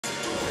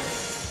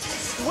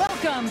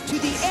Welcome to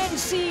the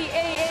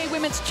NCAA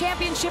Women's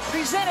Championship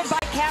presented by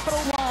Capital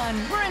One.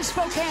 We're in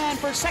Spokane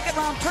for second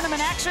round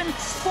tournament action.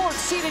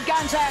 Fourth-seeded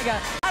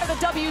Gonzaga out of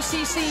the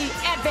WCC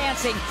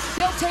advancing.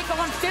 They'll take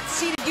on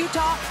fifth-seeded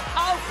Utah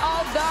out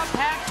of the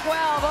Pac-12.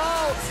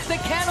 Oh, the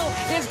Kennel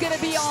is going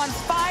to be on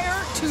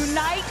fire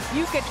tonight.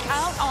 You could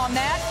count on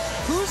that.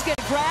 Who's going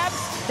to grab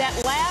that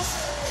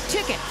last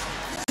ticket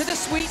to the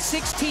Sweet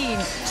 16?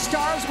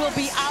 Stars will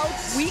be out.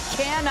 We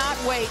cannot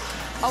wait.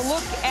 A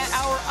look at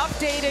our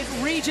updated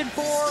Region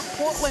 4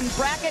 Portland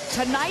bracket.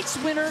 Tonight's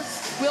winner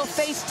will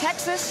face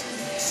Texas,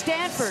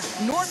 Stanford,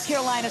 North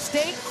Carolina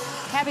State,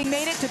 having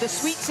made it to the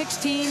Sweet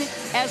 16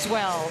 as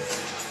well.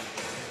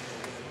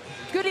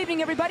 Good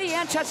evening, everybody.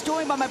 Ann Chutz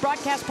joined by my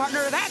broadcast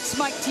partner. That's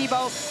Mike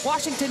Tebow,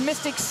 Washington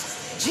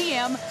Mystics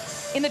GM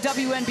in the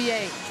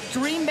WNBA.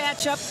 Dream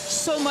matchup,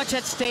 so much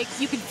at stake.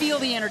 You can feel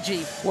the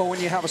energy. Well,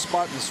 when you have a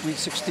spot in the Sweet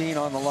 16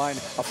 on the line,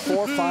 a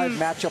 4-5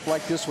 matchup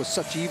like this with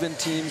such even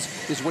teams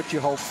is what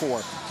you hope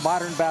for.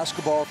 Modern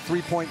basketball,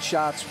 three-point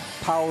shots,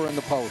 power in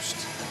the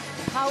post.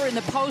 Power in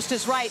the post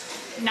is right.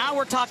 Now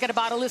we're talking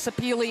about Alyssa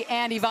Peely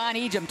and Yvonne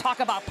Ejim. Talk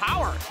about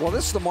power. Well,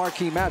 this is the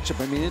marquee matchup.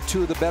 I mean,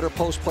 two of the better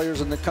post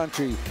players in the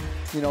country.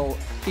 You know,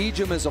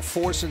 Ejim is a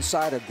force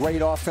inside, a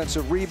great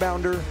offensive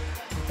rebounder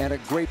and a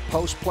great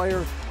post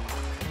player.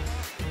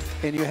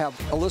 And you have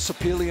Alyssa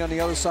Peely on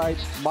the other side,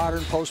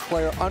 modern post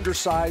player,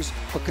 undersized,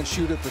 but can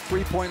shoot at the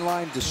three-point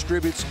line,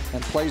 distributes,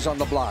 and plays on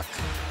the block.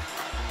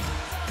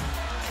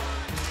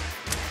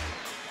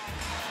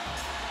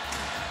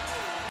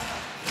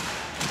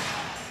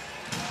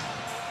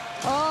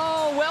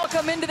 Oh,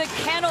 welcome into the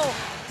Kennel.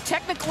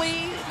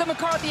 Technically, the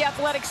McCarthy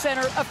Athletic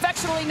Center,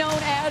 affectionately known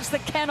as the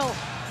Kennel.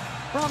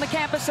 We're on the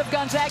campus of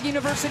Gonzaga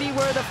University,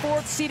 where the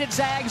fourth-seeded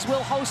Zags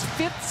will host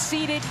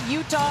fifth-seeded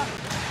Utah.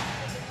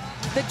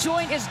 The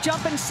joint is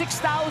jumping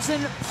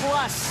 6,000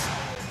 plus.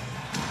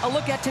 A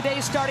look at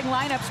today's starting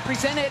lineups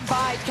presented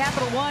by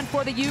Capital One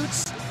for the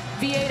Utes.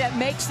 Vieta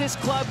makes this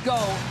club go.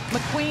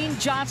 McQueen,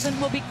 Johnson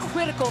will be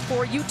critical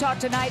for Utah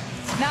tonight.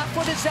 Not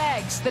for the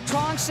Zags. The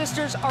Trong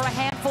sisters are a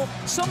handful.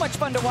 So much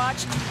fun to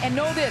watch. And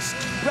know this,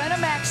 Brenna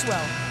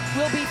Maxwell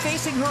will be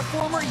facing her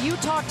former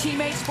Utah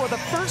teammates for the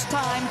first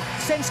time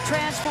since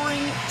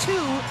transferring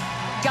to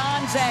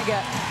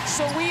Gonzaga.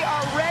 So we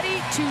are ready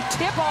to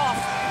tip off.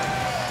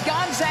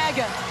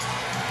 Gonzaga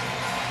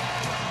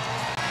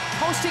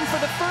hosting for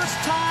the first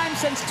time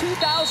since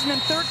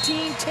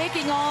 2013,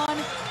 taking on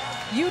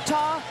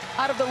Utah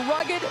out of the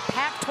rugged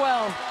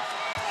Pac-12.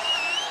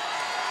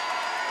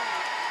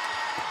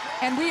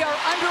 And we are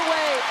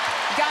underway.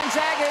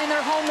 Gonzaga in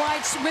their home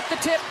whites with the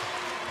tip.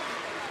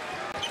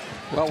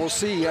 Well, we'll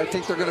see. I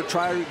think they're going to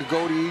try to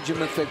go to Ejim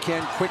if they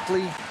can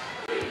quickly.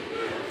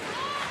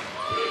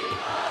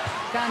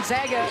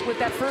 Gonzaga with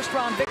that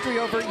first-round victory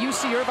over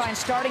UC Irvine,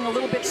 starting a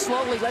little bit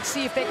slowly. Let's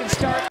see if they can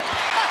start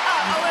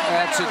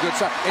That's a good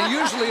sign. And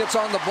usually it's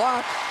on the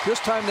block. This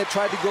time they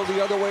tried to go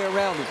the other way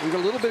around. We got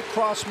a little bit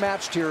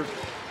cross-matched here.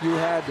 You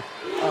had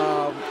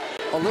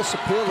Alyssa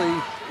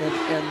Peely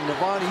and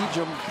Yvonne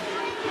Ejim.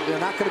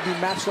 They're not going to be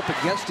matched up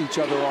against each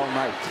other all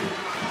night.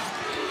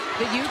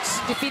 The Utes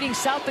defeating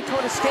South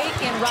Dakota State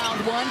in round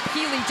one.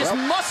 Peely just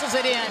muscles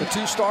it in. The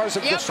two stars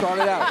have just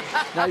started out.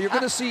 Now you're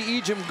going to see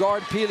Ejim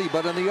guard Peely,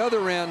 but on the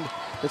other end,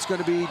 it's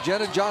going to be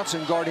Jenna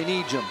Johnson guarding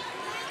Ejim.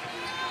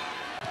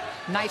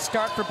 Nice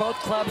start for both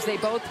clubs. They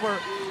both were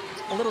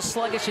a little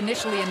sluggish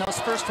initially in those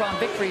first-round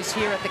victories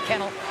here at the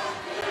Kennel.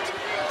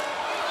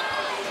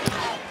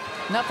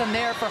 Nothing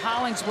there for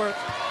Hollingsworth.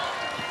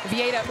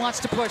 Vieta wants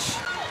to push.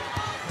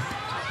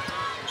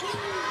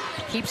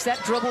 Keeps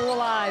that dribble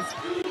alive.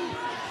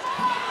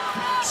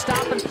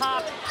 Stop and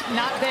pop,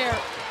 not there.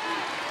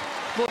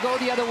 We'll go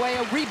the other way.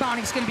 A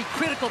rebounding is going to be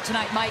critical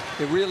tonight, Mike.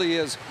 It really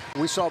is.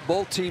 We saw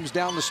both teams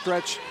down the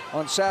stretch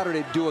on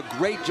Saturday do a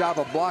great job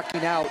of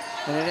blocking out,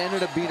 and it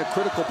ended up being a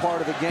critical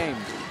part of the game.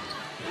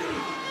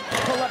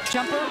 Pull-up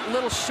jumper, a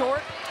little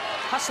short,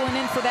 hustling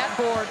in for that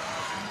board.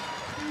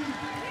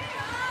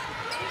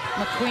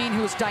 McQueen,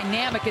 who was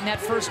dynamic in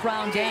that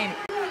first-round game,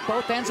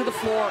 both ends of the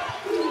floor.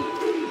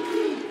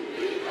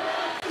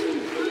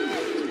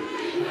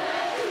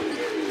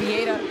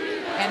 Vieta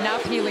and now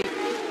Peely.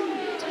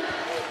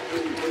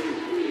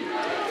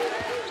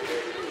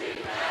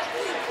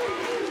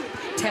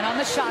 On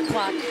the shot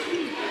clock.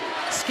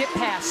 Skip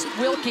pass.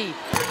 Wilkie.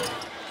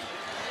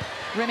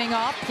 Rimming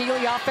off.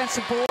 Peely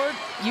offensive board.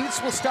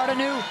 Utes will start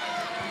anew.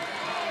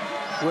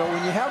 Well,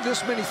 when you have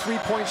this many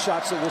three-point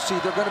shots that we'll see,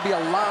 there are going to be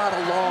a lot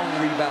of long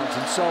rebounds.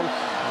 And so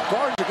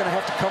guards are going to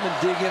have to come and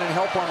dig in and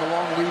help on the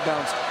long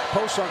rebounds.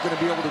 Posts aren't going to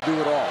be able to do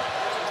it all.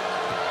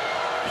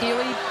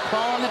 Peely,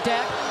 ball on the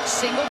deck.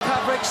 Single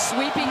coverage.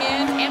 Sweeping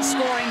in and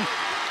scoring.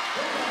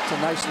 It's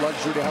a nice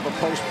luxury to have a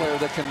post player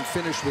that can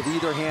finish with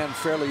either hand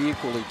fairly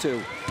equally,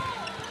 too.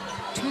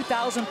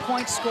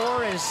 2,000-point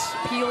scorer as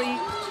Peely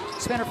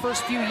spent her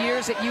first few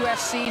years at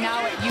USC, now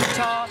at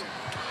Utah.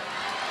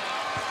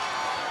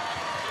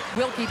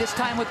 Wilkie this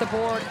time with the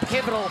board,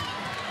 pivotal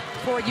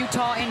for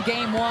Utah in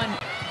game one.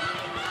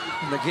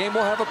 And the game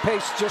will have a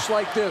pace just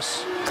like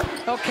this.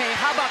 Okay,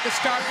 how about the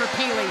start for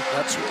Peely?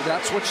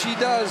 That's what she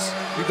does.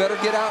 You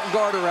better get out and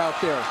guard her out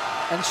there.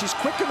 And she's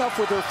quick enough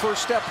with her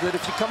first step that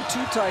if you come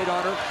too tight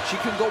on her, she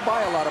can go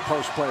by a lot of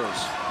post players.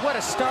 What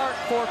a start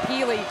for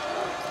Peely.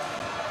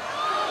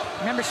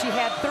 Remember, she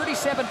had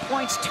 37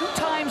 points 2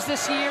 times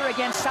this year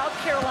against South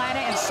Carolina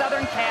and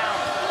Southern Cal.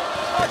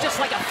 Oh, just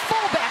like a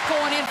fullback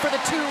going in for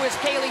the 2 is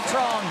Kaylee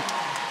Trong.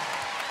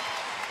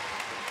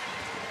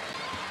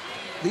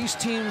 These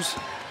teams,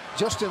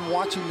 just in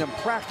watching them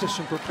practice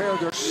and prepare,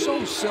 they're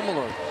so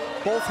similar.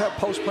 Both have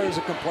post players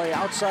that can play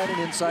outside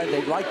and inside.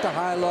 They like the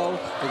high-low.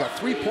 They got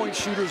 3-point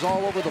shooters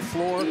all over the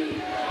floor.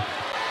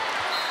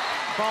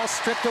 Ball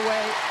stripped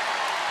away.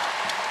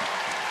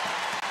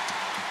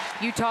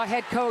 Utah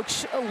head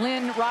coach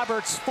Lynn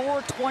Roberts,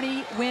 4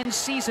 20-win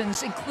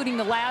seasons, including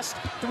the last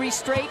 3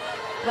 straight.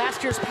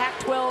 Last year's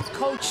Pac-12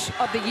 Coach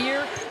of the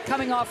Year,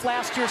 coming off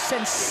last year's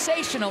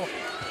sensational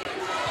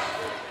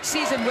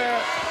season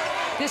where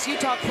this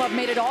Utah club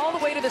made it all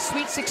the way to the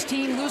Sweet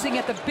 16, losing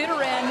at the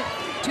bitter end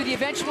to the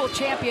eventual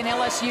champion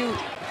LSU.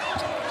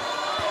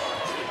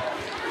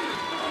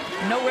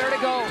 Nowhere to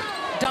go.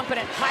 Dumping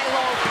it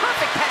high-low.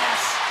 Perfect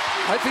pass.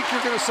 I think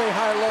you're going to say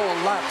high-low a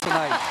lot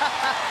tonight.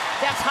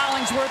 That's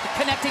Hollingsworth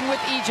connecting with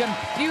Ejim.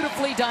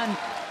 Beautifully done.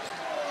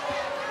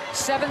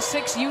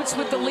 7-6 Utes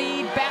with the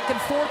lead. Back and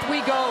forth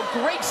we go.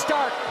 Great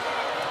start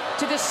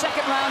to this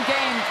second-round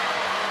game.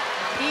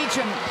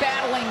 Ejim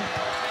battling.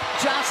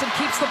 Johnson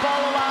keeps the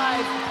ball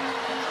alive.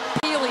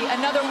 Peely,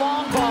 another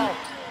long ball.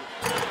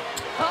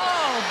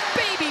 Oh,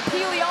 baby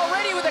Peely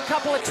already with a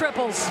couple of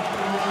triples.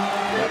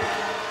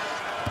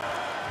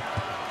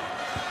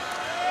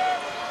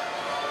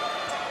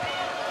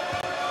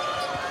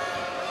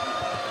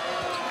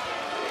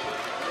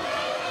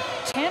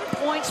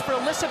 Points for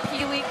Alyssa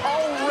Peely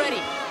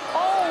already.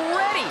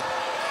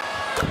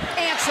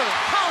 Answer,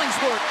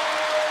 Hollingsworth.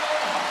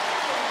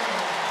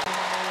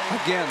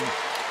 Again,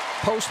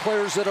 post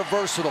players that are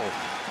versatile.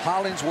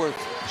 Hollingsworth,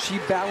 she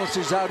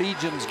balances out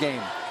Ejim's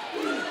game.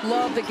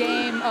 Love the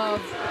game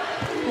of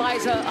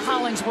Liza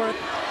Hollingsworth.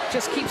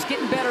 Just keeps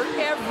getting better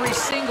every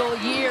single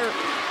year.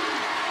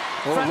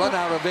 Well, run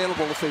out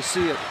available if they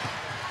see it.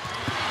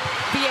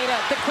 Vieta,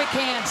 the quick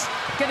hands.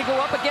 Going to go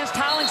up against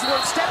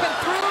Hollingsworth. Stepping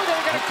through.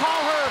 They're going to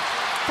call her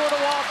for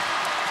the walk.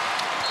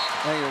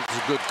 I think it's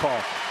a good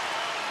call.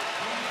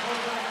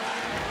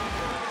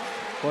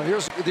 Well,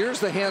 here's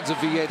the hands of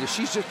Vieta.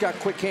 She's just got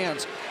quick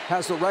hands.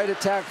 Has the right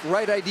attack,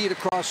 right idea to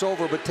cross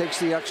over, but takes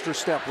the extra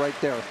step right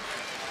there.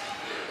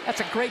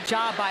 That's a great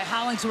job by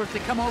Hollingsworth to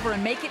come over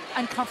and make it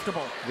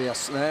uncomfortable.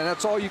 Yes, and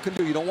that's all you can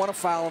do. You don't want to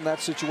foul in that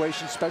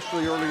situation,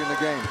 especially early in the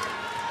game.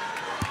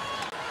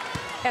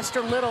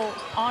 Esther Little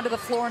onto the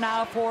floor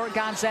now for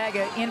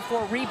Gonzaga, in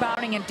for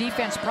rebounding and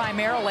defense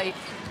primarily.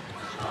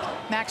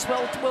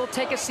 Maxwell will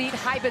take a seat.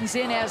 Hyben's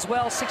in as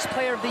well, 6th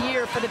player of the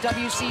year for the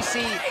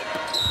WCC.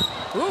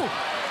 Ooh.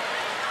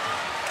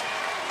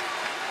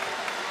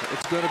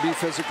 It's going to be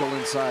physical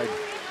inside.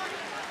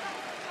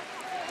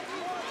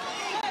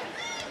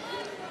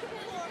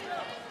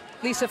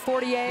 Lisa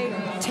Fortier,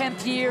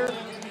 10th year,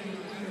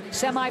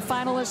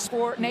 semifinalist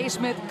for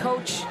Naismith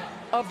Coach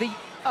of the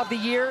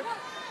Year.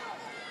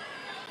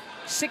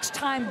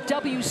 6-time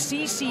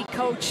WCC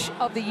Coach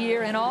of the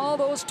Year in all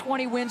those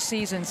 20-win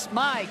seasons.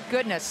 My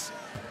goodness.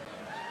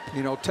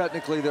 You know,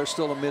 technically they're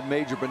still a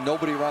mid-major, but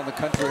nobody around the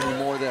country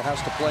anymore that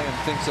has to play and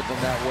thinks of them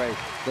that way.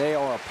 They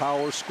are a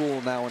power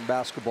school now in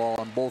basketball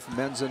on both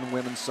men's and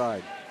women's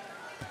side.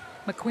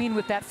 McQueen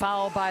with that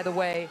foul, by the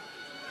way.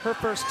 Her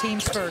first,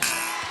 team's first.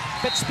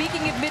 But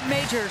speaking of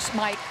mid-majors,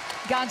 Mike,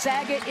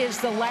 Gonzaga is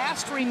the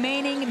last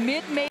remaining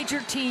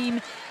mid-major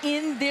team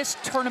in this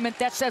tournament.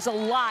 That says a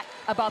lot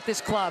about this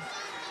club.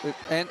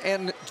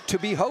 And to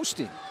be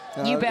hosting.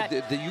 You bet.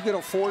 You get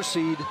a 4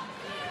 seed.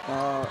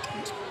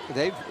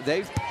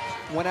 They've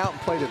went out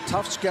and played a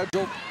tough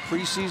schedule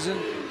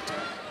preseason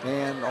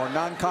and or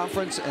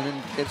non-conference,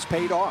 and it's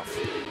paid off.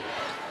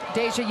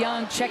 Deja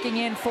Young checking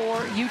in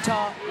for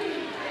Utah.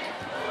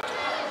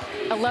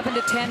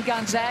 11-10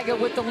 Gonzaga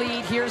with the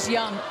lead. Here's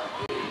Young.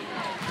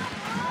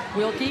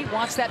 Wilkie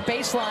wants that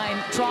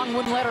baseline. Trong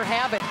wouldn't let her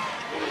have it.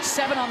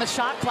 7 on the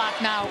shot clock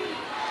now.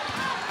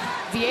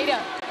 Vieta.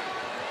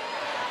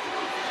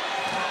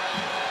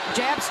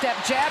 Jab step,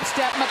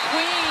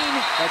 McQueen.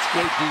 That's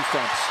great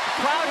defense.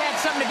 Crowd had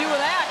something to do with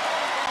that.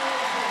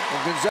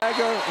 And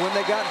Gonzaga, when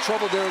they got in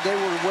trouble there, they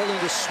were willing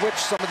to switch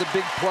some of the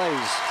big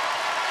plays.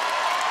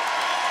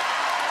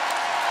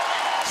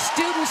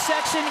 Student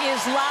section is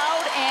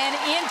loud and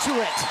into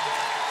it.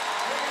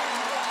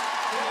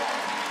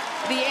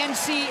 The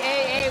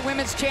NCAA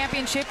Women's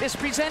Championship is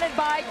presented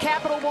by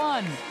Capital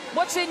One.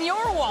 What's in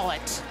your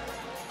wallet?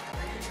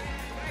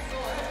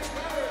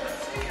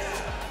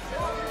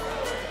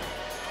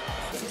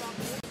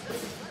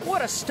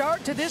 What a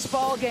start to this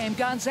ball game.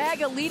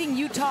 Gonzaga leading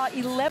Utah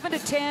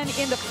 11-10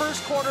 in the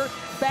first quarter.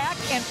 Back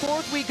and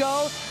forth we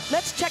go.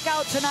 Let's check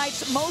out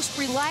tonight's most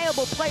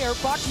reliable player,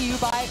 brought to you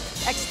by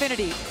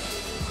Xfinity.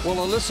 Well,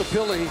 Alyssa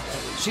Pilley,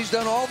 she's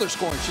done all their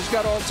scoring. She's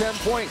got all 10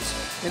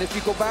 points. And if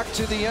you go back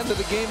to the end of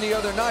the game the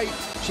other night,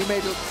 she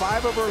made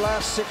 5 of her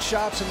last 6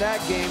 shots in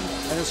that game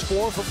and is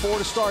 4 for 4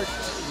 to start.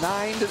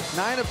 9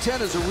 of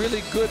 10 is a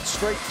really good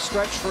straight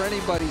stretch for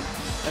anybody,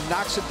 and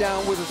knocks it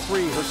down with a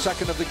 3, her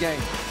second of the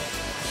game.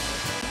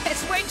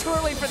 It's way too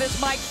early for this,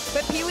 Mike,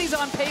 but Pilley's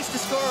on pace to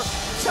score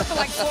something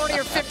like 40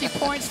 or 50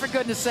 points, for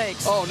goodness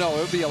sakes. Oh, no, it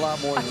would be a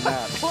lot more than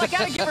that. Well, I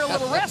got to give her a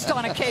little rest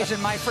on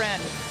occasion, my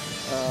friend.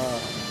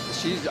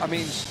 I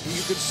mean,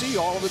 you can see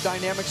all of the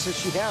dynamics that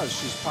she has.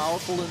 She's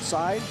powerful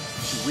inside,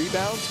 she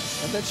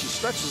rebounds, and then she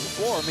stretches the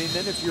floor. I mean,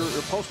 then if your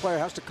post player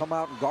has to come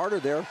out and guard her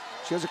there,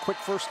 she has a quick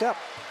first step.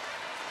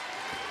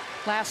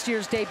 Last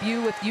year's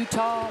debut with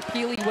Utah,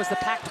 Pilley was the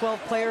Pac-12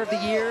 Player of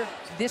the Year.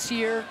 This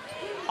year,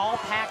 all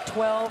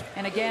Pac-12,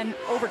 and again,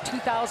 over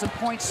 2,000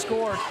 points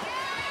scored.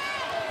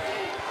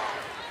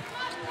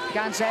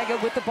 Gonzaga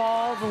with the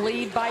ball, the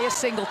lead by a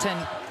singleton.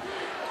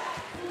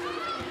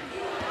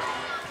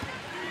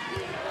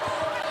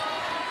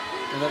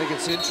 And I think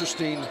it's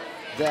interesting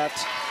that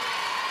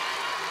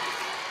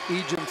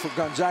Ejim for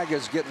Gonzaga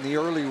is getting the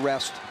early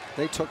rest.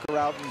 They took her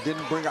out and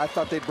didn't bring her. I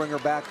thought they'd bring her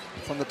back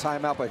from the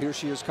timeout, but here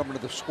she is coming to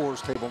the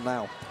scorers table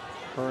now.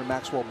 Her and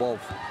Maxwell both.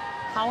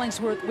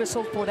 Hollingsworth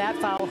whistled for that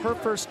foul. Her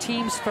first,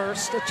 team's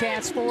first. A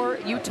chance for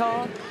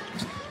Utah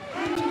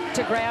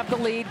to grab the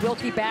lead.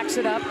 Wilkie backs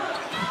it up.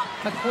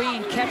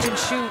 McQueen, catch and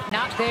shoot,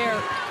 not there.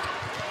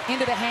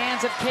 Into the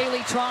hands of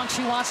Kaylee Trong.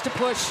 She wants to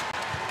push.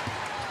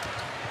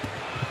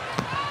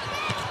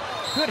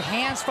 Good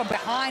hands from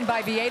behind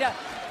by Vieta.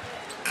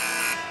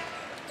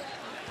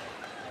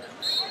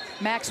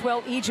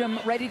 Maxwell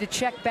Ejim ready to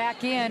check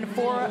back in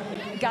for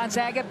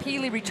Gonzaga.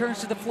 Pilley returns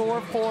to the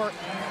floor for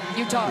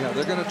Utah. Yeah,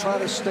 they're going to try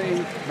to stay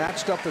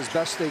matched up as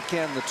best they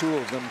can, the two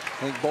of them.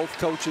 I think both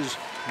coaches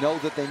know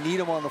that they need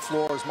them on the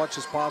floor as much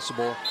as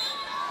possible.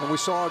 And we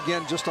saw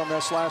again just on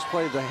this last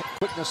play the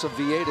quickness of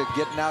Vieta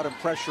getting out and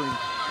pressuring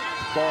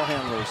ball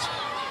handlers.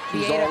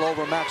 He's all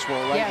over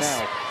Maxwell right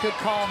now. Good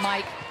call,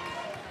 Mike.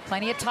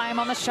 Plenty of time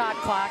on the shot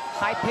clock.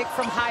 High pick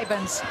from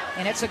Hybens,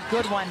 and it's a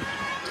good one.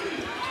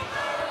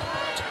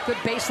 Good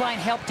baseline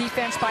help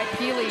defense by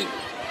Pilley.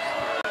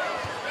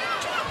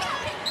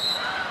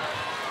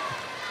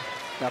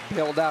 Got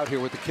bailed out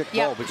here with the kick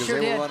ball because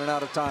they were running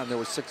out of time. There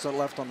was 6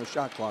 left on the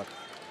shot clock.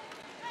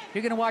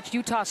 You're going to watch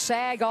Utah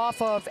sag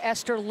off of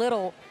Esther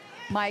Little.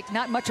 Mike,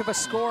 not much of a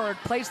scorer,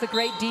 plays the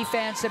great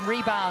defense and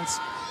rebounds.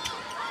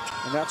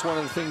 And that's one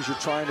of the things you're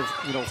trying to,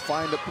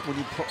 find when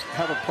you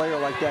have a player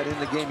like that in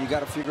the game. You got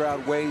to figure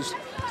out ways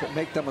to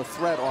make them a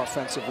threat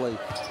offensively.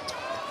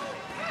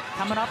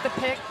 Coming off the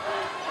pick,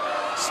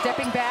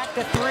 stepping back,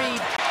 the 3,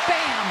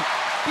 bam,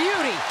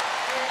 beauty.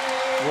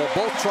 Well,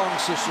 both Trong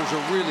sisters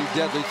are really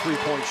deadly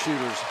three-point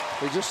shooters.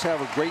 They just have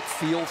a great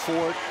feel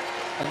for it,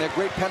 and they're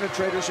great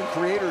penetrators and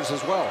creators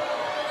as well.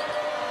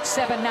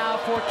 7 now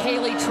for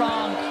Kaylee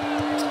Trong.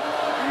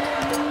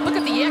 Look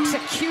at the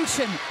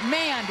execution.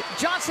 Man,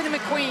 Johnson and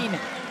McQueen.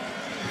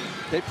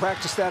 They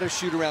practiced that as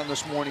shoot-around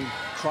this morning,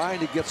 trying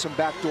to get some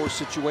backdoor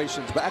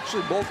situations. But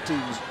actually, both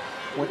teams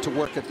went to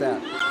work at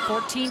that.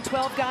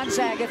 14-12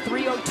 Gonzaga,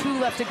 3:02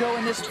 left to go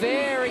in this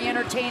very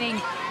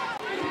entertaining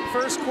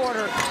first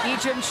quarter.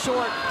 Ejim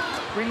short.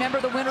 Remember,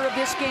 the winner of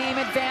this game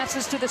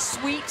advances to the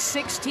Sweet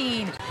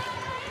 16.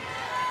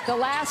 The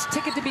last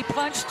ticket to be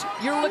punched,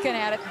 you're looking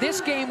at it.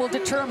 This game will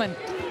determine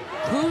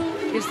who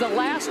is the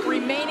last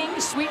remaining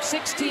Sweet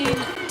 16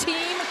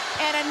 team,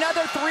 and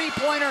another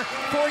three-pointer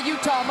for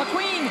Utah.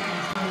 McQueen.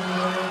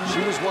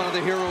 She was one of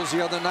the heroes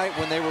the other night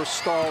when they were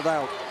stalled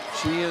out.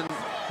 She and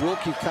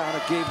Wilkie kind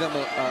of gave them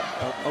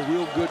a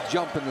real good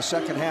jump in the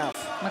second half.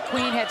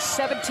 McQueen had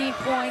 17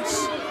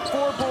 points,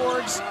 4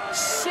 boards,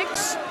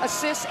 6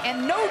 assists,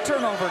 and no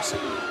turnovers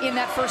in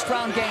that first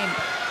round game.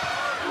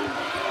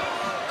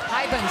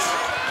 Hybens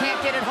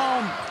can't get it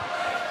home.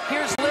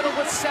 Here's Little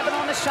with 7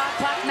 on the shot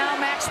clock. Now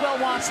Maxwell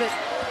wants it.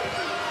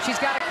 She's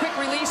got a quick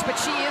release, but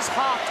she is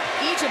hawked.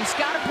 Ejim's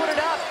got to put it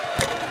up.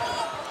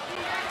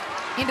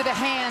 Into the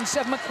hands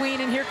of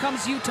McQueen, and here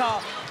comes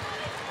Utah.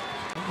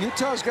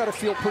 Utah's got to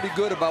feel pretty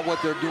good about what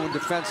they're doing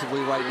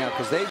defensively right now,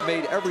 because they've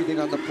made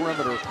everything on the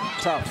perimeter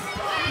tough.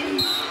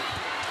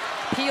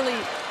 Pilley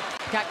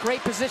got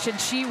great position.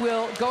 She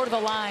will go to the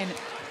line.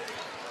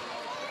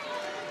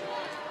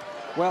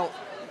 Well,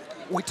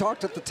 we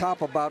talked at the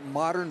top about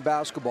modern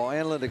basketball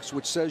analytics,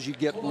 which says you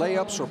get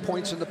layups or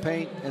points in the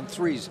paint and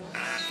threes.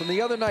 From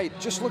the other night,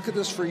 just look at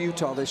this for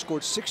Utah. They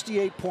scored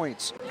 68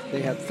 points.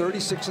 They had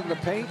 36 in the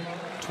paint,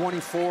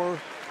 24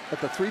 at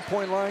the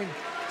three-point line,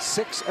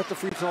 6 at the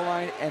free throw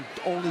line, and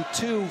only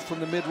 2 from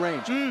the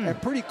mid-range.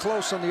 And pretty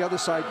close on the other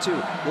side, too.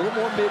 A little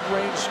more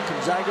mid-range.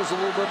 Gonzaga's a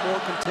little bit more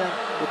content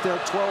with their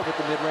 12 at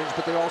the mid-range,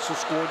 but they also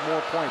scored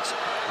more points.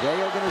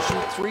 They are going to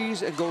shoot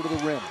threes and go to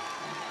the rim.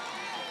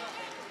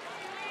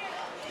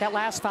 That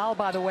last foul,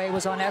 by the way,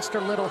 was on Esther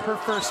Little, her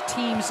first,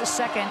 team's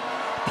second.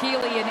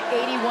 Pilley, an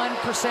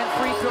 81%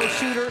 free throw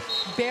shooter,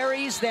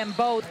 buries them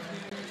both.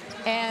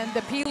 And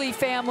the Pilley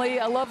family,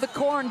 I love the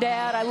corn,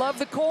 Dad. I love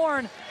the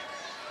corn.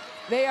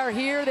 They are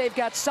here. They've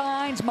got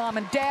signs, mom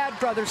and dad,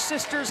 brothers,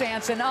 sisters,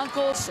 aunts and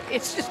uncles.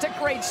 It's just a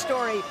great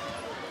story.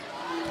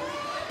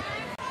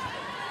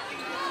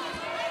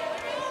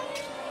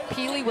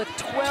 Peely with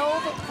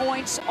 12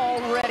 points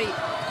already.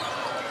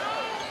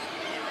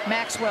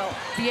 Maxwell,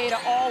 Vieta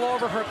all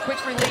over her.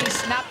 Quick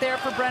release, not there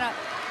for Brenna.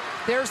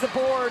 There's the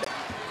board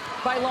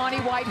by Lonnie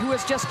White, who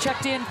has just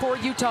checked in for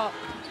Utah.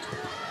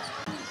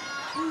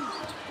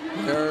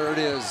 There it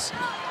is.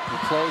 You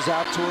close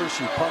out to her,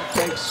 she pump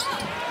fakes.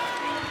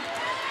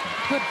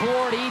 Good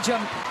board,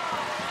 Ejim.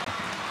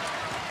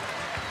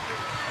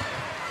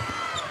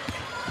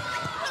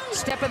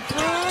 Stepping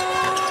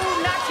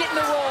through, not getting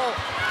the roll.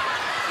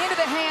 Into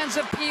the hands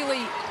of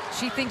Peely.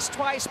 She thinks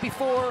twice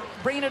before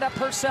bringing it up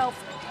herself.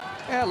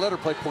 Yeah, let her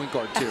play point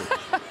guard too.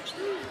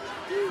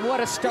 What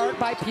a start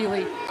by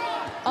Peely.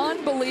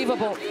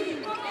 Unbelievable.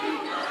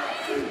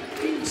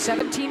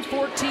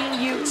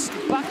 17-14 Utes,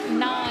 buck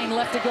 9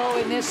 left to go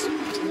in this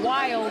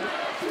wild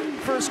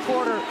first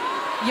quarter.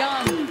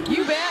 Young,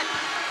 you bet.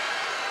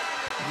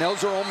 And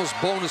those are almost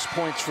bonus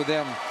points for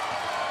them.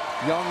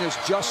 Young is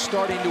just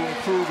starting to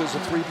improve as a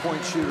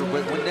three-point shooter,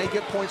 but when they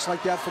get points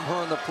like that from her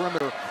on the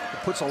perimeter, it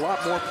puts a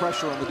lot more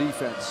pressure on the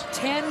defense.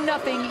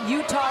 10-0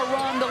 Utah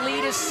run. The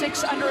lead is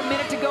 6 under a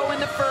minute to go in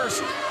the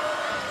first.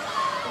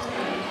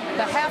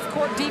 The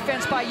half-court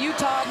defense by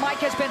Utah, Mike,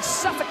 has been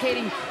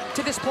suffocating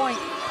to this point.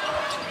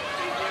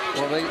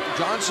 Well,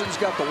 Johnson's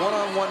got the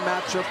one-on-one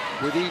matchup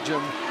with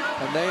Ejim,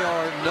 and they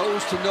are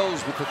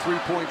nose-to-nose with the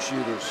three-point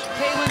shooters.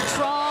 Kaylin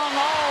Trong,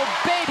 oh,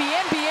 baby,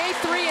 NBA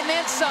three and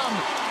then some.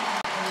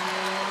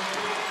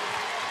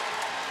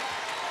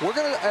 We're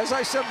gonna, as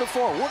I said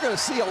before, we're gonna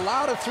see a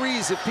lot of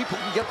threes if people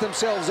can get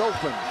themselves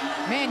open.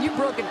 Man, you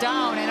broke it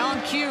down, and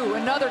on cue,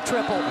 another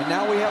triple. And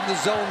now we have the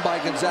zone by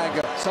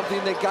Gonzaga,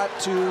 something they got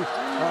to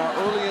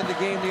early in the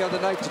game the other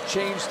night to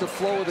change the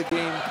flow of the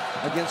game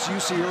against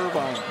UC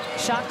Irvine.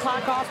 Shot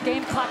clock off,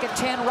 game clock at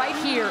 10 right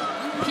here.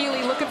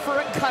 Peely looking for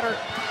a cutter.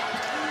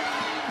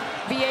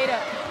 Vieta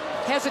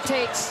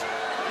hesitates.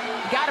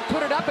 Got to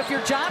put it up if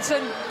you're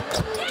Johnson.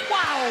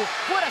 Wow,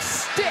 what a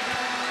stick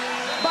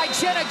by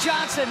Jenna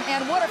Johnson,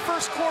 and what a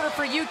first quarter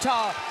for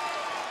Utah.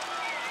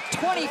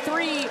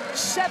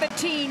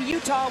 23-17,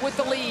 Utah with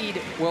the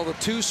lead. Well, the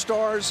two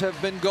stars have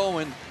been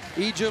going.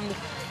 Ejim,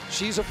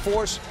 she's a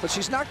force, but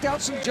she's knocked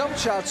out some jump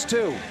shots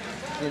too.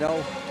 You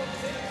know,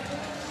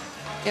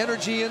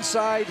 energy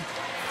inside,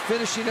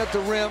 finishing at the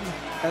rim,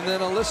 and then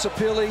Alyssa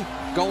Peely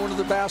going to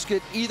the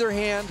basket. Either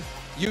hand,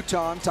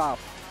 Utah on top.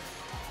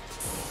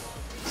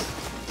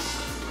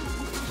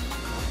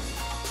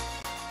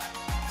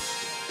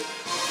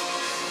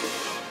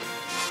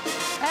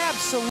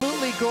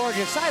 Absolutely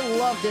gorgeous. I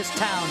love this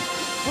town.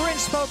 We're in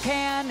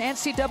Spokane,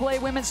 NCAA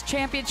Women's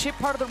Championship,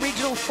 part of the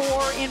Regional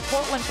 4 in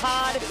Portland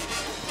Pod.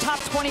 Top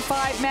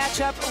 25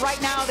 matchup.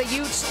 Right now, the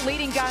Utes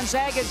leading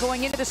Gonzaga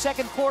going into the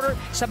second quarter.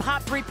 Some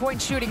hot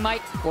three-point shooting,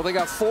 Mike. Well, they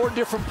got 4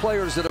 different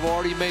players that have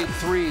already made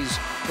threes.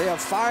 They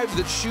have 5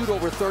 that shoot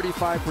over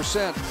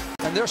 35%,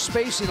 and their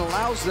spacing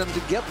allows them to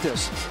get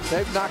this.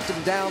 They've knocked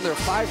them down. They're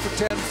 5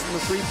 for 10 from the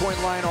three-point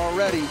line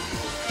already.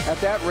 At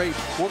that rate,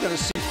 we're going to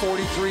see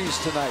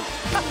 43s tonight.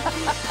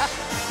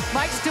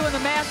 Mike's doing the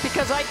math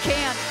because I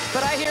can't,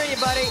 but I hear you,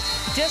 buddy.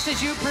 Just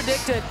as you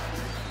predicted.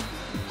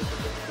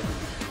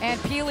 And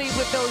Peely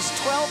with those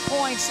 12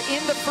 points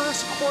in the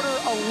first quarter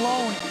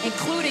alone,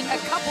 including a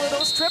couple of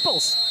those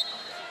triples.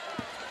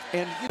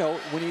 And, you know,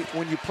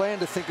 when you plan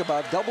to think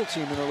about double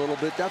teaming a little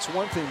bit, that's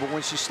one thing. But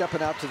when she's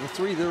stepping out to the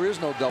three, there is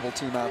no double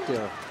team out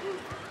there.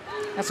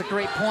 That's a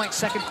great point.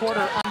 Second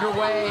quarter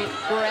underway.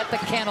 We're at the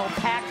Kennel,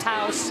 packed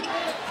house.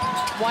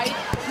 White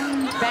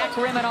back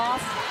rimming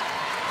off.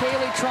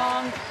 Kaylin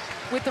Trong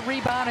with the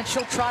rebound, and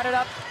she'll trot it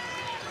up.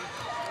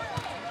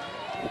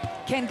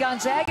 Can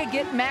Gonzaga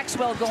get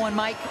Maxwell going,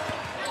 Mike?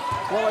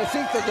 Well, I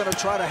think they're going to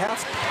try to have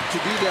to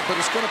do that, but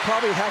it's going to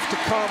probably have to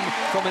come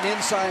from an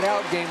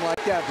inside-out game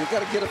like that. They've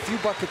got to get a few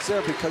buckets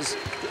there because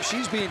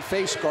she's being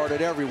face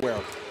guarded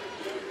everywhere.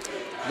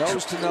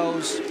 Nose to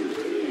nose.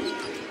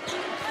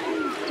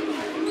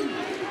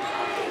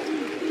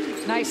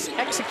 Nice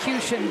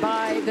execution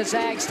by the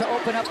Zags to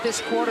open up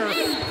this quarter.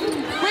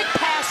 Quick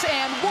pass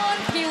and one.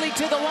 Peely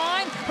to the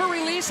line. Her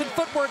release and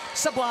footwork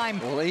sublime.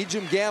 Well,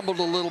 Ejim gambled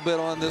a little bit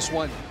on this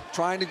one,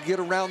 trying to get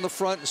around the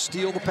front and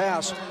steal the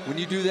pass. When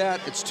you do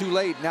that, it's too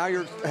late. Now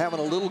you're having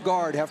a little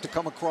guard have to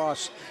come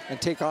across and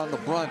take on the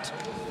brunt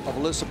of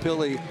Alyssa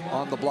Peely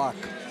on the block.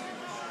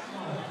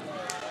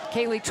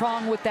 Kaylin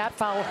Trong with that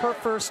foul, her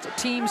first,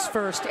 team's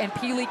first, and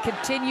Peely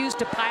continues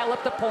to pile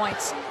up the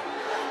points.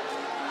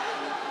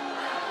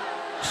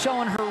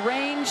 Showing her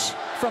range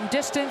from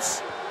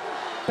distance,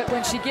 but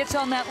when she gets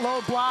on that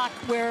low block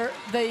where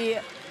the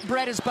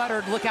bread is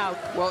buttered, look out.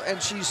 Well, and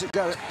she's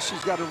got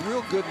a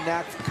real good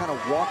knack for kind of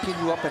walking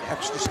you up an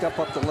extra step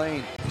up the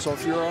lane. So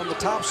if you're on the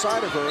top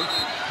side of her,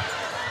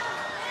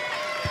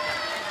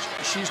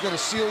 she's going to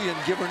seal you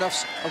and give her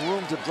enough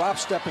room to drop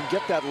step and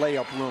get that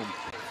layup room.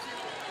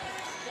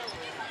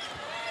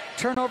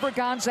 Turnover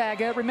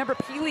Gonzaga. Remember,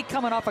 Peely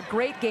coming off a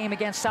great game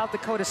against South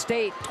Dakota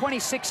State.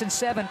 26 and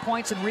 7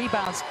 points and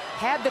rebounds.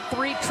 Had the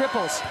 3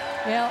 triples.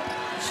 Well,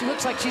 she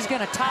looks like she's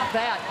going to top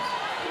that.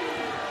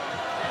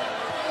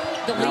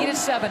 The lead is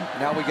 7.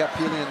 Now we got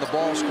Peely in the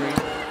ball screen.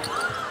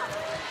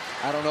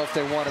 I don't know if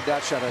they wanted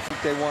that shot. I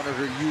think they wanted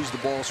her to use the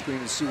ball screen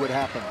and see what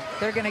happened.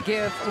 They're going to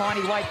give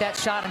Lonnie White that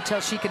shot until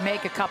she can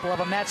make a couple of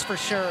them, that's for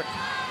sure.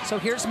 So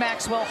here's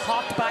Maxwell,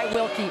 hawked by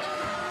Wilkie.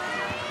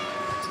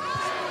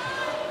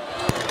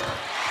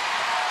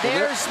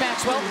 There's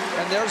Maxwell.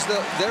 And there's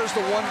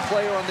the one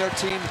player on their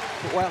team,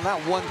 well, not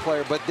one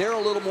player, but they're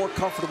a little more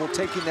comfortable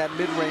taking that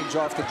mid-range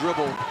off the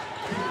dribble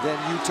than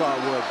Utah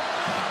would.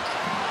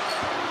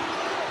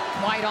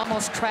 White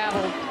almost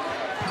traveled.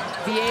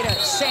 Vieta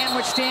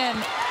sandwiched in.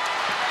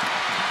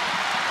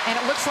 And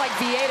it looks like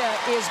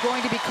Vieta is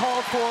going to be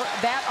called for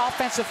that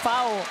offensive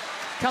foul.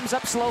 Comes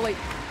up slowly.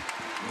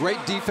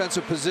 Great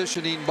defensive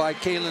positioning by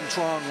Kaylin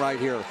Trong right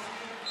here.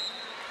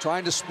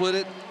 Trying to split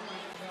it.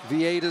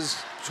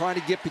 Vieta's trying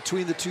to get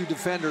between the 2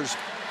 defenders,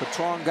 but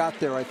Trong got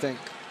there, I think.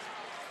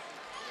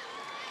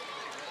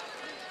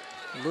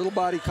 A little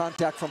body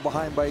contact from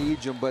behind by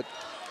Ejim, but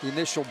the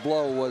initial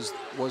blow was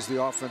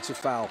the offensive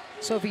foul.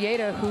 So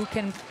Vieta, who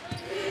can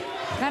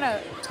kind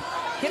of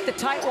hit the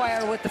tight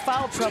wire with the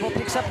foul trouble,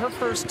 picks up her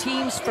first,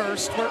 team's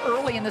first. We're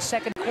early in the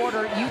second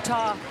quarter.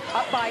 Utah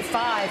up by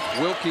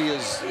 5. Wilkie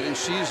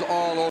she's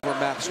all over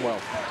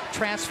Maxwell.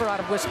 Transfer out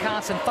of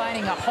Wisconsin,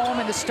 finding a home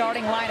in the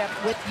starting lineup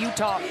with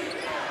Utah.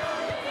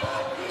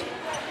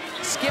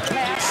 Skip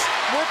pass,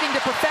 working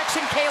to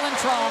perfection, Kaylin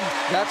Trong.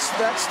 That's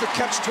the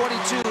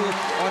catch-22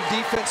 on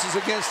defenses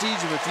against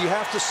Ejim. If you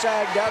have to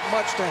sag that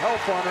much to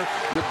help on her,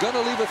 you're going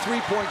to leave a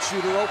 3-point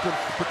shooter open,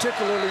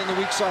 particularly in the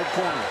weak side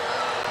corner.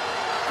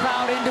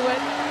 Crowd into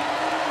it.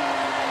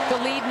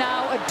 The lead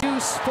now a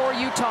deuce for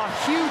Utah.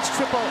 Huge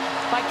triple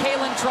by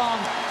Kaylin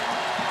Trong.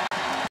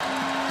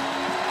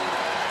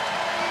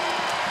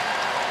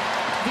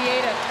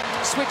 Vieta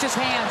switches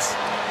hands,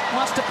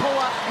 wants to pull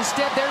up.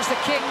 Instead, there's the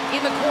kick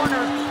in the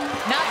corner.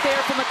 Not there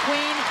for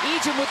McQueen.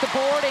 Ejim with the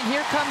board, and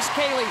here comes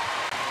Kaylee.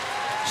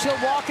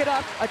 She'll walk it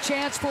up. A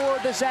chance for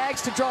the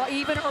Zags to draw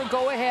even or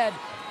go ahead.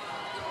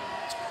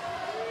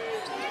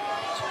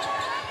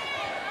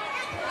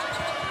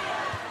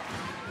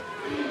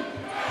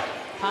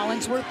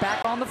 Hollingsworth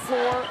back on the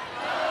floor.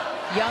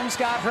 Young's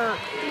got her.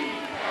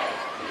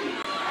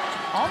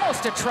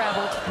 Almost a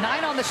treble.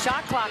 9 on the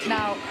shot clock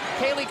now.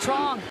 Kaylee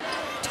Trong,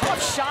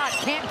 tough shot,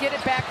 can't get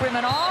it back, rim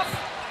and off,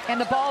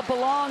 and the ball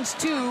belongs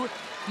to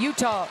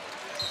Utah.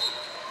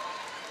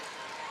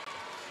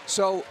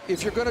 So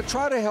if you're going to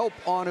try to help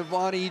on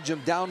Yvonne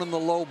Ejim down in the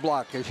low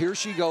block, and here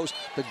she goes,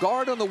 the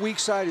guard on the weak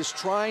side is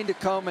trying to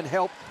come and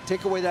help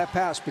take away that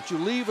pass, but you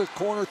leave a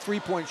corner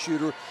 3-point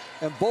shooter,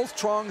 and both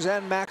Trongs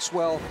and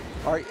Maxwell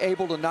are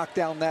able to knock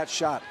down that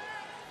shot.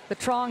 The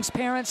Trongs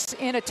parents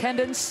in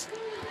attendance.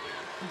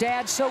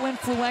 Dad so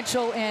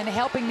influential in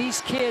helping these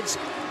kids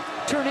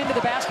turn into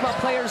the basketball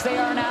players they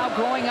are now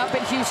growing up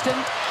in Houston.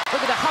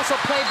 Look at the hustle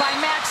play by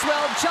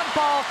Maxwell, jump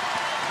ball.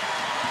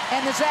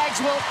 And the Zags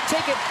will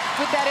take it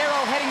with that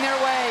arrow heading their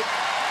way.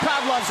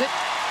 Crowd loves it.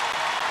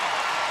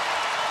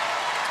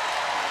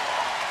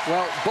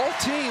 Well, both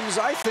teams,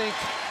 I think,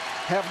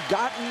 have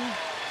gotten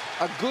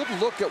a good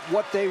look at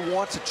what they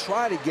want to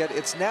try to get.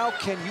 It's now,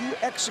 can you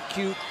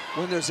execute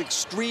when there's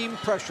extreme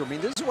pressure? I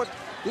mean, this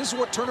is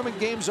what tournament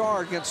games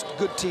are against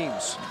good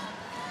teams.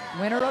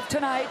 Winner of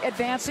tonight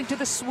advancing to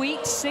the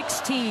Sweet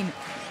 16.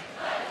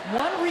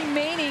 One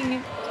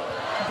remaining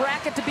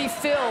bracket to be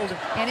filled,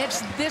 and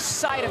it's this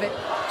side of it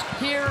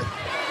here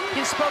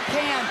in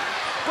Spokane.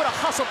 What a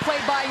hustle play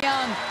by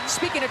Young.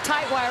 Speaking of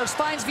tight wires,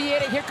 finds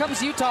Vieta. Here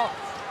comes Utah.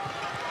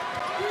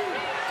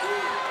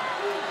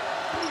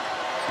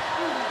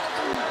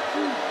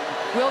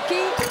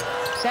 Wilkie,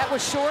 that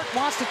was short,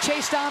 wants to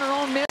chase down her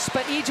own miss,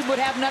 but Ejim would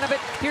have none of it.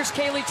 Here's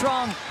Kaylee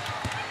Trong.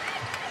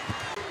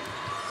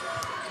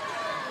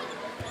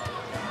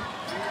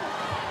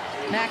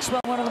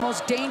 Maxwell, one of the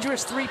most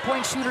dangerous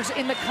 3-point shooters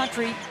in the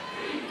country.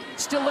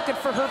 Still looking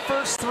for her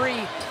first 3.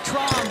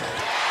 Trong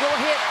will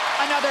hit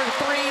another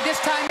 3. This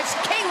time it's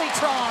Kaylee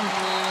Trong.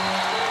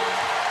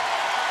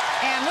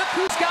 And look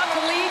who's got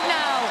the lead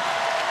now.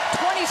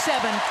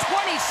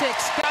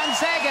 27-26,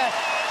 Gonzaga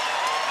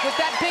with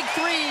that big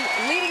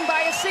 3, leading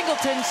by a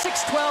singleton.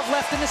 6:12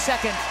 left in the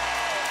second.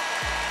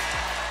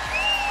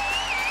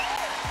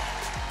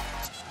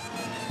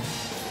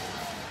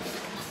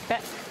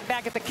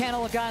 Back at the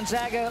kennel of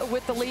Gonzaga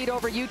with the lead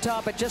over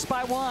Utah, but just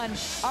by 1.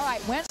 All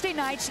right, Wednesday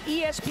night's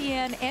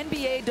ESPN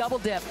NBA double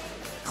dip.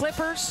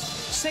 Clippers,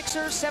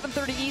 Sixers,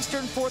 7:30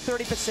 Eastern,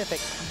 4:30 Pacific.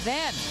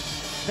 Then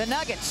the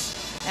Nuggets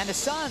and the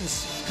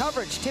Suns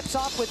coverage tips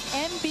off with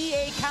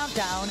NBA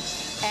countdown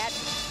at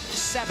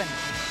 7.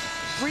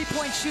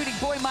 3-point shooting.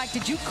 Boy, Mike,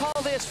 did you call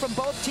this from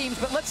both teams?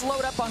 But let's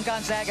load up on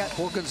Gonzaga.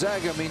 Well,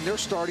 Gonzaga, I mean, they're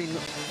starting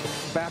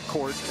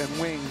backcourt and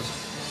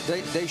wings.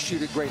 They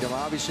shoot it great. And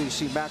obviously, you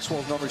see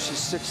Maxwell's numbers. She's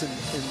 6th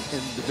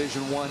in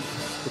Division I.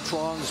 The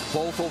Trongs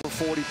both over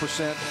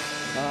 40%.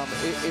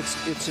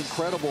 It's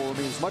incredible. I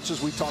mean, as much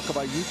as we talk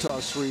about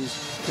Utah's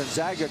threes,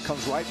 Gonzaga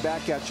comes right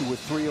back at you with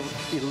 3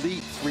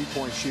 elite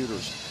three-point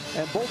shooters.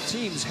 And both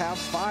teams have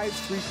 5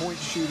 three-point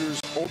shooters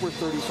over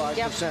 35%.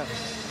 Yep.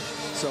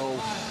 So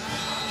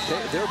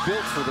they're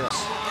built for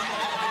this.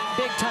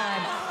 Big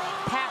time.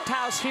 Packed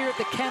house here at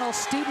the Kennel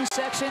student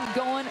section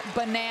going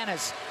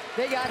bananas.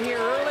 They got here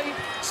early,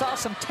 saw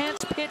some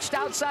tents pitched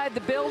outside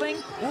the building.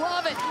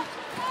 Love it.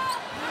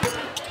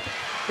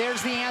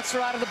 There's the answer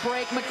out of the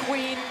break.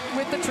 McQueen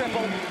with the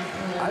triple.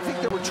 I think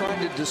they were trying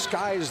to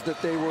disguise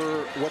that they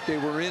were what they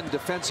were in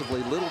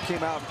defensively. Little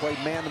came out and played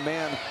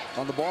man-to-man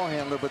on the ball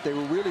handler, but they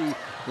were really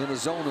in a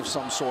zone of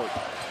some sort.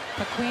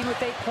 McQueen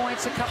with 8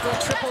 points, a couple of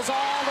triples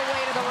all the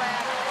way to the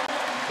rack.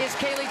 Is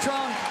Kaylee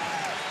Trone.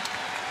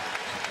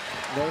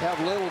 They have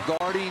Little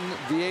guarding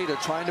Vieta,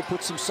 trying to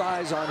put some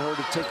size on her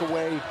to take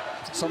away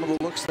some of the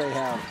looks they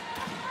have.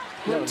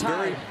 A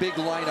very big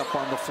lineup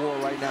on the floor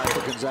right now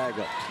for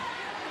Gonzaga.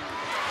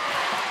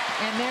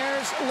 And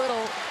there's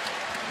Little,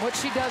 what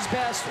she does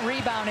best,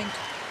 rebounding.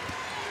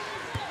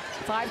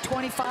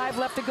 5:25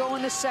 left to go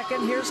in the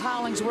second. Here's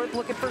Hollingsworth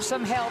looking for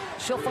some help.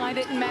 She'll find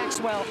it in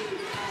Maxwell.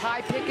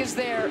 High pick is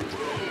there.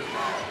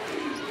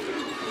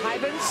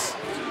 Hybens.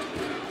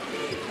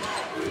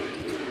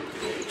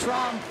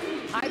 Trom.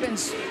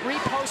 Hybens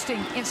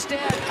reposting.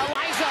 Instead,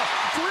 Eliza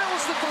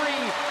drills the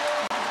three.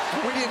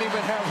 We didn't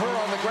even have her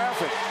on the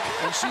graphic,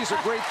 and she's a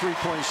great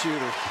three-point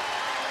shooter.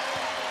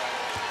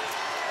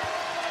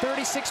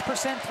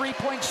 36%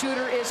 three-point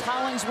shooter is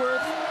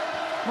Hollingsworth,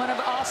 one of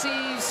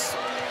Aussie's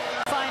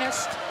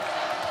finest.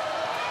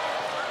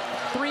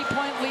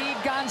 3-point lead,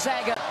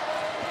 Gonzaga.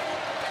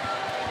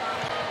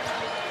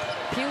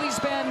 Peely's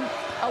been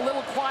a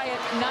little quiet,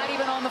 not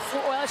even on the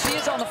floor. Well, she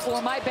is on the floor,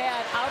 my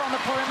bad. Out on the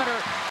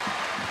perimeter.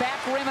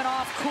 Back rimming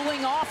off,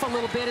 cooling off a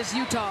little bit is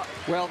Utah.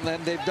 Well,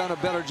 then they've done a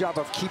better job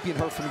of keeping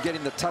her from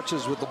getting the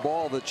touches with the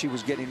ball that she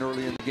was getting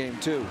early in the game,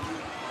 too.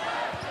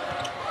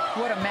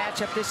 What a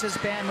matchup this has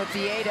been with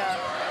Vieta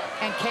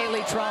and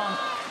Kaylee Trong.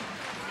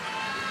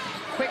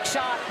 Quick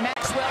shot,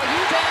 Maxwell,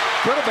 you bet.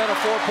 Could have been a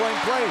 4-point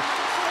play.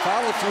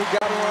 Follow-through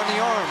got her on the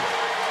arm.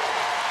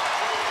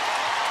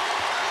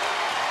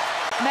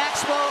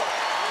 Maxwell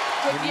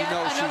with yet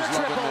another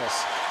triple.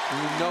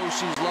 And you know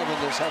she's loving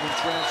this, having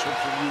transferred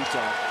from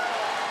Utah.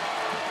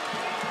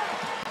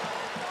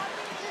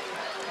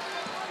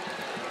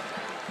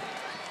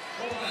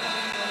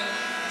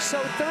 So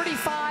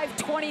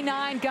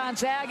 35-29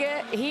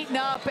 Gonzaga heating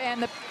up,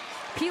 and the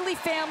Peely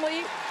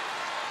family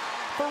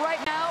for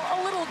right now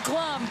a little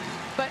glum,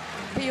 but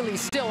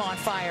Peely's still on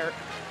fire.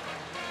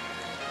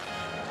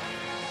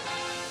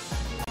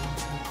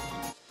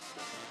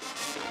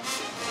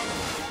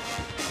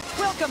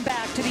 Welcome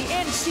back to the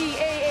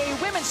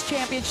NCAA Women's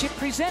Championship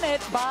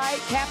presented by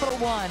Capital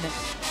One.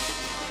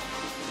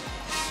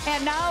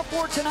 And now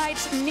for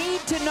tonight's Need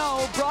to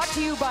Know, brought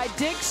to you by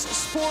Dick's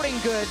Sporting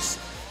Goods.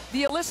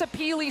 The Alyssa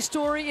Peely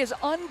story is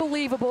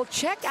unbelievable.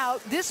 Check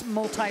out this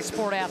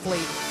multi-sport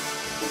athlete.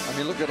 I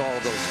mean, look at all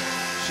of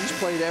those. She's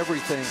played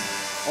everything,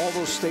 all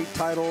those state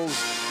titles.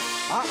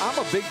 I'm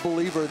a big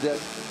believer that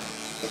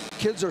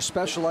kids are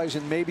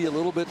specializing maybe a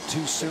little bit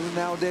too soon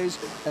nowadays,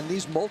 and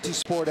these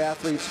multi-sport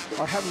athletes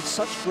are having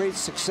such great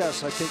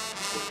success. I think,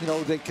 you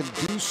know, they can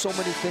do so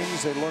many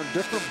things. They learn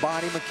different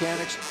body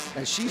mechanics,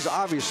 and she's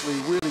obviously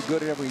really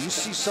good at everything. You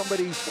see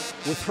somebody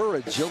with her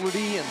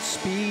agility and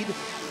speed,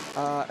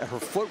 her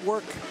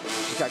footwork,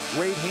 she's got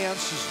great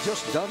hands. She's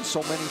just done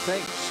so many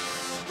things.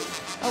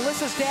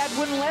 Alyssa's dad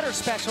wouldn't let her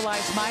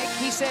specialize, Mike.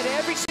 He said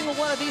every single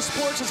one of these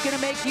sports is going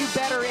to make you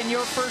better in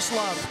your first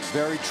love.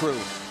 Very true.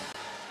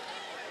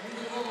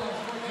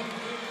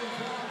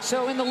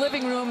 So in the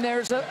living room,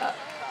 there's a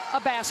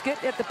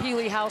basket at the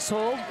Peely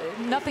household.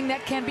 Nothing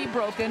that can be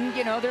broken.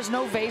 You know, there's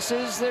no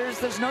vases.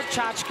 There's no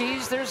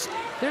tchotchkes.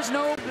 There's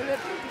no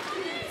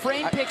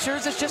framed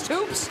pictures. It's just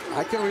hoops.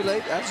 I can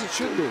relate, as it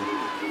should be.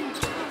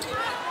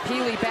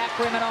 Peely back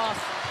rimming off.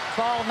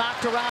 Ball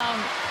knocked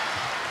around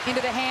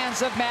into the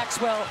hands of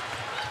Maxwell.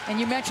 And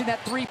you mentioned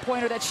that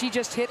three-pointer that she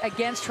just hit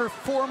against her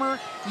former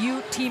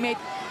U teammate.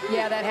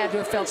 Yeah, that had to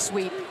have felt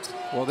sweet.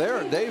 Well,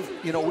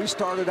 you know, we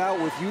started out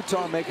with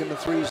Utah making the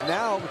threes.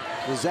 Now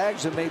the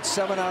Zags have made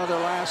 7 out of their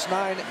last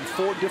 9, and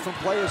 4 different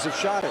players have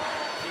shot it.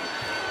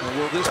 And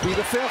will this be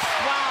the 5th?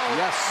 Wow.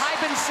 Yes.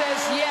 Hyben says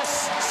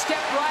yes.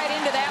 Step right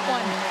into that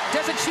one.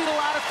 Doesn't shoot a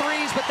lot of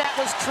threes, but that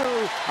was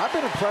true. I've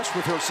been impressed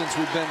with her since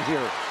we've been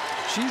here.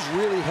 She's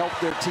really helped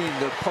their team.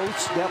 Their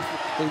post depth,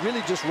 they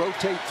really just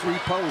rotate 3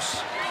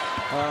 posts.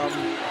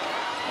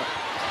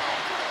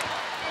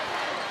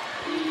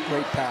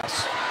 Great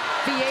pass.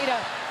 Vieta.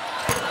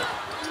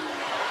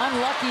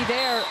 Unlucky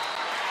there.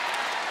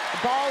 The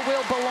ball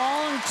will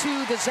belong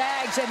to the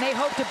Zags, and they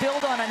hope to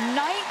build on a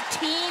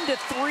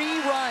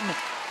 19-3 run.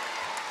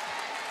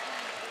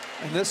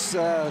 And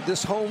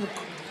this home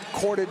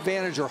court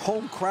advantage, or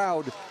home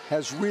crowd,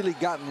 has really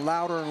gotten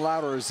louder and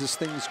louder as this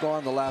thing's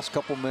gone the last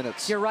couple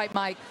minutes. You're right,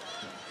 Mike.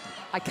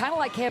 I kind of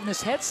like having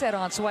this headset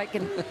on so I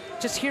can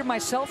just hear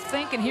myself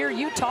think and hear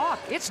you talk.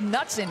 It's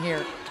nuts in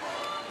here.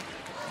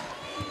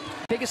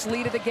 Biggest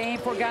lead of the game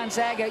for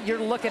Gonzaga. You're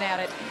looking at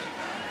it.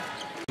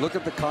 Look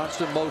at the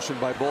constant motion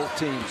by both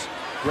teams.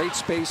 Great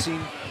spacing.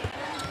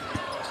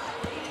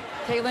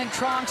 Kaylin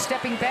Trong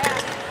stepping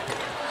back.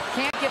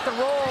 Can't get the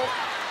roll.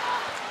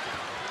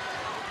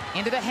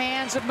 Into the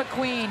hands of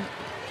McQueen.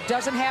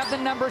 Doesn't have the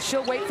number.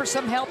 She'll wait for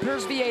some help.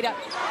 Here's Vieta.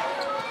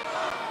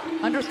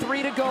 Under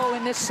 3 to go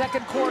in this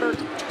second quarter.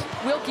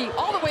 Wilkie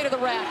all the way to the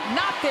rack.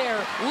 Not there.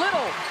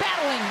 Little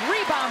battling,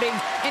 rebounding.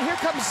 And here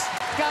comes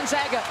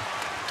Gonzaga.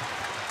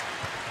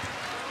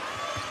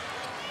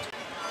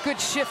 Good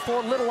shift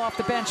for Little off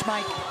the bench,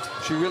 Mike.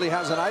 She really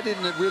has, and I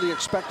didn't really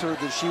expect her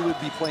that she would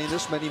be playing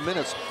this many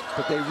minutes,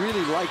 but they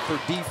really like her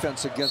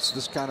defense against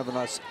this kind of an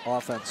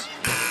offense.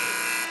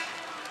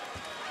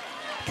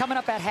 Coming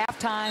up at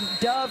halftime,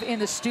 Dove in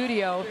the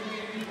studio.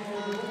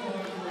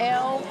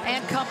 Elle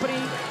and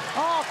company,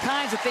 all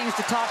kinds of things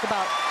to talk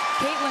about.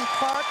 Caitlin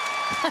Clark,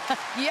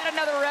 yet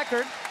another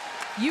record.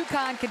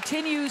 UConn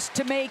continues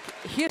to make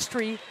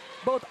history,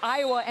 both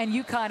Iowa and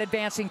UConn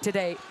advancing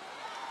today.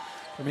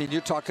 I mean,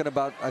 you're talking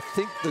about, I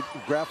think the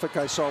graphic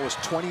I saw was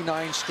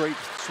 29 straight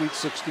Sweet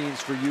 16s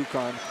for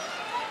UConn.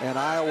 And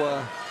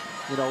Iowa,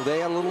 you know,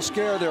 they had a little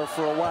scare there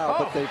for a while,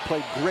 but they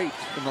played great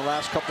in the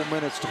last couple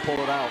minutes to pull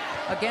it out.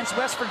 Against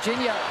West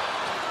Virginia.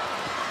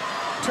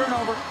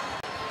 Turnover.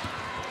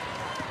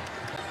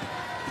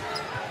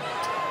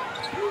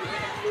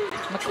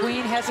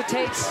 McQueen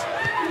hesitates.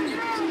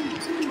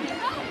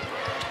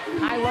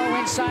 High low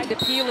inside to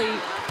Peely.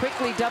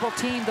 Quickly double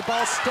teamed. The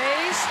ball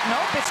stays.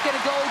 Nope, it's going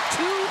to go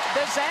to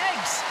the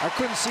Zags. I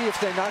couldn't see if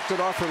they knocked it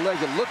off her leg.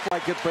 It looked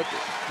like it, but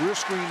we're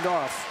screened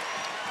off.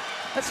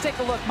 Let's take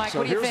a look, Mike. So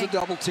what do you think? here's the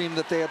double team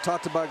that they had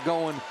talked about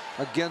going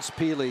against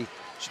Peely.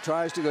 She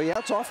tries to go. Yeah,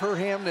 it's off her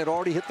hand. It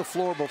already hit the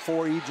floor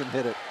before Ejim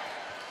hit it.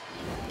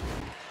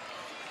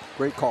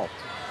 Great call.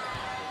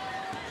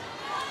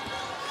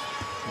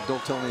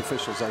 Don't tell any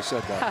officials I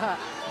said that.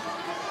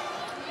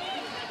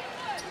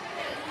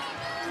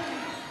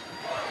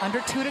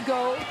 Under 2 to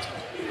go.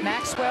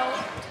 Maxwell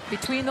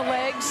between the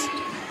legs.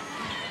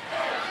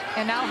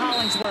 And now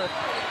Hollingsworth.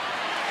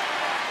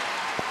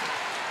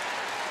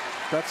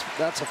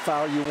 That's a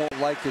foul you won't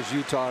like as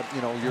Utah.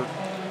 You know, you're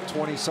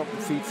 20-something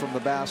feet from the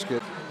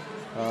basket.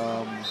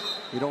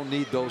 You don't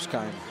need those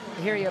kind.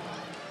 Here you,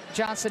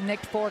 Johnson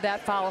nicked for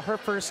that foul. Her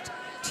first,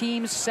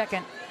 team's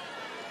second.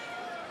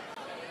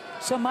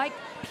 So Mike,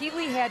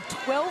 Peely had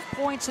 12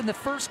 points in the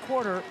first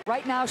quarter.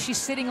 Right now she's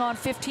sitting on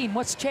 15.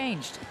 What's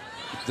changed?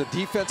 The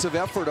defensive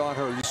effort on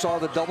her. You saw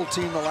the double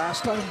team the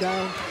last time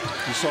down.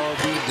 You saw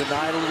her being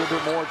denied a little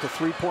bit more at the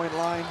three-point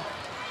line.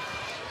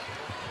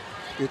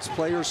 It's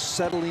players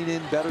settling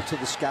in better to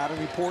the scouting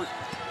report.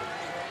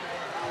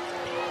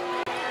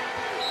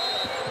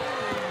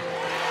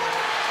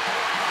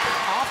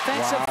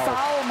 Offensive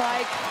foul,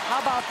 Mike. How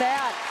about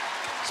that?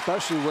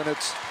 Especially when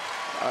it's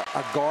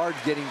a guard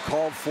getting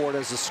called for it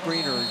as a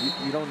screener.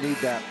 You don't need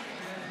that.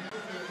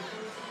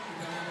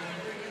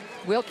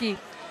 Wilkie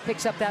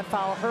picks up that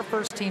foul, her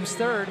first, team's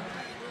third.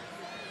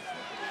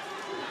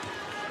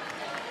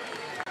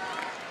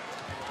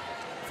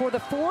 For the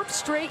 4th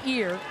straight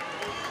year,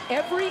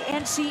 every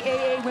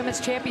NCAA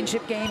Women's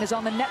Championship game is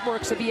on the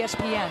networks of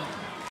ESPN.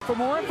 For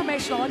more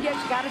information, all you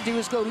got to do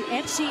is go to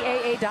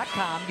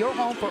ncaa.com, your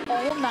home for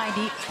all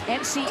 90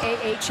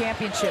 NCAA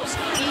championships.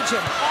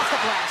 Ejim off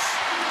the glass.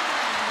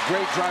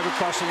 Great drive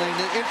across the lane.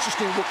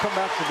 Interesting, we'll come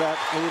back to that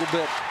a little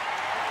bit.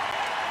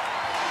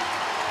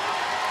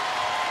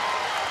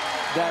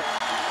 That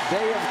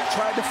they have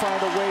tried to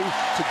find a way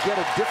to get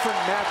a different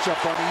matchup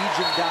on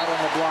Ejim down on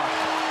the block.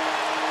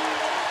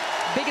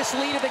 Biggest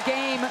lead of the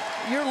game.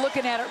 You're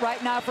looking at it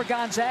right now for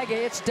Gonzaga.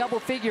 It's double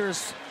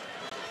figures.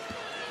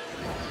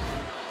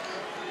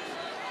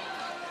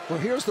 Well,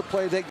 here's the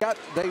play.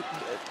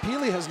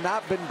 Peely has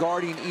not been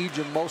guarding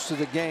Ejim most of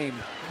the game,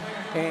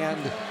 and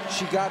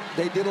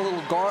they did a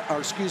little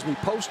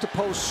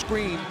post-to-post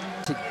screen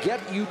to get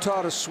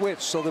Utah to switch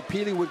so that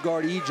Peely would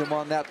guard Ejim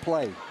on that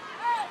play.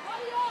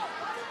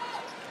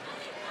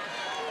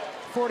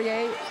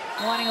 48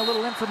 wanting a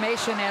little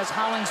information as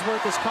Hollingsworth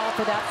is called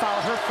for that foul,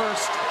 her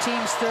first,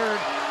 team's third.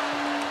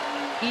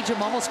 Ejim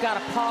almost got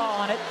a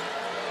paw on it.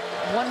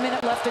 1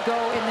 minute left to go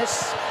in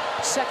this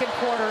second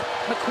quarter.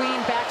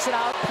 McQueen backs it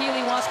out.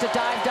 Peely wants to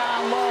dive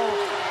down low.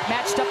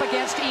 Matched up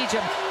against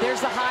Ejim. There's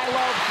the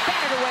high-low,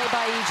 batted away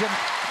by Ejim.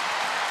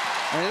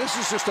 And this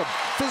is just a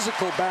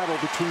physical battle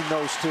between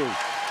those two.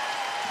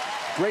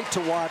 Great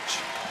to watch.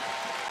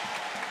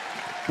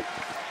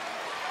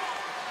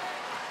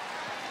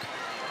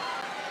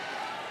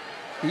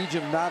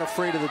 Ejim not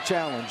afraid of the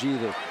challenge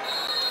either.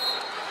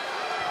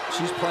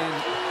 She's playing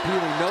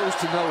Peely nose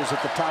to nose at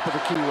the top of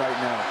the key right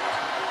now.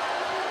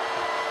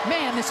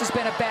 Man, this has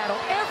been a battle.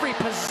 Every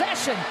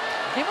possession.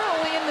 And we're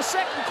only in the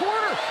second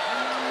quarter.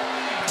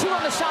 2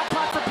 on the shot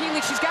clock for Peely.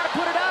 She's got to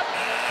put it up.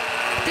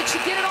 Did she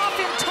get it off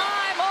in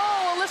time?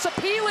 Oh, Alyssa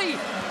Peely.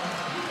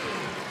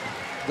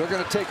 They're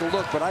going to take a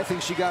look, but I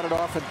think she got it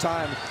off in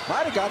time.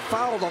 Might have got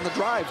fouled on the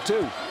drive,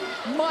 too.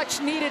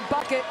 Much needed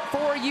bucket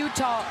for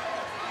Utah.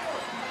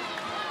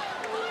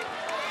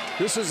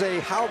 This is a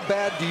how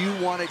bad do you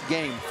want it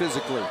game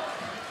physically.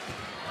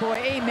 Boy,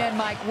 amen,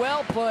 Mike.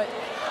 Well put.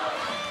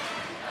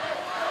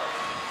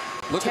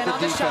 Look 10 at the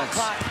on the shot defense.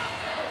 clock.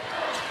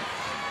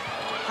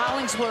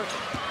 Hollingsworth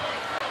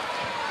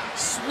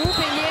swooping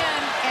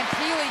in, and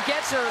Peely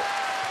gets her.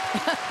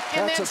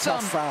 And That's then a some.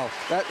 tough foul.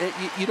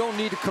 You don't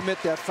need to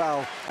commit that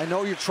foul. I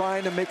know you're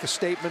trying to make a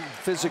statement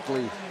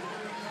physically.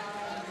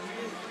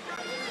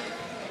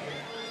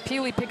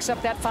 Peely picks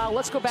up that foul.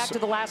 Let's go back to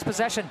the last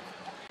possession.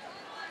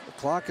 The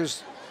clock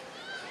is...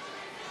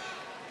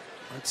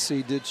 Let's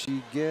see, did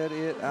she get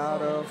it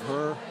out of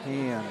her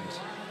hand?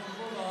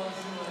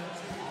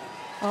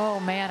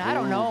 Oh, man, I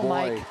don't know, boy.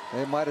 Mike.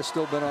 It might have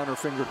still been on her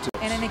fingertips.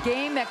 And in a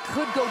game that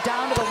could go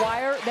down to the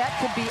wire, that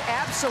could be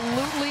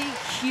absolutely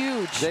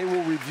huge. They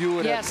will review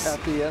it Yes.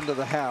 at the end of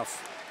the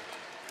half.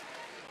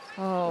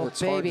 Oh,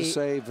 it's baby. hard to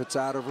say if it's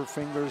out of her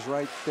fingers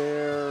right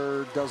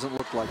there. Doesn't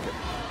look like it.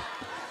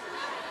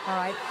 All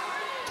right.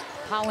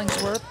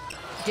 Hollingsworth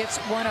gets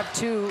one of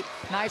two.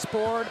 Nice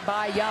board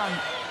by Young.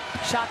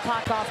 Shot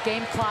clock off,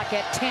 game clock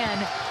at 10.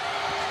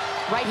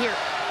 Right here.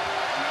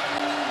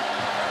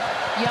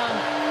 Young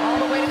all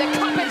the way to the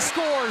cup and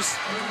scores.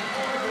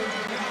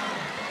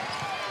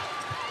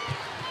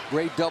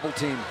 Great double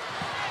team.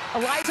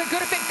 Eliza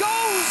good if it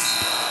goes.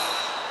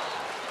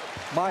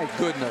 My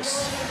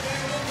goodness.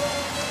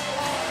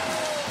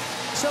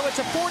 So it's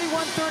a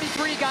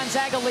 41-33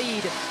 Gonzaga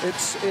lead.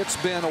 It's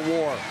been a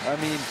war. I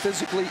mean,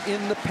 physically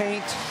in the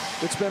paint,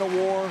 it's been a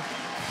war.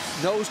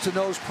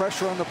 Nose-to-nose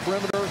pressure on the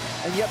perimeter,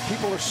 and yet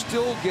people are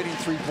still getting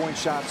three-point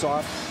shots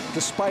off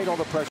despite all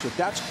the pressure.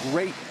 That's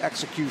great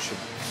execution.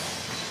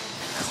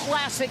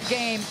 Classic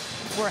game.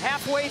 We're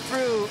halfway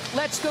through.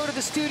 Let's go to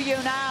the studio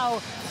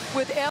now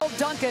with Elle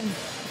Duncan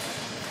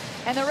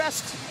and the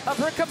rest of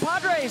her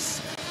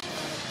compadres.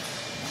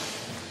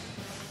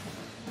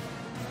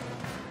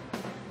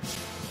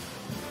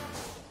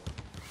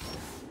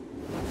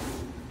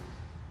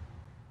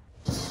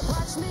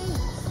 Watch me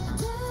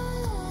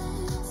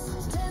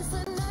dance, dance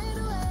the night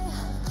away.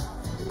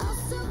 I'll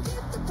still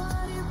keep the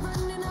party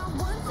running. I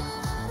want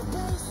that out of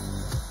place.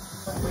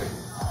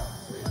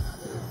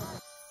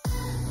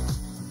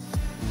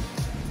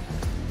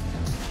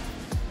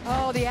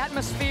 Oh, the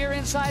atmosphere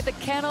inside the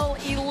Kennel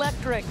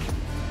Electric.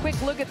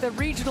 Quick look at the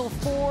Regional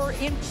 4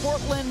 in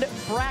Portland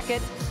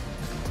bracket.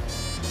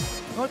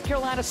 North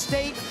Carolina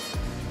State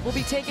will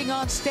be taking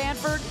on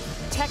Stanford.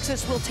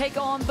 Texas will take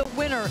on the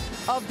winner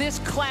of this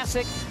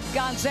classic,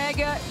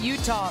 Gonzaga,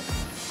 Utah.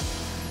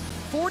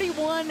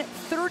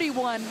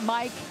 41-31,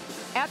 Mike.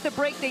 At the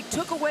break, they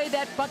took away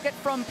that bucket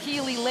from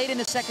Peely late in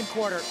the second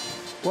quarter.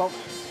 Well,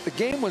 the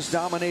game was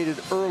dominated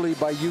early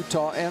by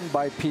Utah and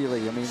by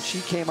Peely. I mean, she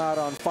came out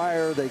on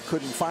fire. They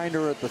couldn't find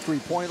her at the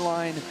three-point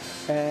line.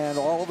 And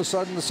all of a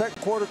sudden, the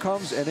second quarter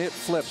comes and it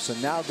flips. And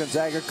now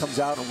Gonzaga comes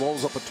out and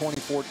rolls up a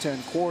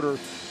 24-10 quarter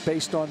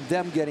based on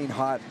them getting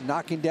hot,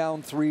 knocking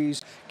down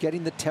threes,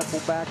 getting the tempo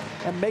back,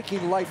 and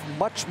making life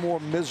much more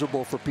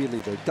miserable for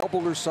Peely. They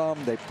doubled her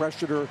some, they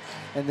pressured her,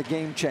 and the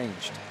game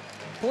changed.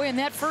 Boy, in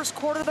that first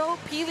quarter, though,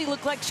 Peely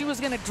looked like she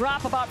was going to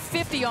drop about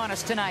 50 on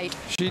us tonight.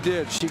 She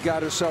did. She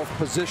got herself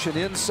positioned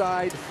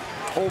inside,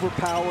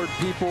 overpowered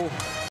people,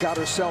 got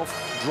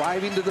herself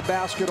driving to the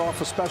basket off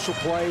a special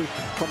play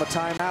from a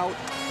timeout,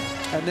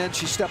 and then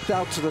she stepped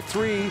out to the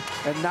three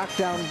and knocked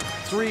down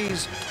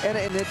threes, and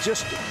it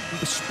just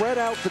spread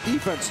out the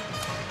defense.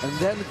 And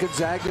then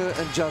Gonzaga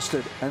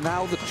adjusted, and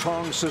now the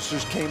Chong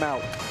sisters came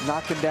out,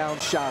 knocking down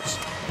shots,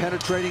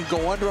 penetrating,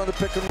 go under on the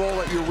pick and roll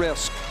at your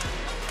risk.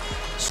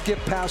 Skip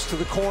pass to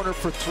the corner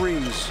for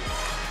threes.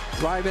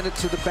 Driving it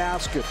to the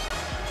basket.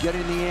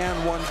 Getting the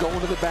and one, going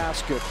to the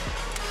basket.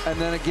 And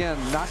then again,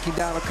 knocking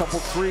down a couple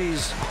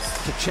threes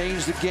to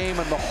change the game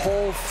and the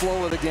whole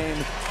flow of the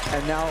game.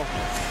 And now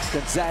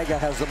Gonzaga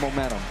has the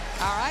momentum.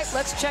 All right,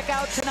 let's check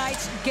out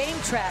tonight's game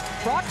track,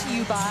 brought to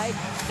you by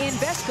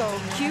Invesco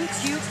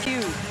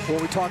QQQ.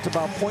 Well, we talked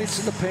about points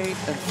in the paint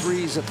and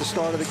threes at the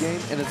start of the game,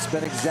 and it's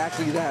been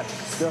exactly that.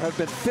 There have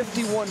been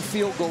 51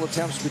 field goal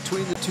attempts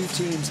between the two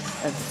teams,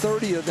 and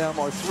 30 of them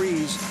are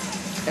threes.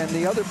 And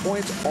the other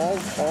points, all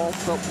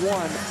but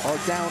one,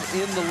 are down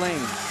in the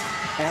lane.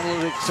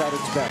 Analytics at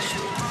its best.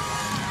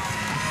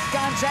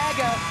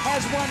 Gonzaga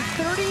has won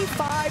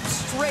 35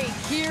 straight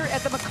here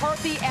at the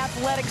McCarthy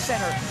Athletic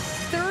Center.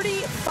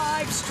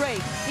 35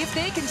 straight. If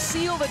they can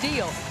seal the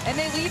deal and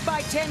they lead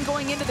by 10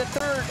 going into the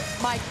third,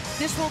 Mike,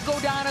 this will go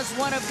down as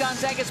one of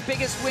Gonzaga's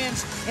biggest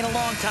wins in a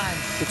long time.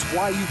 It's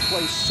why you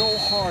play so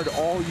hard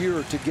all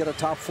year to get a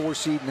top 4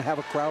 seed and have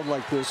a crowd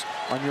like this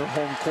on your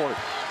home court.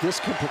 This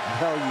can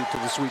propel you to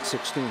the Sweet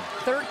 16.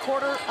 Third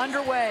quarter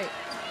underway.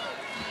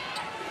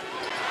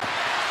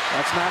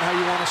 That's not how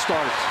you want to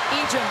start.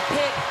 Ejim,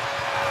 pick,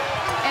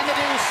 and the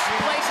deuce.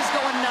 Place is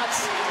going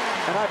nuts.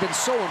 And I've been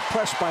so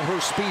impressed by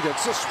her speed.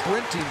 It's a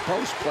sprinting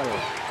post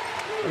player.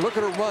 And look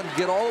at her run,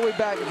 get all the way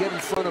back and get in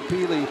front of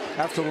Peely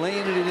after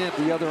laying it in at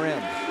the other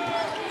end.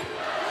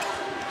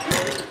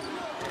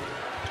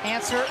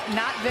 Answer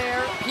not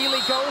there.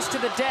 Peely goes to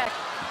the deck.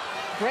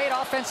 Great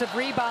offensive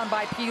rebound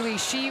by Peely.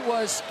 She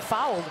was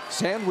fouled.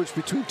 Sandwiched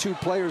between two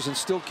players and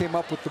still came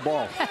up with the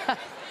ball.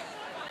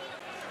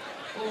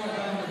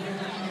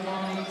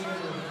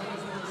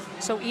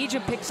 So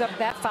Egypt picks up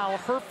that foul,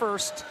 her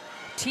first,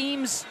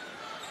 team's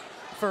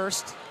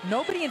first.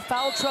 Nobody in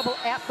foul trouble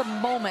at the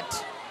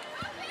moment.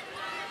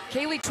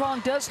 Kaylee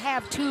Trong does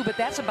have 2, but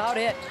that's about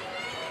it.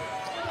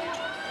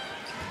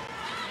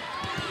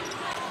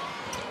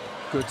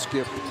 Good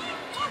skip.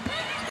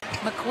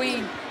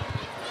 McQueen.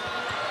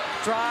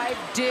 Drive,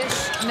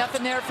 dish,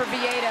 nothing there for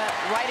Vieta.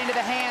 Right into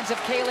the hands of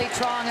Kaylee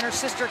Trong, and her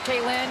sister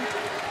Kaylin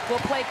will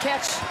play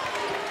catch.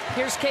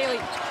 Here's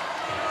Kaylee.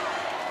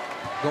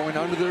 Going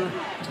under there.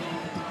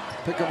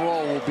 Pick and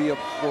roll will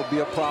be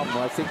a problem.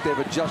 I think they've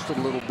adjusted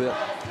a little bit.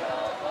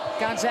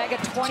 Gonzaga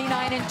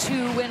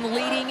 29-2 when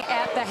leading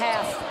at the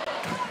half.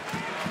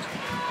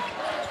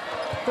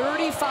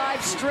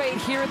 35 straight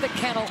here at the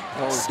Kennel.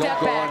 Oh, Step don't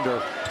go back. under.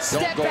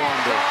 Step Don't go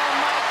back. under. Oh,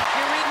 Mike,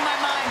 you're reading my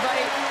mind,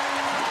 buddy.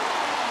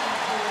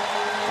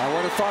 I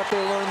would have thought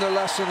they learned their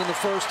lesson in the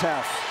first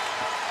half.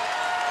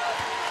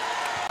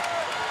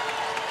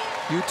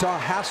 Utah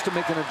has to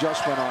make an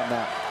adjustment on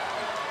that.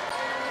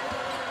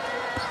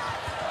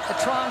 The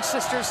Trong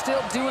sisters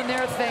still doing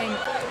their thing.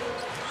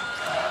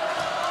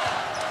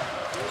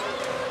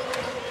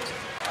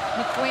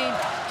 McQueen,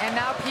 and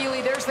now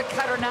Peely. There's the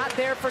cutter, not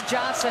there for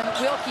Johnson.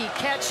 Wilkie,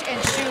 catch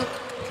and shoot,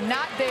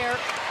 not there.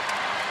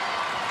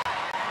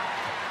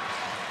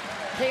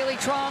 Kaylee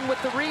Trong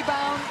with the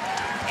rebound,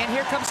 and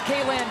here comes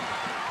Kaylin.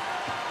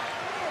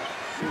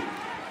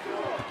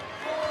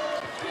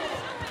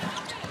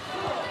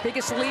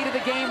 Biggest lead of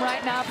the game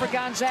right now for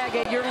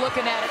Gonzaga. You're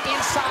looking at it.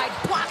 Inside,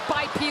 blocked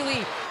by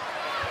Peely.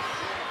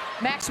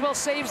 Maxwell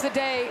saves the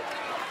day.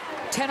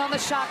 10 on the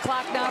shot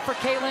clock now for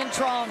Kaylin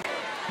Trong.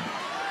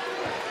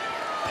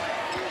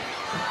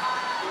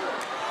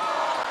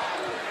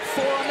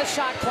 Four on the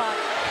shot clock.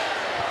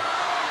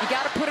 You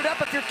got to put it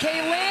up if you're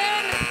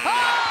Kaylin.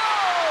 Oh!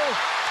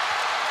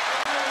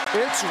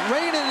 It's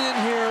raining in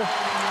here.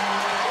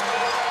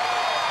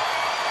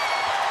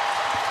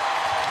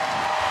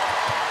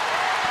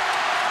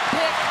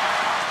 Pick.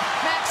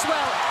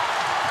 Maxwell.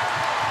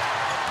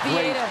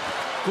 Vieta.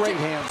 Great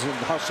hands and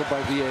hustle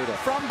by Vieta.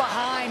 From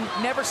behind,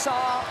 never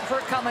saw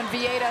her coming.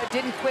 Vieta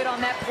didn't quit on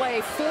that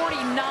play.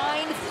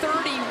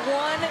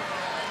 49-31.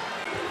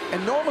 And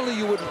normally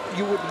you would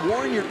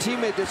warn your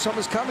teammate that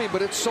someone's coming,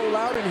 but it's so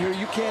loud in here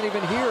you can't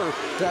even hear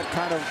that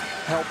kind of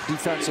help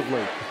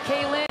defensively.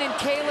 Kaylin and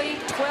Kaylee,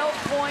 12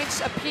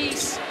 points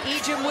apiece.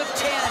 Ejim with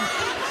 10.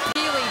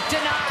 Peely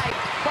denied.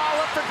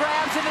 Ball up for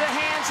grabs into the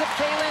hands of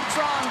Kaylin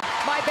Trong.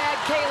 My bad,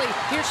 Kaylee.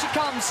 Here she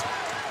comes.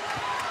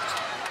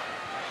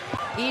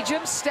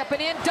 Ejim stepping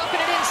in,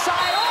 dumping it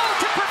inside. Oh,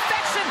 to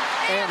perfection.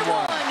 And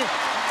one.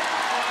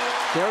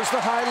 There's the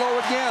high-low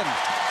again.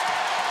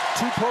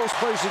 Two post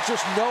players that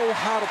just know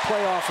how to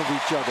play off of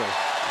each other.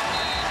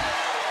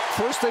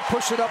 First they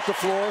push it up the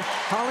floor.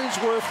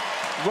 Hollingsworth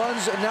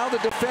runs, and now the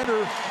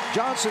defender,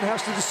 Johnson,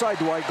 has to decide,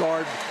 do I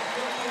guard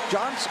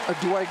Johnson, or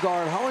do I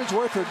guard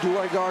Hollingsworth, or do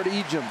I guard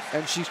Ejim?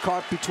 And she's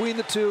caught between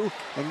the two,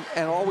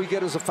 and all we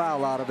get is a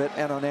foul out of it,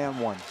 and an and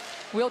one.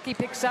 Wilkie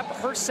picks up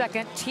her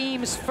second,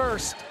 team's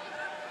first.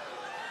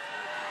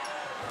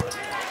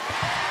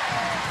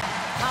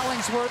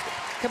 Hollingsworth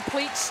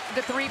completes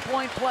the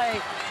three-point play.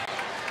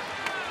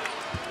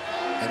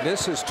 And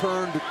this has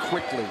turned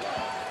quickly.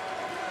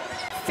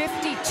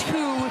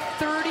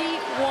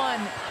 52-31.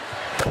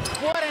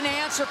 What an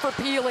answer for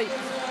Peely.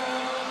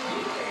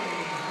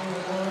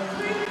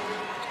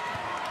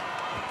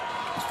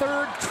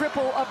 Third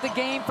triple of the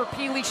game for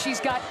Peely. She's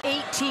got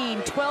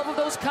 18, 12 of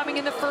those coming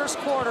in the first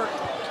quarter.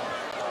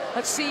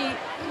 Let's see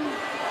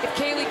if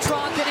Kaylee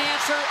Trong can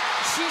answer.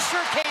 She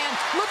sure can.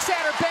 Looks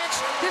at her bench.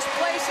 This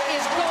place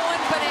is going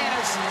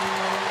bananas.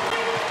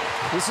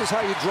 This is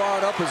how you draw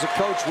it up as a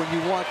coach when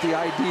you want the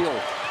ideal.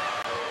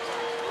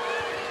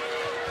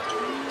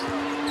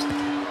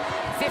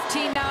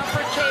 15 now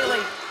for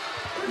Kaylee.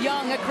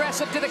 Young,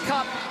 aggressive to the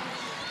cup.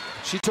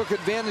 She took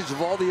advantage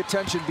of all the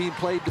attention being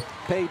paid to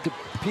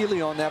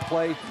Peely on that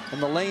play,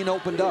 and the lane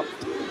opened up.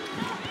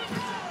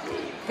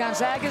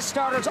 Gonzaga's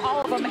starters,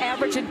 all of them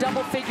average in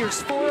double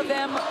figures. 4 of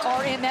them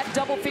are in that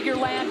double figure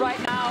land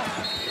right now.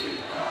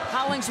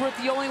 Hollingsworth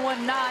the only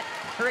one not,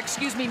 or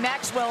excuse me,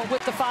 Maxwell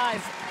with the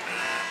 5.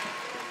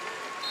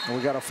 And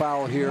we got a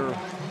foul here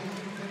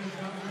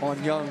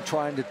on Young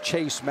trying to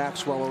chase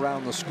Maxwell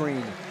around the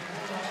screen.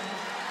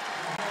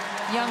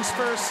 Young's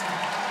first,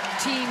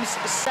 team's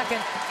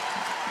second.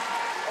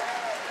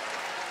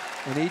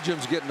 And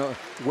Ejim's getting a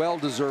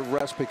well-deserved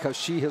rest because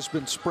she has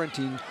been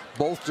sprinting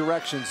both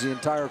directions the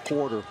entire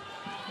quarter.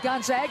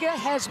 Gonzaga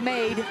has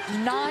made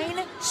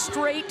 9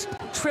 straight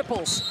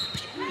triples.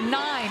 9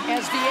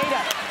 as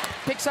Vieta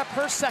picks up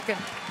her second.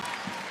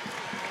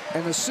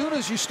 And as soon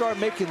as you start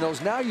making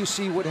those, now you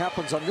see what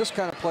happens on this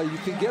kind of play. You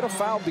can get a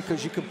foul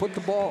because you can put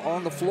the ball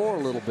on the floor a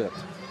little bit.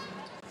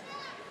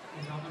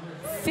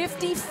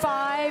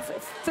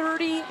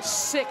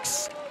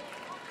 55-36.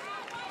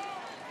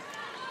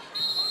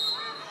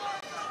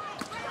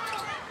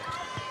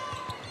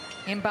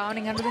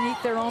 Inbounding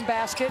underneath their own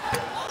basket.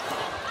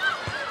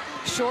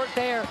 Short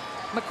there.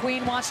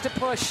 McQueen wants to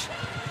push.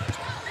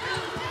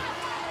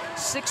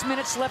 6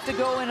 minutes left to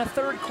go in a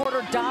third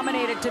quarter,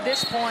 dominated to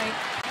this point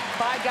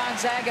by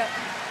Gonzaga.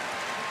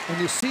 And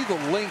you see the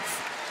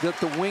length that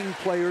the wing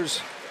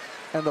players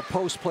and the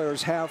post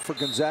players have for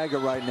Gonzaga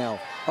right now.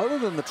 Other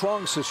than the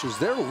Trong sisters,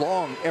 they're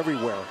long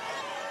everywhere.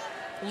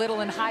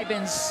 Little and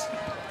Hybens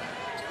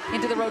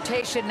into the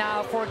rotation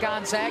now for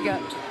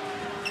Gonzaga.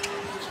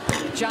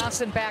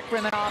 Johnson back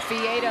rimming off.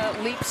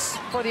 Vieta leaps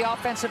for the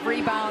offensive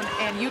rebound,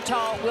 and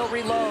Utah will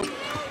reload.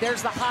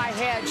 There's the high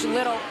hedge.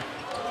 Little.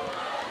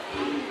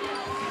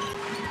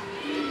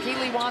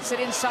 Healy wants it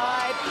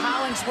inside.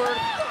 Hollingsworth.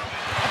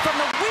 And from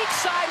the weak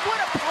side, what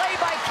a play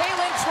by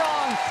Kaylin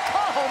Trong.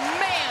 Oh,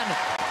 man.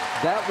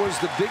 That was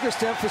the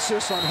biggest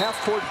emphasis on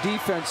half-court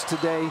defense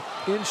today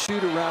in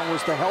shoot-around,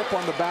 was the help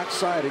on the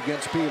backside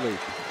against Peely.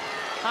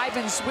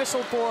 Hybens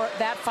whistled for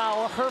that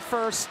foul, her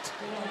first,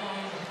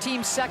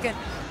 team second.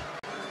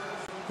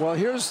 Well,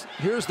 here's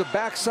the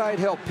backside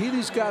help.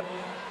 Peely's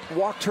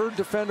walked her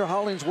defender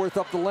Hollingsworth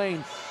up the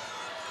lane,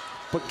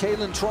 but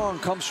Kaylin Trong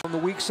comes from the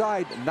weak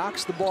side,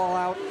 knocks the ball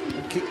out,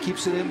 and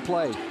keeps it in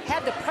play.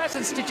 Had the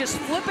presence to just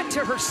flip it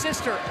to her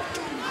sister.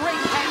 Great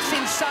pass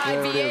inside,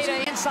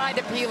 Vieta inside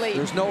to Peely.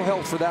 There's no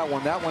help for that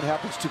one. That one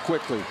happens too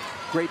quickly.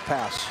 Great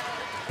pass.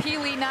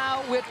 Peely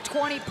now with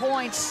 20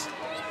 points.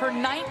 Her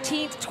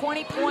 19th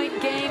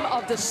 20-point game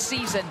of the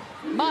season.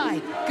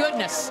 My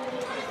goodness.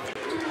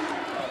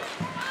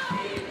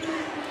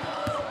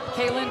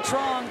 Kaylin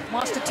Trong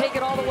wants to take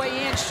it all the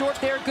way in. Short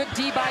there, good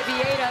D by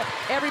Vieta.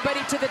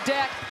 Everybody to the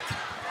deck.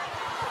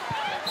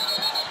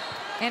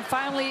 And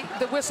finally,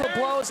 the whistle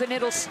blows, and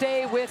it'll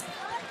stay with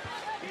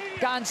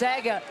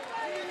Gonzaga.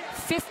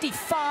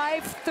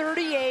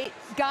 55-38,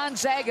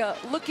 Gonzaga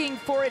looking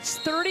for its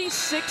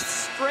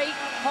 36th straight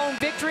home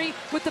victory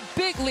with the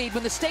big lead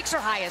when the stakes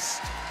are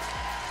highest.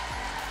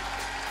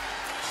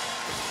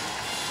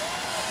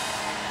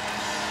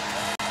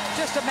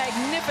 Just a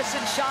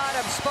magnificent shot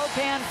of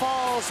Spokane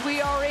Falls. We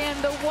are in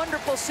the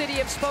wonderful city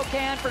of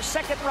Spokane for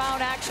second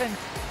round action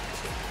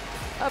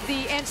of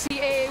the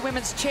NCAA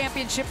Women's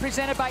Championship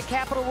presented by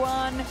Capital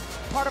One,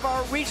 part of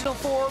our Regional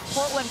 4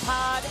 Portland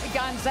pod.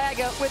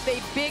 Gonzaga with a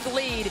big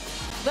lead.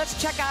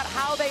 Let's check out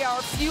how they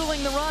are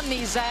fueling the run,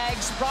 these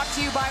Zags, brought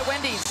to you by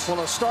Wendy's.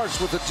 Well, it starts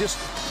with just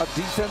a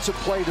defensive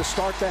play to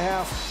start the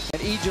half,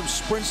 and Ejim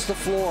sprints the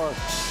floor.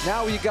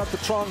 Now you got the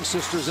Trong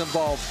sisters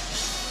involved,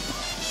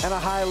 and a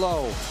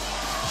high-low,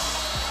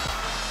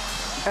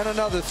 and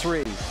another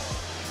three.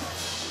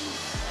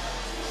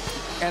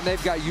 And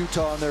they've got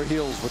Utah on their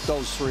heels with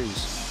those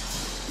threes.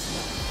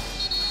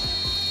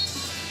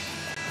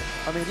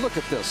 I mean, look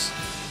at this.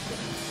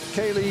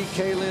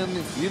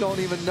 Kaylin, you don't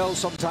even know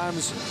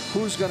sometimes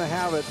who's going to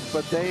have it,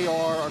 but they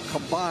are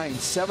combined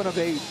 7 of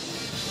 8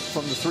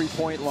 from the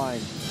three-point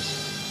line.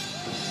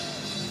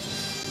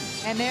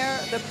 And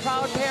they're the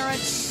proud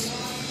parents,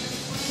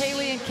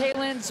 Kaylee and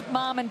Kaylin's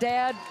mom and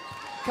dad,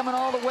 coming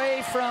all the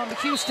way from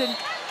Houston.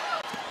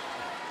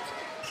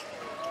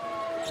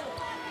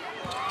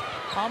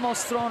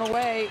 Almost thrown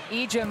away.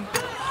 Ejim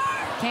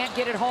can't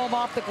get it home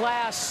off the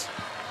glass.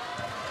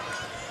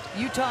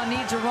 Utah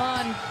needs a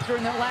run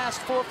during the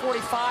last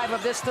 4:45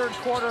 of this third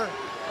quarter.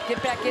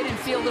 Get back in and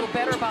feel a little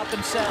better about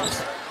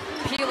themselves.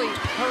 Peely,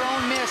 her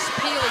own miss.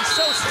 Peely,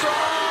 so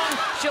strong,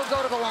 she'll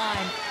go to the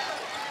line.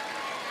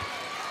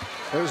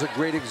 There's a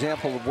great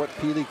example of what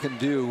Peely can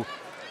do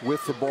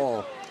with the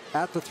ball.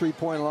 At the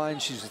three-point line,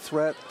 she's a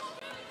threat.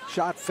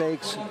 Shot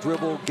fakes,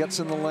 dribble, gets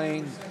in the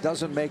lane,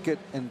 doesn't make it,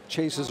 and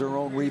chases her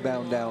own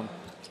rebound down.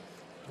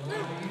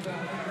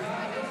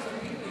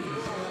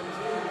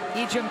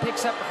 Ejim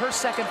picks up her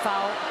second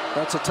foul.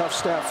 That's a tough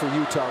stat for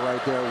Utah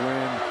right there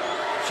when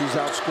she's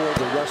outscored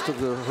the rest of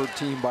her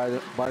team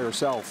by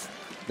herself.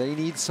 They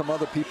need some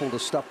other people to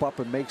step up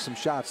and make some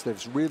shots.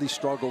 They've really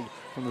struggled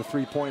from the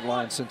three-point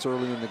line since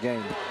early in the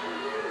game.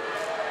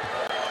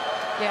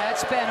 Yeah,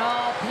 it's been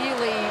all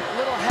Peely.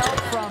 Little help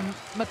from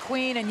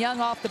McQueen and Young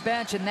off the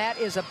bench, and that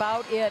is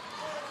about it.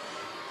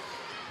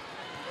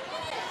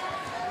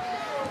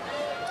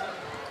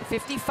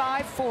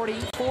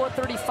 55-40,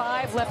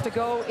 4:35 left to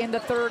go in the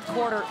third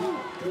quarter.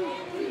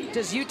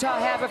 Does Utah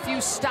have a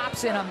few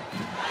stops in them?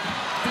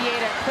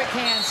 Vieta, quick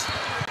hands.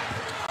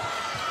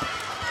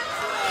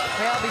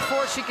 Well,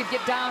 before she could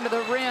get down to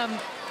the rim.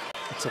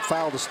 It's a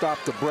foul to stop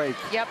the break.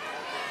 Yep.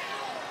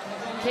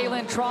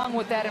 Kaylin Trong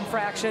with that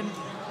infraction.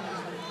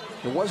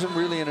 It wasn't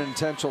really an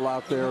intentional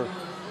out there,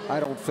 I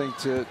don't think,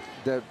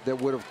 that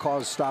would have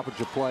caused stoppage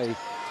of play.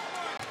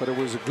 But it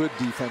was a good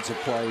defensive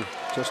play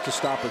just to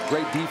stop it.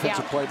 Great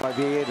defensive play by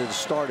Vieta to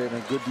start it,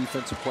 and a good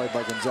defensive play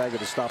by Gonzaga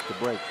to stop the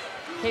break.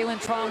 Kaylin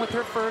Trong with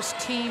her first,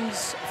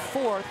 team's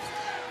fourth.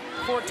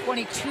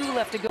 4:22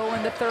 left to go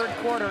in the third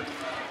quarter.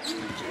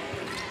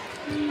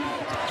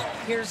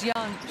 Here's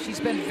Young. She's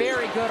been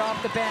very good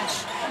off the bench.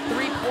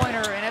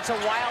 Three-pointer, and it's a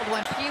wild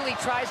one. Peely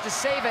tries to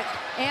save it,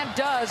 and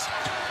does.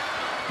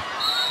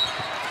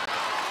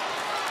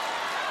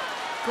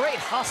 Great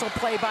hustle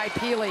play by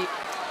Peely.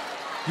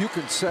 You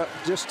can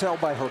just tell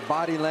by her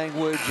body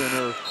language and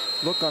her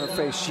look on her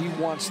face, she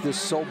wants this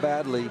so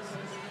badly.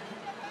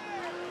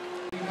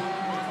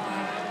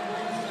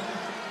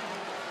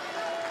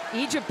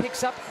 Ejim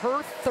picks up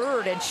her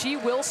third, and she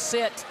will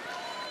sit.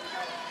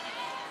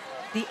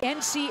 The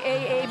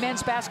NCAA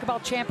Men's Basketball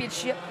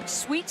Championship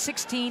Sweet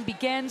 16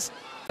 begins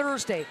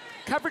Thursday.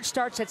 Coverage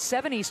starts at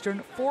 7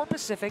 Eastern, 4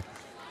 Pacific,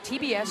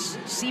 TBS,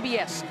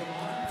 CBS.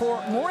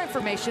 For more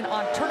information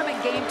on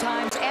tournament game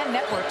times and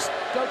networks,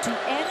 go to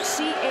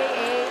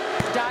ncaa.com.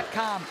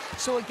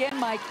 So again,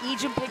 Mike,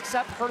 Ejim picks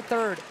up her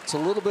third. It's a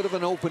little bit of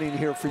an opening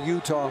here for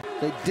Utah.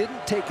 They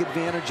didn't take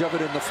advantage of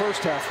it in the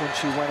first half when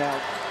she went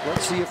out.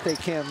 Let's see if they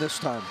can this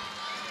time.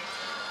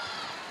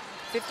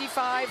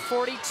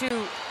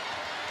 55-42.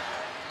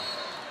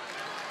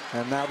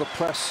 And now the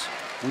press.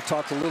 We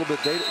talked a little bit.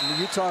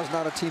 Utah is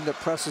not a team that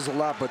presses a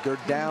lot, but they're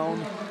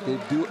down.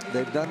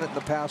 They've done it in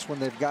the past when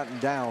they've gotten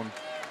down.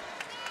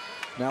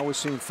 Now we're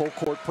seeing full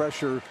court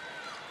pressure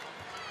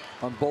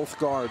on both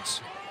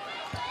guards.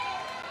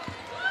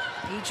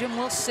 Ejim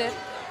will sit.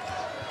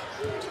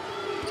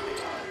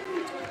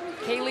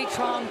 Kaylee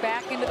Trong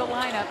back into the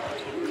lineup.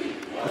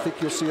 I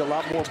think you'll see a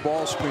lot more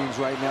ball screens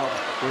right now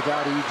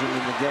without Ejim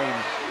in the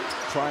game,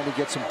 trying to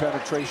get some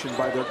penetration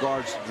by their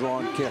guards to draw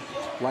and kick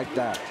like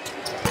that.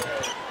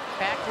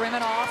 Back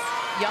rimming off.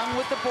 Young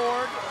with the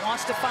board.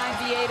 Wants to find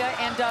Vieta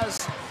and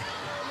does.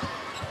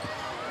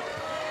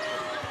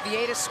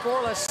 Vieta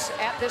scoreless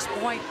at this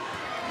point.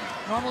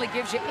 Normally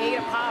gives you 8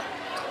 a pop.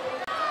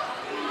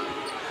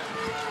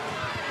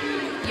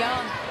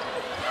 Young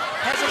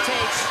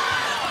hesitates.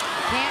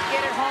 Can't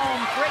get it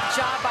home. Great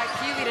job by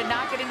Peely to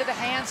knock it into the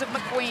hands of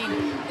McQueen.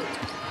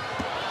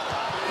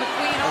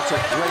 McQueen all That's the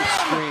way a to the great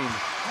rim. screen.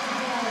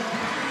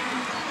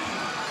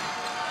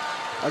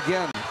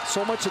 Again,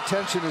 so much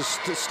attention is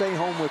to stay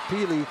home with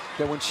Peely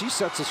that when she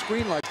sets a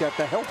screen like that,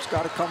 the help's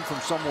got to come from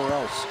somewhere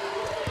else.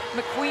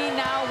 McQueen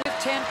now with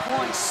 10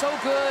 points. So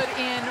good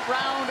in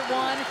round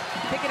 1.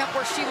 Picking up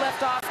where she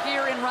left off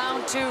here in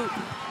round 2.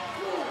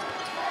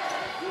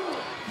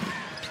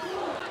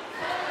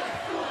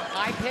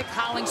 High pick,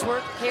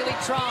 Hollingsworth, Kaylee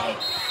Trong.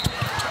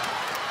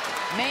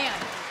 Man,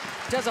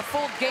 does a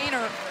full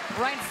gainer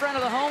right in front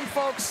of the home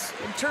folks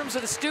in terms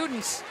of the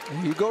students.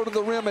 You go to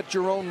the rim at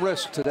your own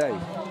risk today.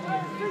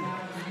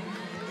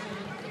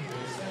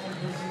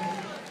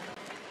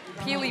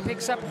 Peely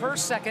picks up her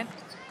second.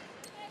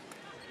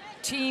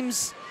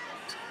 Team's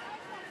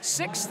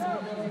 6th.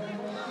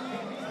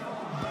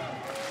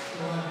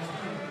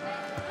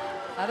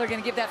 Now they're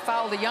going to give that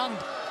foul to Young.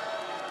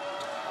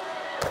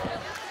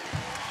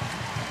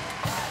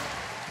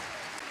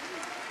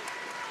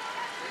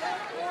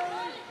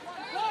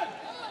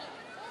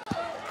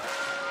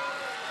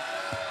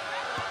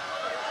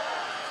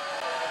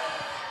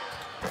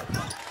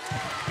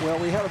 Well,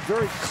 we had a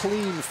very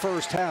clean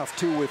first half,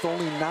 too, with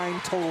only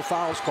 9 total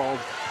fouls called.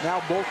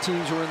 Now both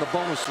teams are in the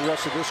bonus the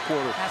rest of this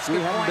quarter.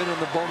 We haven't been in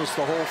the bonus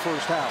the whole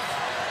first half.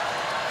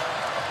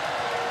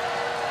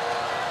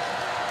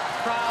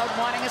 Crowd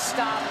wanting a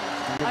stop.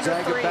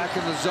 Gonzaga back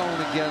in the zone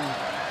again,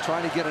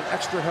 trying to get an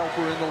extra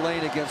helper in the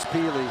lane against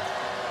Peely.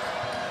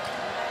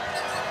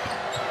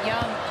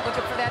 Young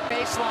looking for that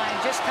baseline,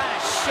 just kind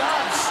of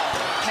shoves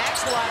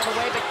Maxwell out of the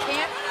way, but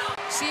can't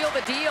seal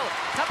the deal.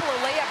 Couple of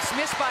layups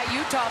missed by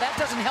Utah. That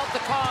doesn't help the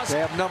cause. They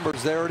have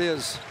numbers. There it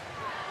is.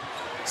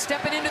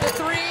 Stepping into the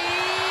 3. Oh,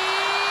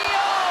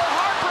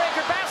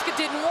 heartbreaker. Basket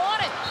didn't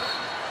want it.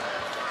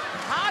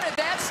 How did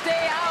that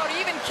stay out?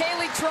 Even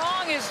Kaylee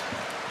Trong is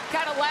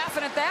kind of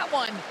laughing at that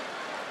one.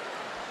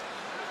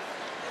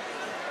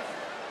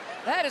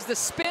 That is the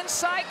spin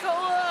cycle.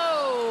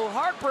 Oh,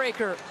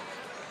 heartbreaker.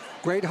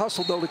 Great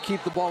hustle, though, to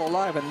keep the ball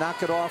alive and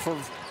knock it off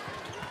of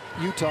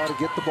Utah to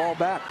get the ball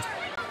back.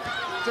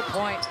 Good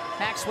point.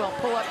 Maxwell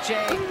pull up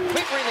Jay.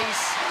 Quick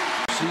release.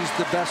 She's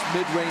the best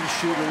mid-range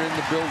shooter in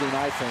the building,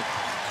 I think.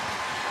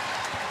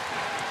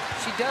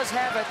 She does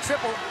have a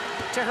triple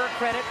to her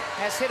credit.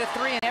 Has hit a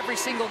 3 in every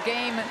single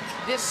game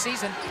this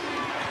season.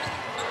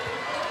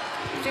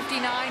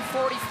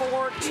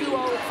 59-44,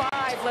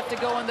 2:05 left to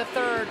go in the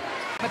third.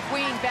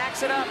 McQueen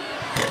backs it up.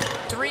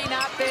 3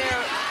 not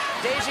there.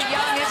 Deja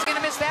Young is going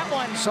to miss that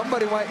one.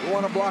 Somebody might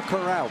want to block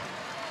her out.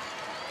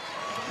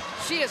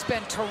 She has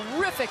been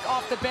terrific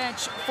off the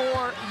bench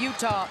for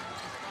Utah.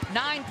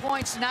 9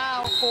 points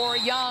now for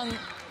Young,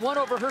 1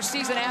 over her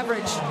season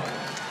average.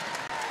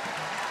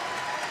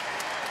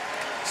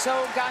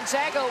 So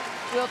Gonzaga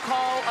will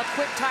call a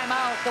quick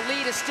timeout. The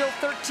lead is still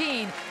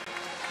 13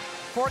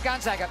 for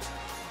Gonzaga.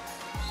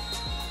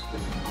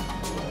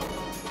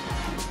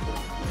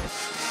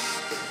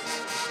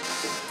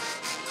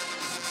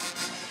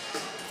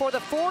 For the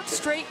 4th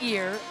straight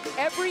year,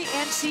 every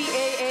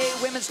NCAA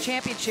Women's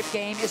Championship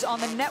game is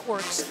on the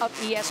networks of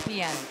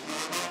ESPN.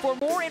 For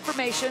more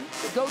information,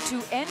 go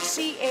to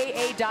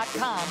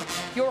ncaa.com,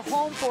 your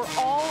home for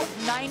all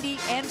 90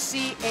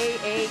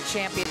 NCAA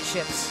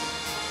championships.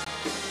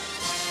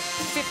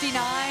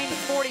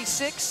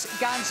 59-46,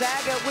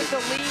 Gonzaga with the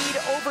lead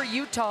over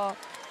Utah.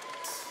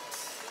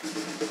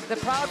 The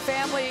proud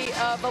family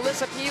of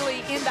Alyssa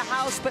Peely in the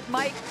house, but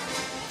Mike,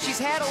 she's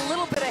had a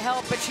little bit of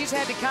help, but she's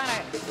had to kind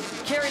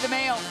of carry the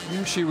mail.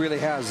 She really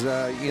has.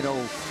 You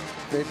know,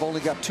 they've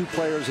only got 2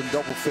 players in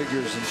double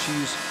figures, and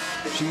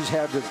she's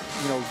had to,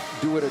 you know,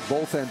 do it at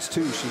both ends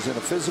too. She's in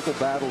a physical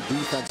battle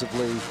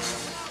defensively,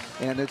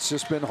 and it's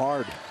just been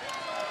hard.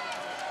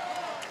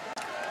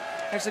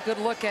 There's a good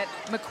look at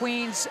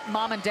McQueen's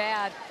mom and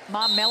dad.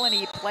 Mom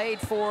Melanie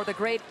played for the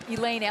great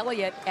Elaine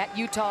Elliott at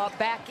Utah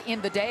back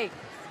in the day.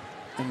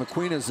 And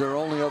McQueen is their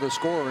only other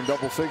scorer in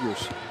double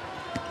figures.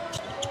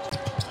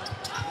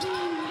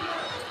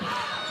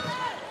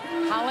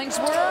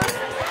 Hollingsworth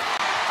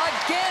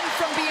again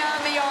from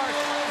beyond the arc.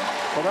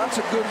 Well, that's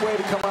a good way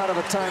to come out of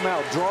a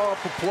timeout. Draw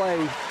up a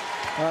play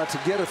to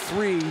get a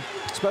 3,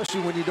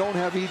 especially when you don't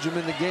have Ejim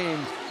in the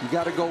game. You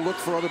got to go look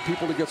for other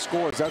people to get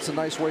scores. That's a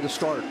nice way to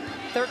start.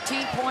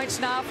 13 points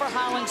now for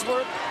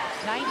Hollingsworth.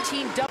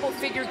 19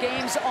 double-figure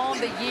games on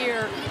the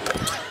year.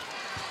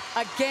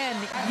 Again,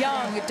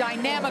 young,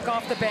 dynamic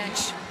off the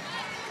bench.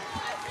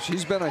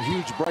 She's been a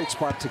huge bright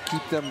spot to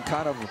keep them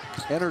kind of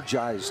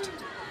energized.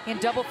 In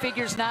double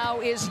figures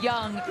now is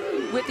Young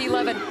with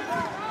 11.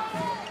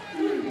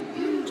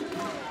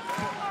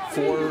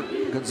 4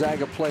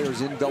 Gonzaga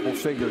players in double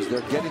figures.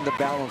 They're getting the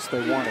balance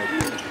they wanted.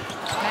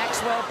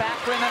 Maxwell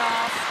back rimming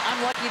off.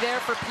 Unlucky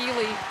there for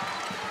Peely.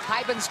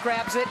 Hybens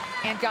grabs it,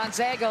 and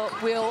Gonzaga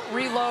will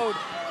reload.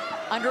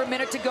 Under a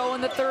minute to go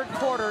in the third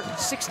quarter.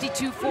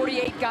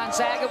 62-48,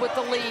 Gonzaga with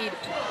the lead.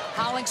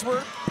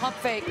 Hollingsworth, pump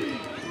fake.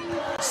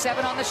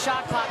 7 on the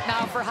shot clock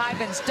now for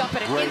Hybens.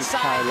 Dumping it Great inside.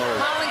 high-low.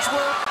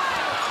 Hollingsworth.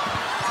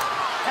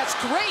 That's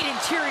great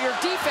interior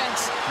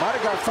defense. Might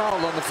have got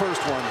fouled on the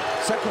first one.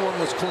 Second one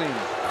was clean.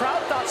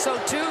 Crowd thought so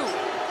too.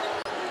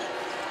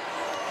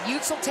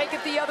 Utes will take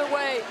it the other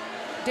way.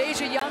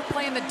 Deja Young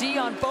playing the D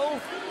on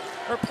both,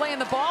 or playing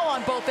the ball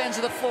on both ends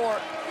of the floor.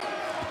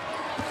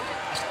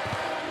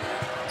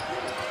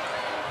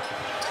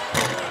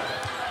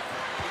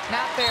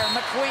 Not there.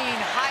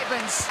 McQueen,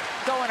 Hybens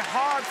going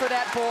hard for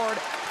that board.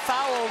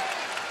 Fouled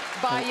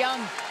by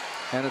Young.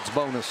 And it's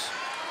bonus.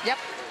 Yep.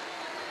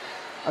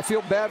 I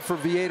feel bad for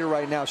Vieira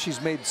right now. She's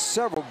made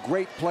several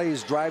great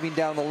plays driving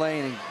down the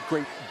lane and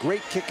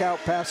great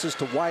kick-out passes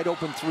to wide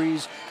open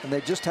threes, and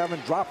they just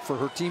haven't dropped for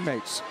her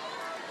teammates.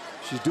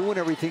 She's doing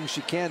everything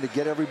she can to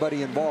get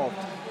everybody involved.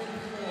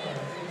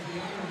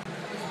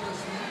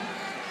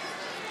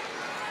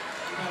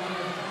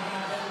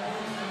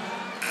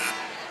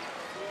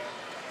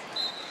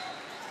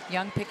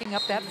 Young picking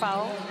up that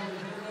foul.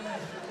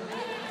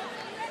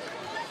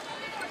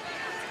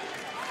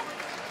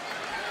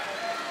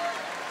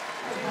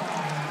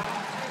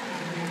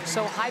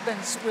 So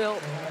Hybens will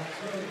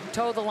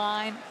toe the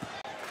line.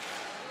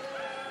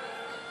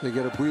 They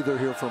get a breather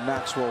here for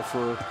Maxwell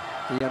for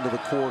the end of the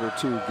quarter,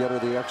 too. Get her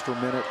the extra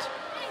minute.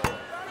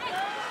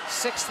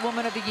 6th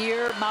woman of the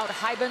year, Maud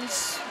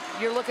Hybens.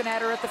 You're looking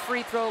at her at the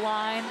free throw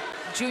line.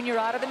 Junior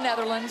out of the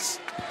Netherlands.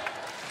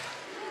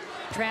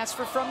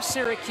 Transfer from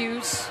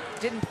Syracuse.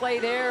 Didn't play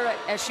there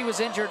as she was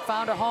injured.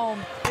 Found a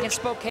home in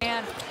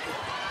Spokane.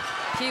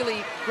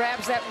 Peely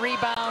grabs that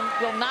rebound.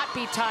 Will not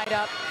be tied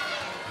up.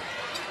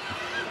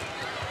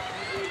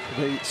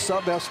 They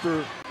sub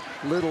Esther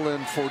Little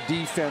in for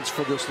defense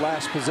for this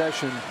last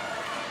possession.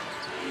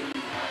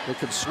 They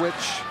can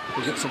switch.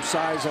 They get some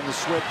size on the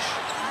switch.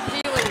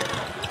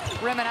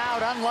 Peely rimming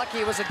out. Unlucky.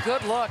 It was a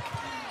good look.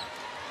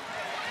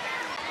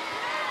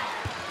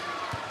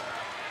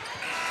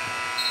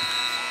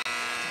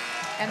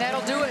 And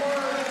that'll do it.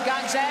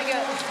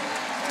 Gonzaga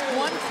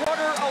 1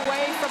 quarter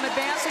away from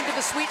advancing to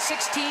the Sweet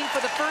 16 for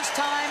the first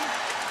time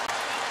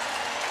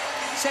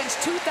since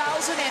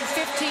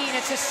 2015.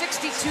 It's a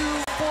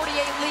 62-48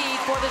 lead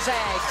for the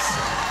Zags.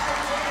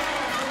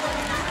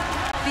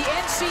 The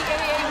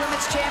NCAA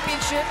Women's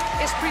Championship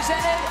is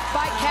presented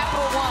by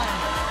Capital One.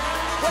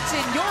 What's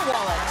in your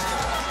wallet?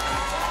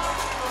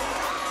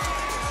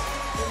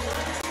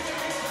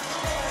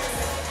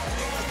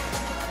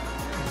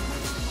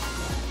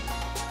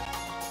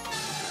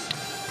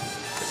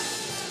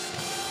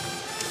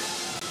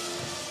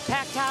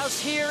 Packed house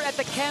here at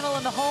the Kennel,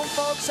 and the home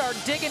folks are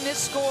digging this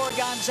score.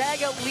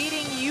 Gonzaga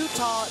leading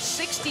Utah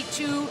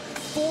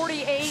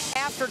 62-48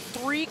 after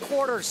 3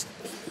 quarters.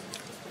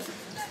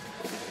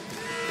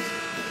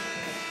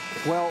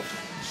 Well,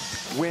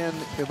 when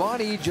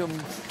Yvonne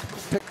Ejim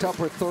picked up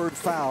her 3rd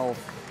foul,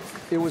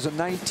 it was a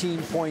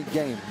 19-point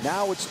game.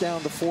 Now it's down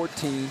to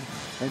 14,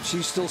 and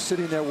she's still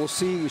sitting there. We'll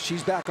see.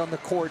 She's back on the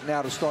court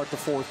now to start the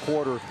 4th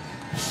quarter.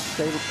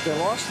 They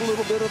lost a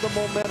little bit of the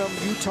momentum.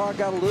 Utah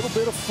got a little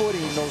bit of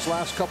footing those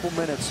last couple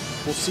minutes.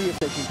 We'll see if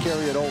they can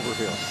carry it over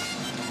here.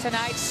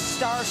 Tonight's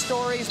Star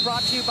Stories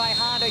brought to you by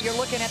Honda. You're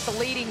looking at the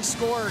leading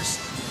scorers.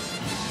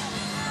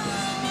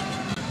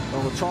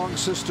 Well, the Trong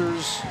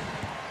sisters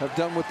have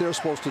done what they're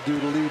supposed to do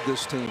to lead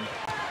this team.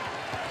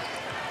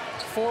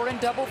 4 in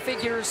double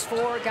figures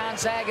for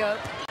Gonzaga.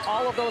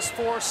 All of those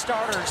 4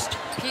 starters.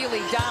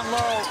 Peely down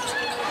low.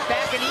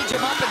 Backing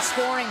Ejim up and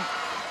scoring.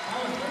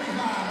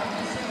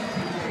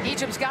 Ejim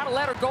Ejim's got to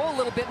let her go a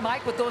little bit,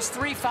 Mike, with those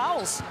 3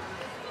 fouls.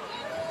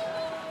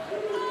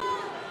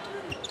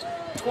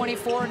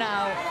 24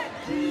 now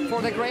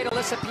for the great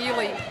Alyssa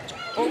Peely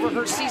over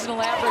her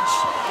seasonal average.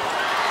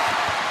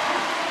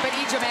 But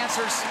Ejim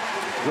answers.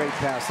 Great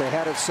pass. They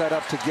had it set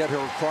up to get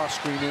her cross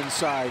screen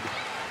inside.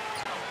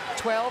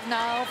 12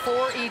 now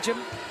for Ejim.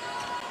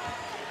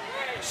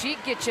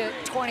 She'd get you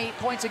 20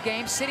 points a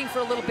game, sitting for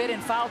a little bit in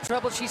foul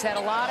trouble. She's had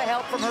a lot of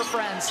help from her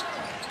friends.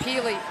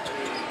 Peely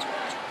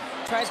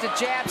tries to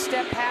jab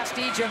step past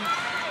Ejim.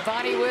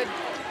 Vonnie would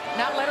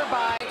not let her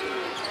by.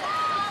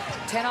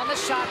 10 on the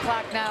shot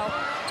clock now.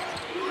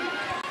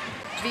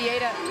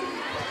 Vieta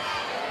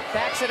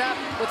backs it up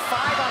with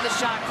 5 on the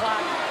shot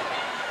clock.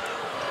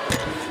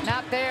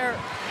 Not there,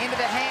 into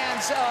the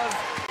hands of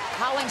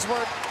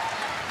Hollingsworth.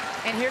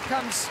 And here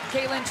comes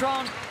Kaylin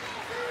Trong.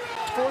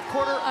 4th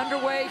quarter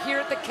underway here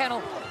at the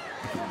Kennel.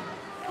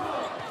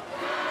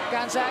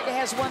 Gonzaga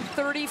has won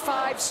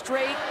 35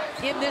 straight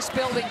in this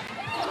building.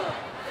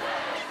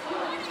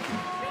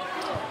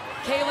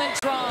 Kaylin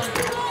Trong,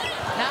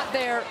 not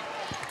there.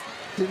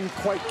 Didn't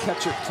quite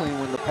catch it clean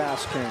when the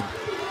pass came.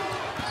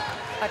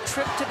 A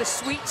trip to the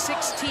Sweet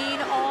 16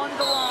 on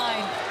the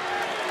line.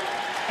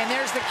 And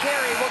there's the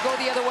carry. We'll go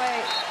the other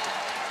way.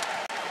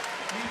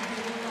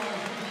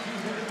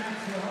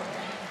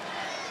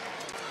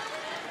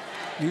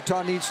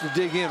 Utah needs to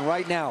dig in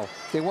right now.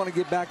 They want to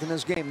get back in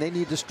this game. They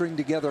need to string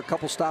together a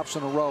couple stops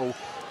in a row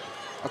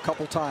a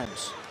couple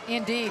times.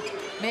 Indeed.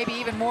 Maybe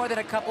even more than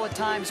a couple of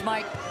times,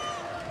 Mike.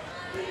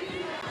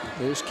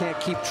 They just can't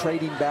keep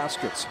trading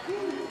baskets.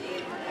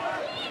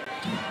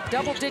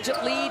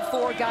 Double-digit lead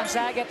for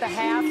Gonzaga at the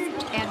half,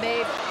 and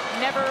they've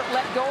never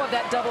let go of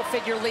that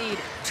double-figure lead.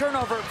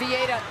 Turnover,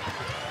 Vieta.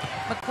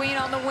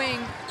 McQueen on the wing.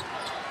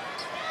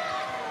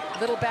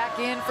 Little back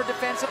in for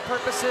defensive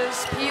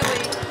purposes.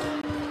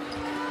 Peely.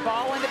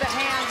 Ball into the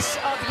hands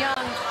of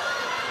Young.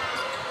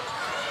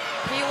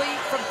 Peely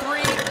from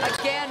 3,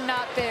 again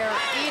not there.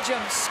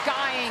 Ejim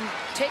skying,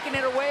 taking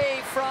it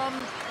away from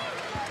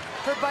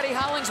her buddy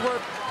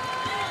Hollingsworth.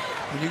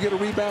 When you get a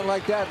rebound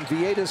like that and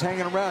Vieta's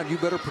hanging around, you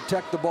better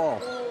protect the ball.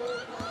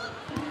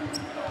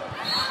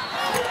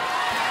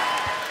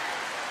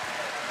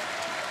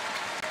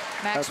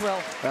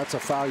 Maxwell. That's a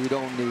foul you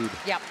don't need.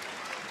 Yep.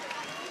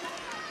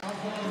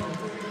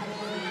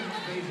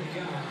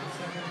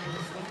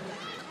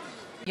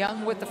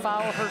 Young with the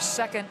foul, her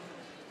 2nd.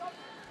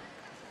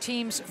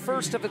 Team's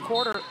 1st of the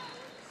quarter.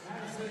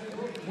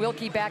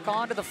 Wilkie back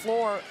onto the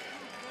floor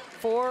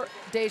for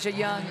Deja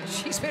Young.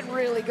 She's been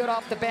really good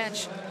off the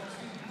bench.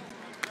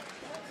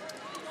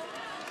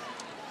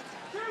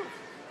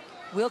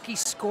 Wilkie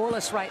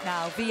scoreless right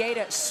now.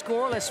 Vieta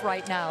scoreless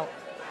right now.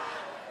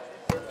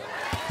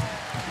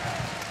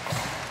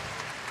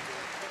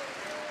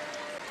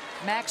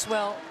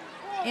 Maxwell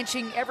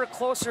inching ever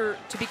closer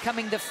to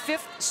becoming the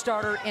 5th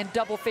starter in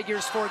double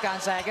figures for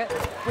Gonzaga,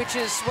 which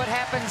is what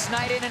happens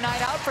night in and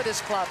night out for this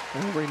club.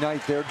 Every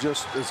night they're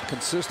just as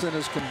consistent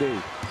as can be.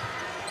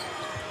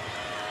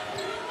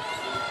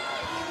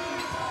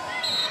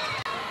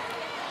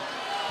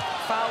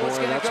 Foul is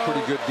Boy, going to go. that's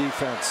pretty good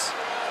defense.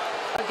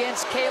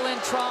 Against Kaylin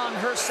Trong,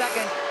 her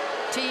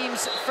 2nd,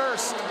 team's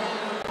 1st.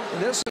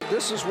 And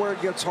this is where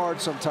it gets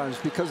hard sometimes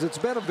because it's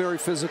been a very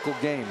physical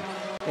game.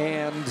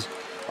 And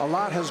a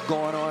lot has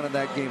gone on in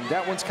that game.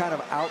 That one's kind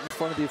of out in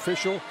front of the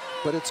official,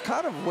 but it's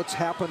kind of what's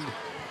happened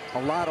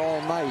a lot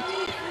all night.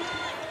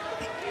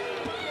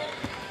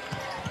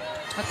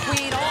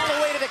 McQueen all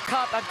the way to the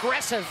cup,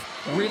 aggressive.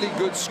 Really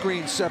good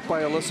screen set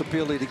by Alyssa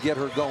Peely to get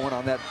her going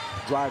on that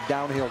drive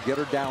downhill, get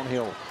her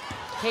downhill.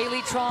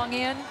 Kaylee Trong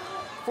in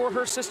for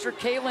her sister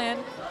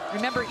Kaylin.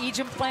 Remember,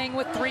 Ejim playing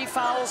with 3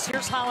 fouls.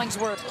 Here's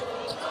Hollingsworth.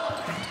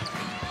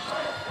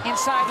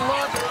 Inside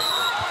look.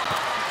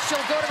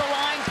 She'll go to the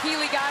line.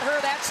 Peely got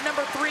her. That's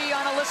number 3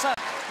 on Alyssa.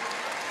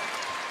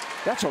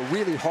 That's a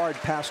really hard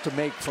pass to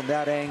make from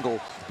that angle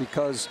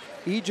because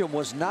Ejim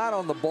was not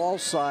on the ball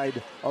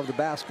side of the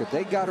basket.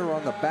 They got her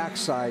on the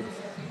backside,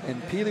 and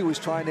Peely was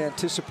trying to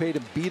anticipate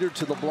and beat her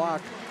to the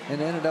block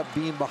and ended up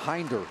being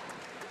behind her.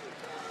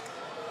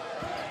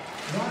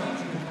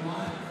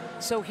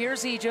 So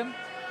here's Ejim.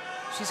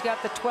 She's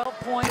got the 12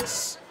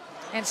 points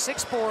and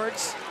 6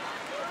 boards.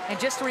 And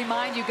just to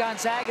remind you,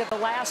 Gonzaga, the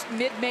last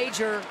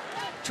mid-major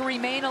to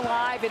remain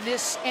alive in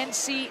this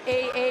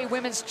NCAA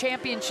Women's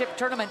Championship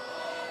tournament.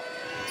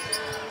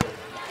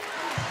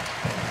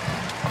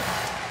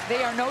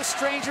 They are no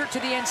stranger to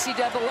the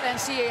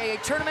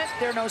NCAA tournament.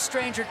 They're no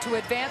stranger to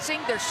advancing.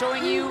 They're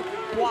showing you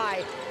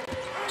why.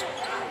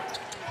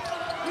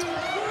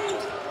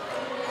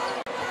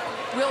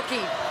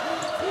 Wilkie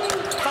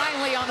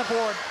finally on the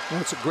board.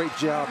 That's a great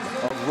job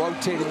of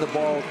rotating the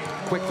ball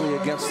quickly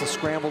against the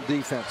scrambled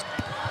defense.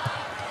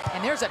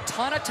 And there's a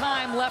ton of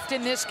time left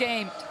in this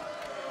game.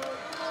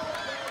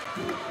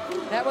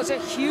 That was a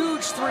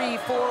huge 3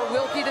 for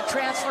Wilkie, the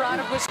transfer out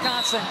of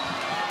Wisconsin.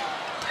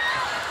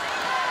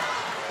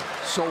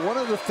 So one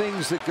of the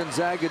things that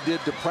Gonzaga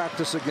did to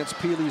practice against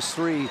Peely's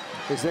 3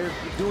 is they're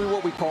doing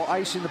what we call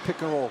icing the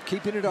pick and roll,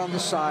 keeping it on the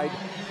side,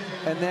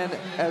 And then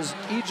as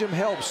Ejim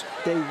helps,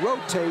 they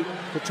rotate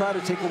to try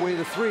to take away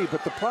the three.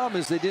 But the problem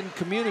is they didn't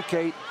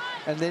communicate,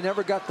 and they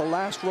never got the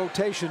last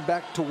rotation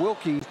back to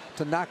Wilkie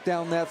to knock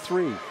down that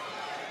three.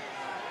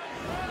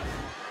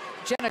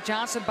 Jenna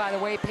Johnson, by the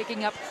way,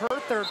 picking up her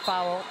third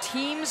foul,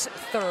 team's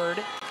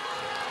third.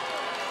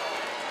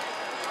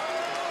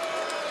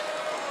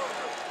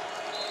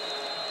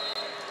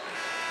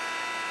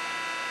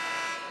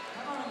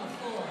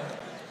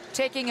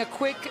 Taking a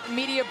quick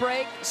media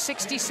break,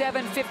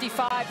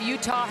 67-55,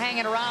 Utah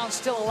hanging around,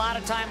 still a lot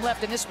of time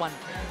left in this one.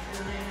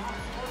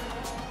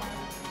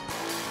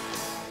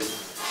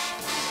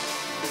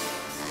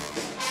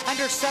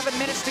 Under 7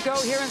 minutes to go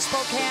here in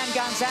Spokane.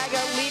 Gonzaga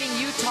leading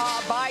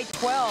Utah by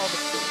 12.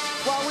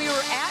 While we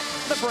were at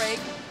the break,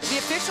 the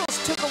officials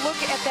took a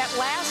look at that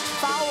last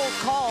foul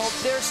called.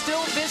 They're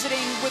still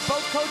visiting with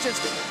both coaches.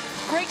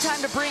 Great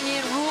time to bring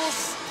in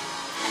rules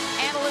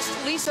analyst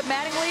Lisa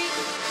Mattingly.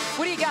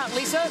 What do you got,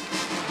 Lisa?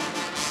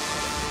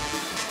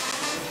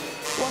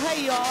 Well,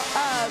 hey, y'all,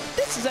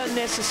 this is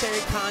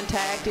unnecessary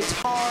contact. It's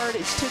hard,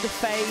 it's to the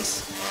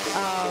face,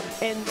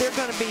 and they're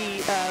going to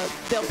be,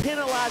 they'll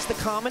penalize the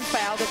common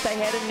foul that they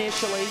had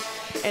initially,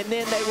 and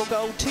then they will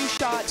go 2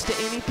 shots to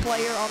any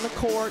player on the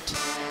court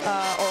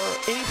or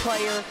any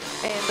player,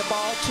 and the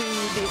ball to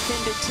the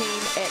offended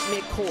team at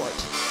midcourt.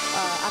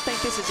 I think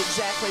this is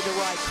exactly the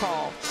right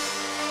call.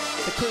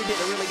 The crew did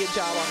a really good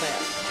job on that.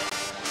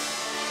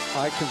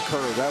 I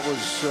concur. That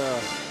was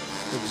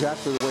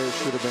exactly the way it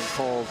should have been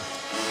called,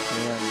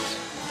 and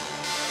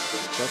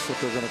that's what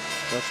they're gonna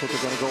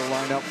go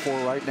line up for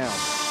right now.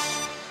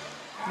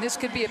 And this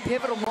could be a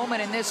pivotal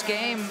moment in this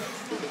game,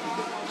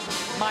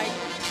 Mike.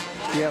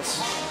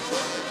 Yes.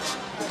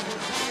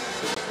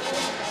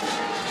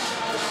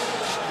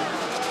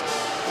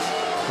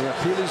 Yeah,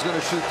 Peely's going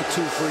to shoot the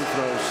 2 free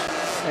throws.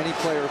 Any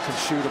player can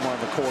shoot them on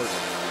the court.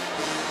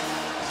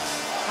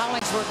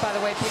 Hollingsworth, by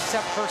the way, picks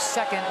up her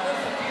second.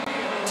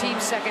 Team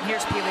second.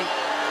 Here's Peely.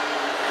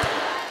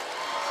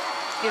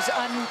 Is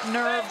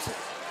unnerved.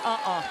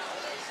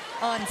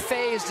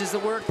 Unfazed is the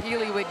word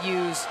Peely would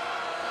use.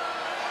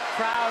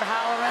 Crowd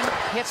hollering.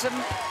 Hits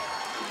him.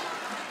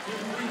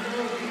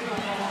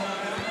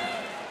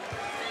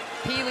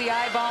 Peely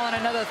eyeballing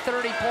another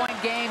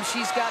 30-point game.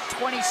 She's got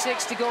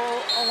 26 to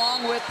go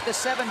along with the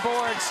 7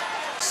 boards.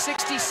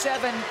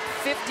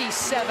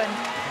 67-57.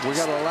 We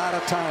got a lot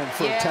of time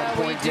for a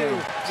 10-point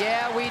game.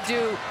 Yeah, we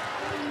do.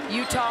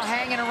 Utah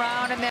hanging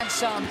around and then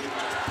some.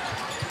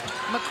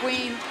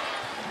 McQueen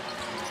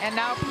and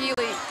now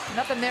Peely.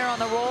 Nothing there on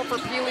the roll for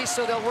Peely,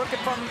 so they'll work it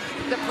from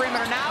the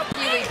perimeter. Now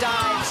Peely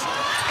dives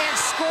and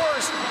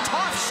scores.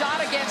 Tough shot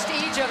against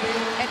Ejim,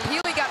 and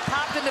Peely got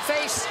popped in the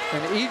face.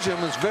 And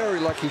Ejim was very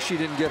lucky she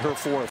didn't get her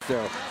 4th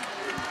there.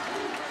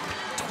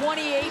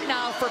 28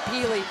 now for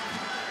Peely.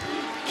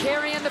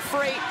 Carrying the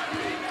freight.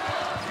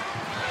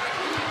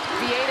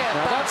 Vieta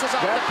bounces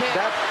off the pick.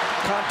 That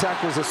contact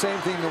was the same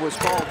thing that was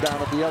called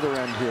down at the other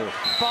end here.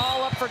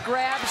 Ball up for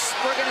grabs.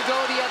 We're going to go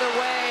the other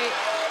way.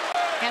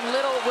 And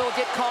Little will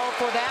get called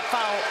for that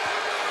foul.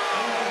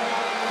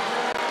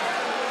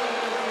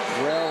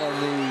 Well, and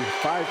the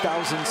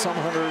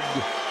 5,000-some-hundred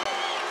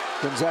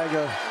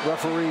Gonzaga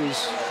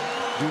referees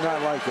do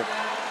not like it.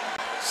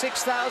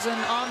 6,000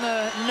 on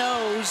the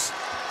nose.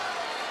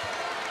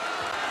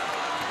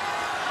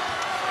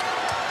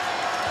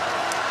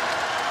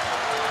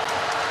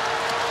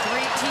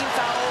 Team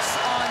fouls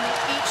on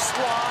each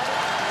squad.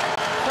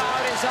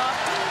 Crowd is up.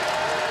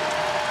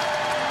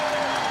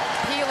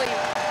 Peely,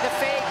 the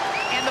fake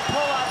and the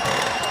pull-up.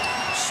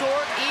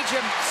 Short.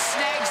 Ejim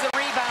snags the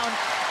rebound.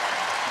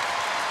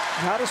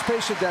 Not as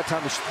patient that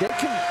time. They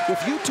can,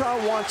 if Utah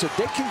wants it,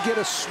 they can get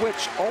a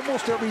switch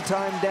almost every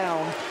time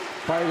down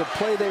by the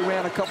play they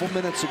ran a couple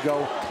minutes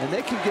ago, and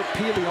they can get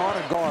Peely on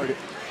a guard.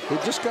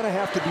 They're just going to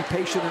have to be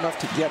patient enough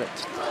to get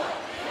it.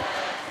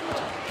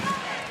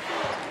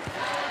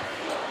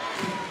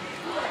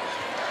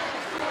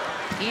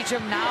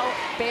 Ejim now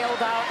bailed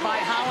out by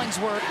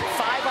Hollingsworth.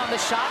 5 on the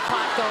shot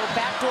clock, though.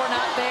 Backdoor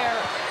not there.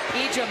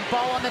 Ejim,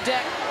 ball on the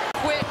deck.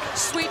 Quick,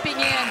 sweeping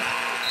in.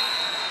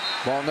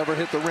 Ball never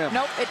hit the rim.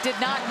 Nope, it did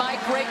not. Mike,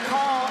 great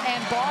call.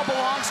 And ball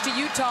belongs to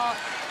Utah.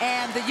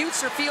 And the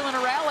Utes are feeling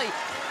a rally.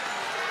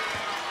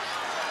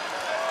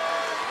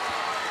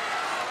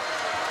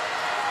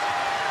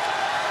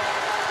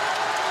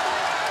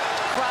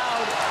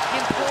 Crowd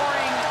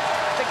imploring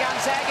the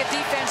Gonzaga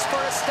defense for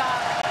a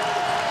stop.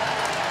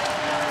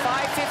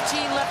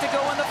 5:15 left to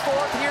go in the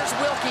 4th. Here's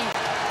Wilkie.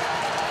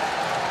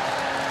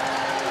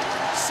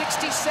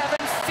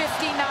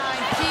 67-59.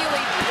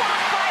 Peely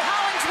blocked by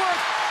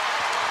Hollingsworth.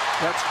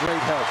 That's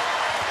great help.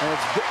 And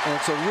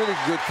it's a really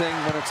good thing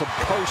when it's a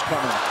post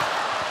coming.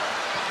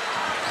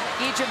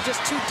 Ejim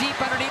just too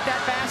deep underneath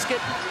that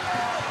basket.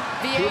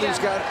 Peely's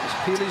got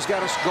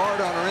a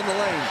guard on her in the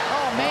lane.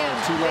 Oh, man,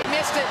 too late. They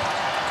missed it.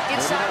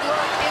 Inside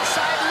look,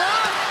 inside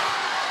look.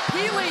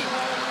 Peely.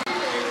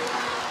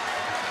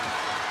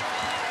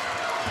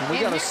 And we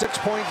got a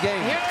 6-point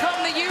game. Here come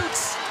the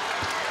Utes.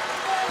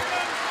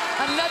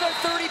 Another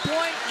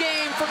 30-point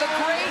game for the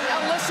great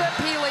Alyssa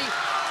Peely,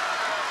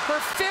 Her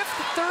 5th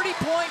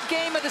 30-point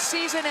game of the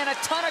season and a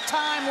ton of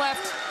time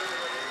left.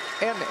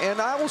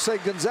 And I will say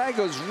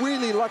Gonzaga is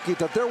really lucky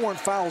that there weren't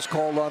fouls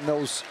called on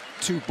those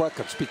 2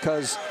 buckets,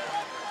 because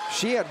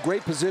she had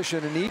great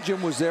position and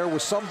Ejim was there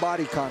with some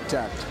body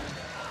contact.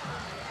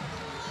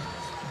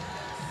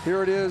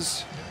 Here it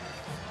is.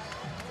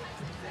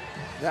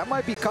 That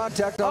might be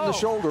contact on the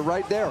shoulder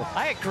right there.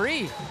 I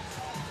agree.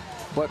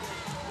 But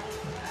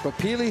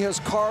Peely has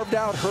carved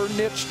out her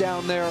niche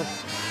down there.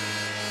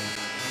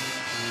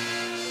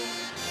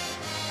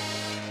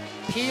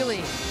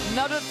 Peely,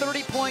 another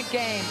 30-point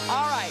game.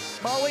 All right,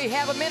 well, we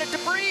have a minute to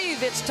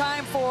breathe. It's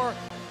time for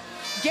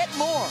Get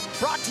More,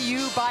 brought to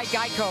you by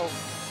Geico.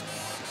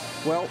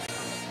 Well,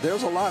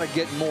 there's a lot of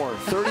getting more.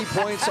 30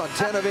 points on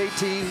 10 of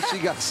 18. She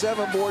got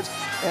 7 boards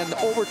and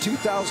over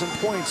 2,000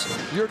 points.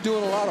 You're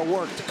doing a lot of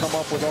work to come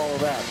up with all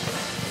of that.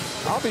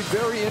 I'll be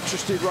very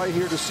interested right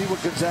here to see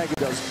what Gonzaga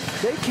does.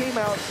 They came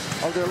out,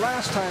 of their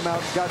last time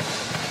out, got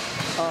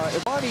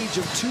Yvonne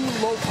Ejim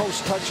 2 low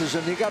post touches,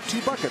 and they got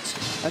 2 buckets.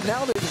 And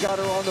now they've got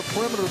her on the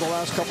perimeter the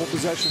last couple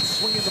possessions,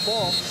 swinging the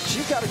ball.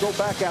 She's got to go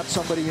back at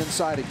somebody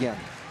inside again.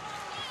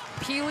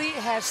 Peely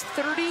has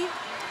 30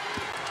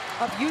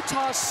 of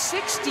Utah's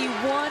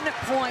 61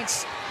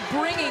 points,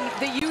 bringing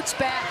the Utes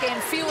back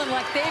and feeling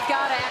like they've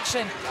got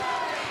action.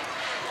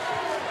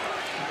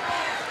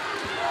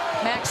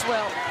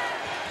 Maxwell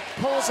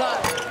pulls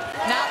up,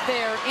 not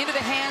there, into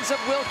the hands of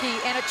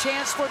Wilkie, and a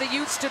chance for the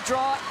Utes to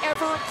draw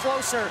ever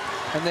closer.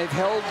 And they've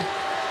held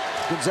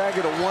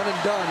Gonzaga to 1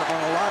 and done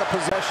on a lot of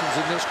possessions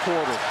in this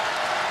quarter.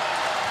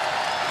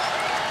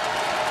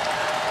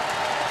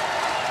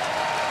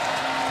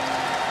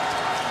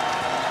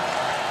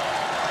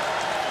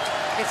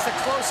 It's the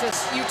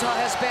closest Utah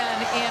has been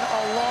in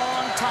a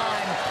long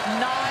time.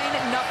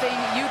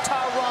 9-0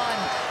 Utah run.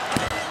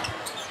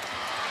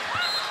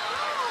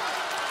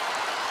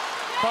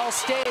 Ball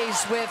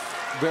stays with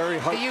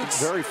the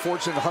Utes. Very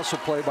fortunate hustle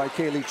play by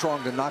Kaylee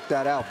Trong to knock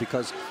that out,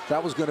 because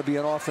that was going to be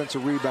an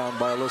offensive rebound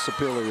by Alyssa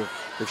Peely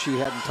if she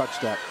hadn't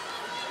touched that.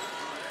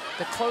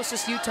 The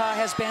closest Utah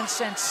has been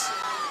since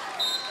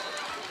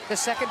the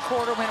second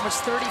quarter when it was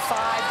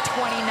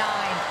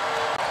 35-29.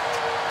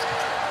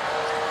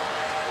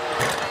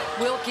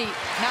 Wilkie,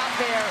 not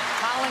there.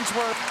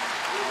 Hollingsworth.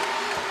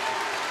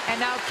 And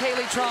now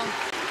Kaylee Trong.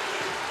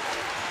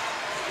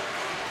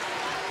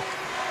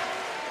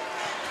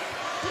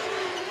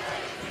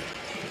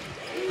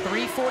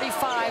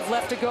 .345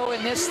 left to go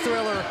in this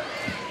thriller.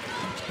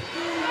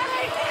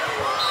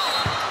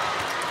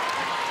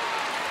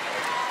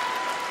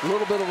 A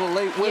little bit of a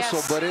late whistle,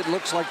 Yes. but it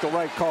looks like the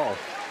right call.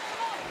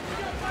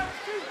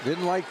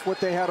 Didn't like what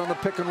they had on the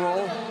pick and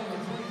roll.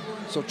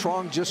 So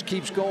Trong just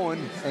keeps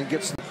going and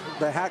gets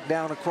the hack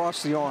down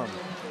across the arm.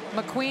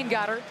 McQueen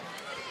got her.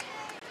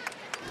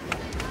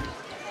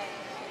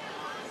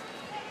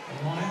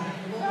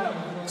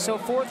 So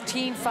 4th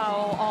team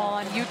foul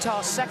on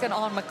Utah, 2nd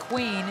on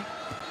McQueen.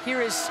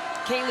 Here is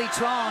Kaylee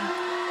Trong.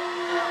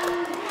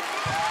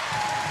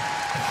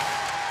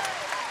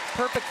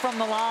 Perfect from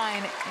the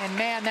line, and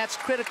man, that's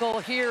critical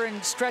here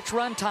in stretch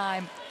run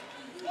time.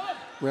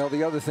 Well,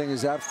 the other thing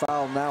is that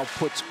foul now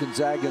puts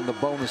Gonzaga in the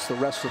bonus the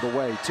rest of the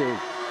way, too.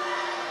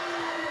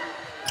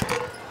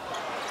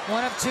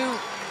 1 of 2.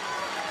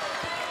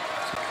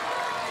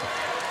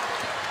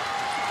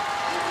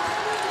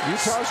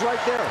 Utah's right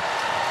there.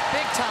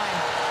 Big time.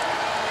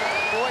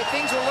 Boy,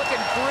 things were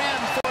looking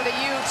grim for the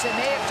Utes, and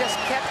they have just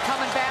kept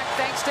coming back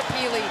thanks to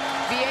Peely.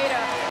 Vieta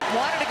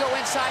wanted to go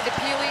inside to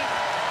Peely.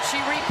 She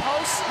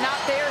reposts, not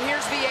there.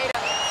 Here's Vieta.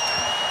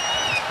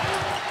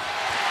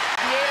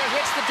 Vieta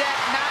hits the deck,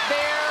 not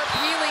there.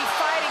 Peely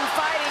fighting.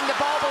 The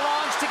ball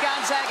belongs to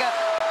Gonzaga.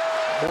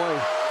 Boy,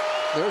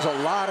 there's a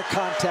lot of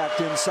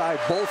contact inside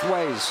both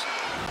ways.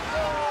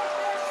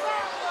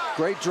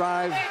 Great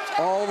drive,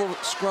 all the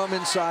scrum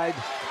inside.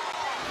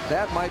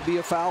 That might be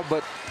a foul,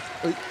 but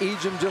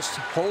Ejim just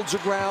holds the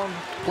ground,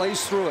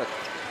 plays through it.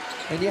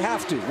 And you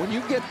have to. When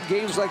you get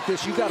games like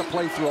this, you got to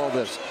play through all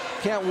this.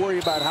 Can't worry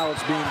about how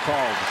it's being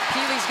called.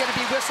 Peely's going to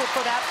be whistled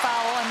for that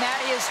foul, and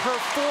that is her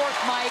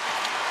 4th, Mike.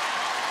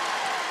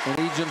 And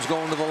Ejim's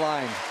going to the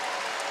line.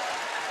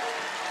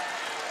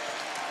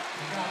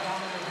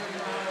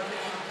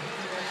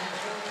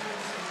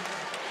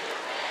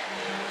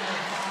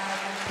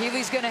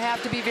 Peely's going to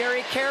have to be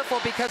very careful,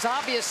 because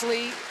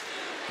obviously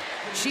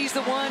she's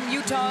the one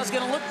Utah is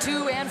going to look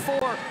to and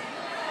for.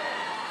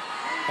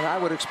 And I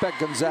would expect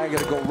Gonzaga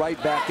to go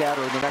right back at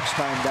her the next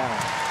time down.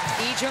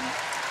 Ejim,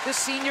 the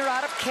senior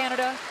out of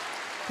Canada,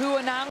 who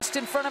announced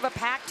in front of a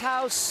packed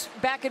house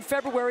back in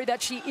February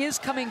that she is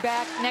coming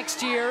back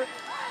next year.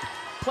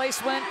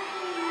 Place went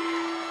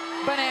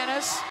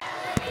bananas.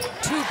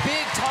 2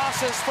 big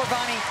tosses for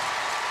Bunny.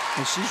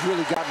 And she's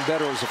really gotten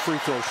better as a free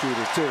throw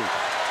shooter, too.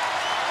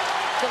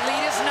 The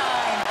lead is 9.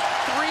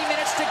 3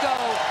 minutes to go.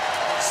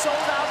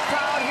 Sold out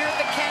crowd here at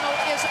the Kennel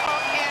is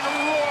up and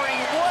roaring.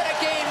 What a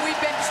game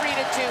we've been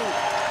treated to.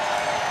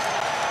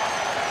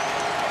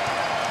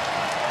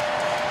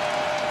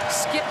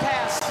 Skip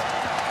pass.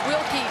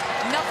 Wilkie,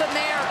 nothing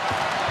there.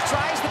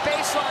 Tries the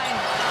baseline.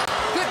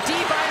 Good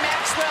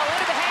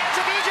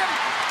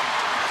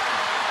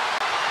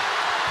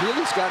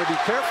Healy's got to be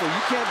careful.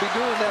 You can't be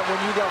doing that when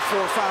you got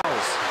 4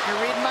 fouls. You're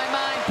reading my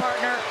mind,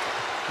 partner.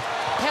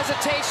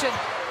 Hesitation.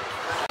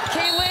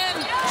 Kaylin,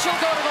 she'll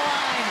go to the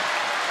line.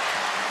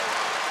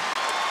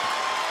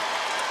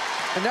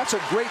 And that's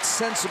a great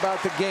sense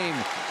about the game.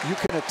 You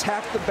can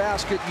attack the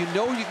basket. You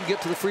know you can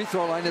get to the free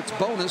throw line. It's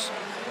bonus.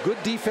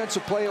 Good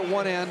defensive play at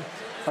one end.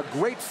 A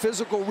great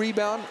physical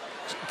rebound.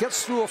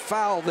 Gets through a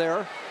foul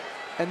there.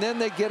 And then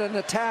they get an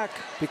attack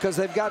because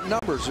they've got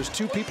numbers. There's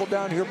 2 people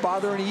down here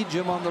bothering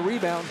Ejim on the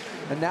rebound.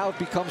 And now it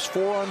becomes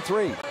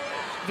 4-on-3.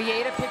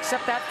 Vieta picks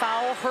up that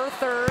foul, her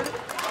 3rd.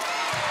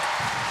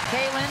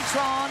 Kaylin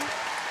Tron,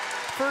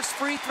 first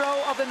free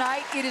throw of the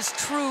night. It is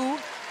true.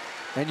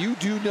 And you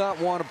do not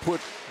want to put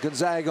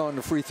Gonzaga on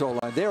the free throw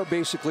line. They are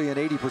basically an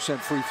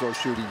 80% free throw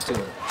shooting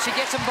team. She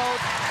gets them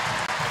both.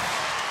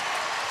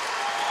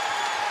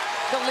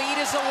 The lead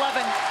is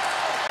 11.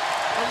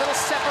 A little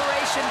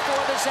separation for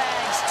the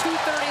Zags.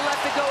 2:30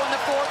 left to go in the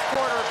 4th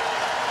quarter.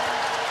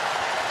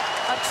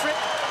 A trip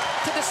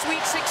to the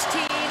Sweet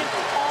 16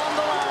 on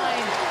the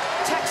line.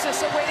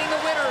 Texas awaiting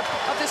the winner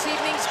of this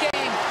evening's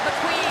game.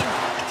 McQueen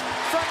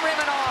from rim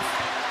and off.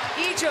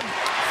 Ejim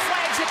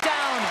flags it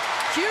down.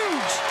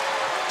 Huge.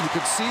 You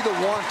can see the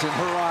want in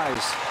her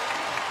eyes.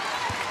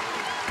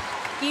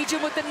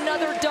 Ejim with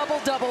another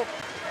double-double.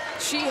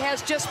 She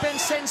has just been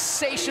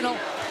sensational.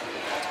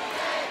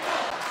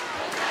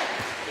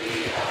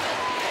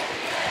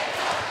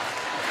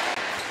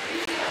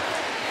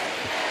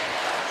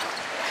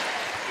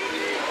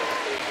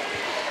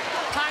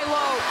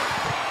 High-low.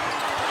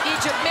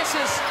 Ejim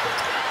misses.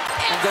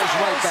 And goes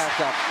right back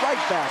up.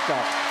 Right back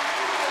up.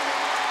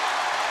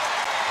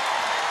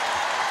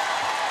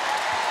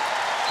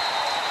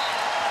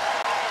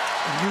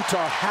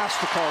 Utah has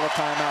to call a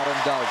timeout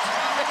and does.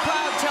 The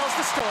crowd tells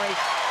the story.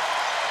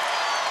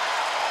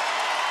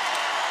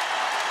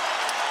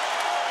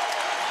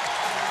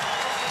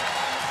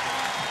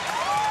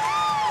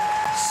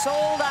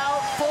 Sold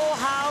out, full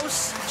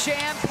house,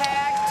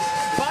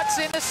 jam-packed, butts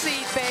in the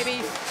seat,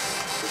 baby.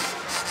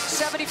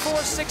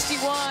 74-61.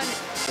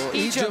 Well,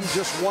 Ejim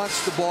just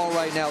wants the ball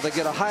right now. They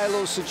get a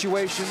high-low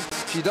situation.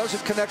 She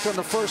doesn't connect on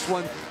the first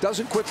one,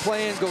 doesn't quit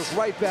playing, goes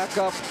right back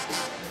up.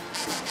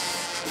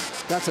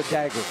 That's a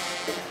dagger.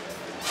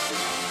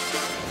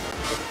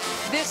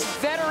 This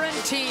veteran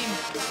team,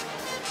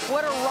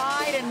 what a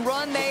ride and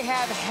run they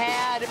have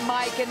had,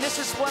 Mike, and this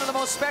is one of the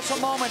most special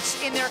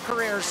moments in their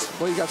careers.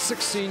 Well, you got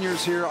 6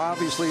 seniors here.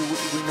 Obviously,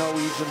 we know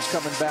Ejim's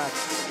coming back,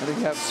 and they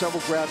have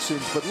several grad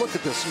students. But look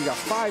at this. You got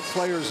 5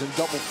 players in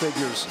double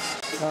figures.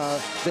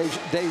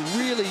 They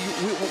really,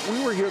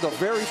 we were here the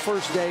very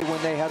first day when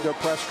they had their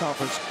press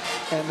conference,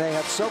 and they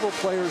had several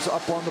players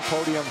up on the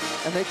podium,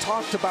 and they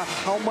talked about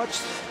how much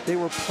they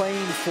were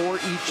playing for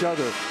each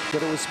other,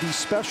 that it was be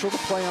special to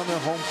play on their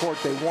home court.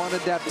 They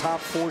wanted that top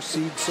 4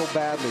 seed so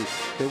badly.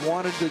 They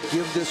wanted to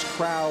give this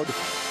crowd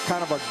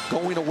kind of a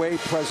going away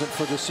present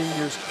for the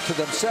seniors, to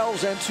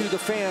themselves and to the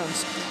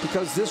fans,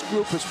 because this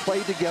group has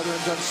played together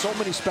and done so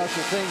many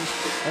special things.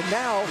 And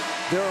now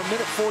they're a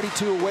minute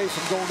 42 away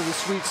from going to the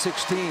Sweet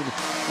 16.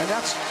 And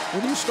that's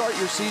when you start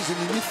your season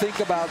and you think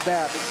about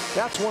that,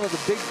 that's one of the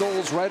big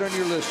goals right on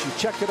your list. You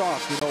check it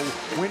off, you know,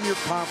 win your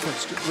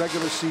conference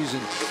regular season,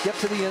 get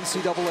to the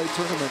NCAA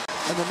tournament.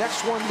 And the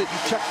next one that you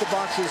check the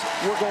boxes,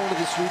 we're going to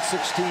the Sweet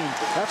 16.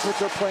 That's what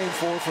they're playing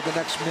for the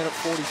next minute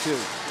 42.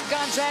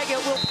 Gonzaga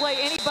will play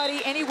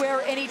anybody,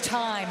 anywhere,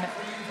 anytime.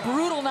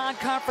 Brutal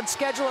non-conference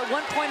schedule. At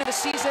one point of the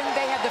season,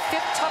 they had the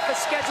 5th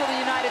toughest schedule in the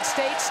United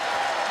States.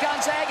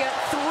 Gonzaga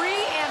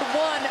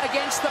 3-1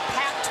 against the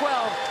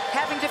Pac-12,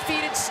 having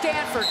defeated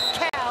Stanford,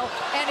 Cal,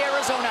 and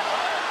Arizona.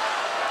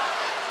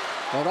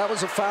 Well, that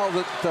was a foul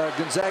that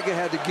Gonzaga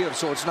had to give,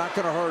 so it's not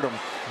going to hurt them.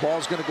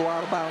 Ball's going to go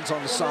out of bounds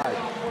on the side.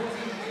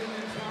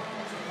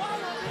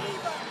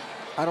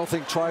 I don't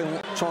think Chung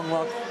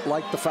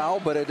liked the foul,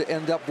 but it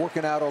ended up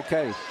working out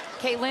okay.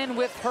 Kaylin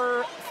with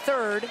her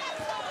 3rd.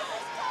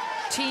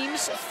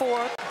 Team's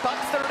 4th. Buck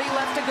 30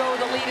 left to go.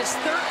 The lead is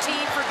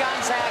 13 for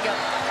Gonzaga.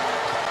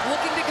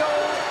 Looking to go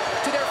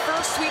to their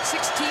first Sweet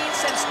 16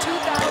 since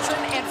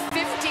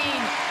 2015.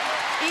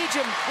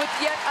 Ejim with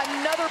yet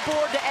another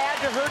board to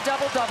add to her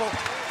double-double.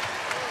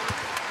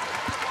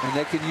 And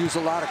they can use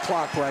a lot of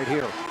clock right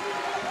here.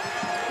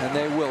 And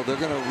they will. They're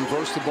going to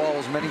reverse the ball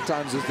as many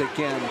times as they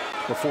can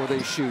before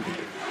they shoot.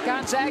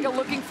 Gonzaga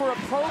looking for a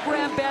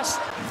program best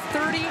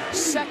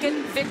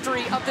 32nd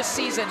victory of the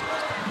season.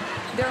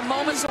 They're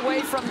moments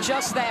away from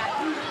just that.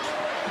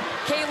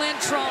 Kaylin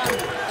Tron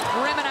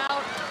rimming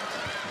out.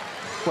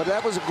 But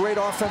that was a great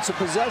offensive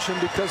possession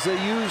because they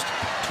used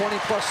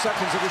 20-plus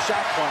seconds of the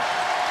shot clock.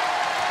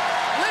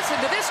 Listen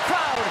to this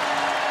crowd.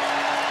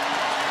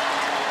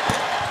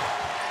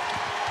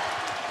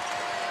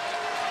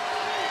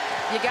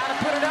 You got to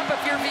put it up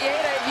if you're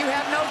Vieta. You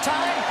have no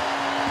time.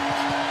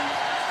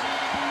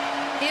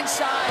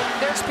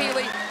 Inside, there's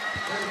Peely.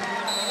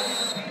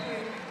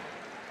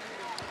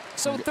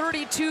 So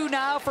 32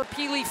 now for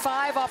Peely,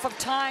 5 off of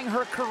tying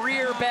her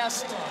career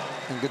best.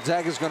 And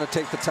Gonzaga's going to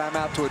take the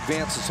timeout to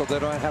advance it so they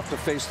don't have to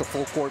face the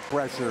full court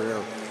pressure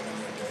here.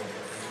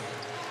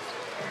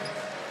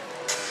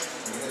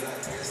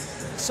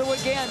 So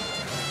again,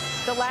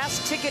 the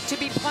last ticket to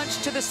be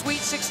punched to the Sweet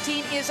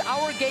 16 is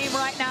our game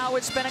right now.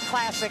 It's been a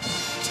classic.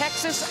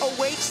 Texas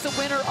awaits the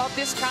winner of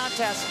this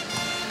contest.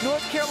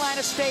 North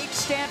Carolina State,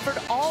 Stanford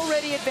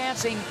already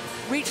advancing.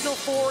 Regional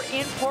 4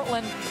 in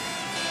Portland.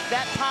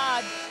 That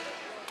pod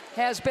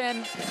has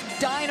been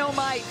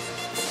dynamite.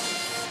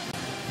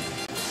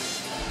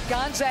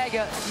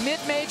 Gonzaga,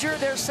 mid-major,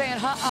 they're saying,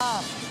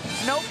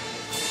 nope.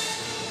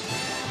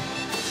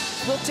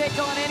 We'll take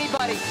on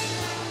anybody.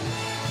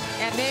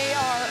 And they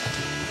are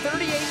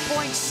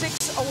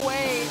 38.6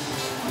 away,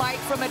 Mike,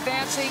 from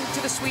advancing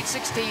to the Sweet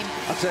 16.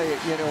 I'll tell you,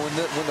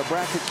 when the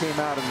bracket came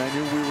out and I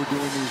knew we were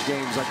doing these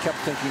games, I kept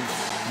thinking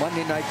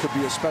Monday night could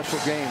be a special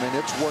game, and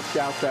it's worked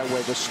out that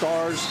way. The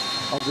stars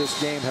of this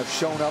game have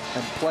shown up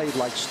and played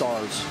like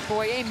stars.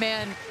 Boy,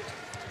 amen.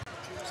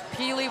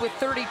 Peely with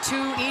 32,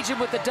 Ejim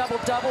with the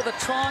double-double. The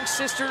Trong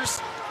sisters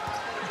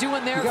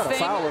doing their thing. You got to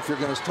foul if you're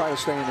going to try to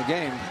stay in the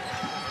game.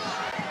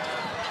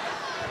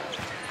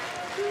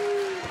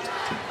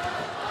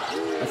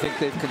 I think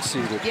they've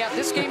conceded. Yeah,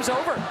 this game's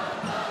over.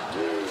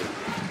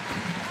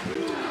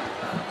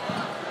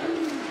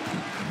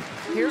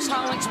 Here's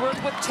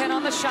Hollingsworth with 10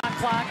 on the shot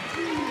clock.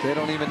 They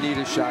don't even need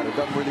a shot. It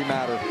doesn't really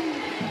matter.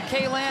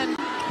 Kaylin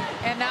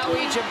and now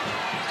Ejim.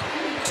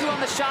 2 on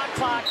the shot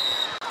clock.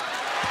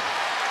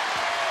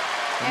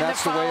 And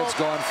that's the way it's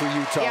gone for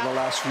Utah the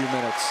last few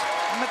minutes.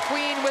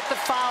 McQueen with the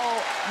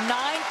foul.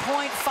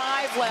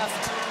 9.5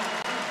 left.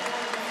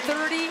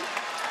 36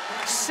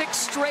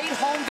 straight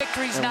home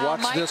victories and now,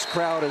 watch Mike. this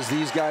crowd as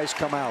these guys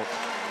come out.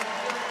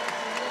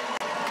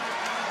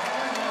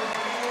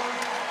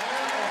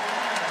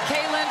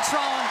 Kaylin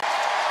Trong.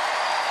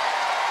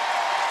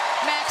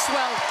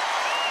 Maxwell.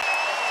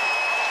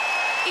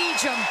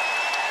 Ejim.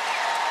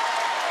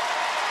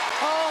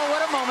 Oh,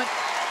 what a moment.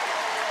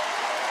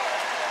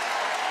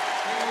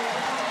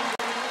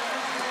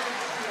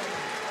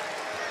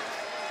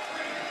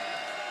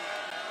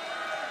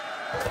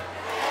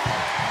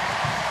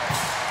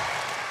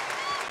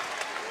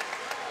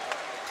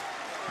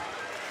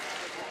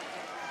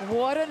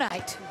 What a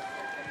night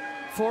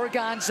for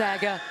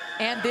Gonzaga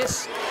and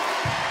this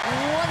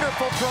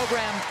wonderful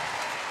program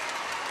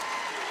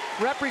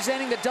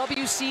representing the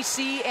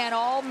WCC and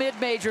all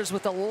mid-majors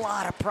with a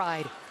lot of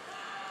pride.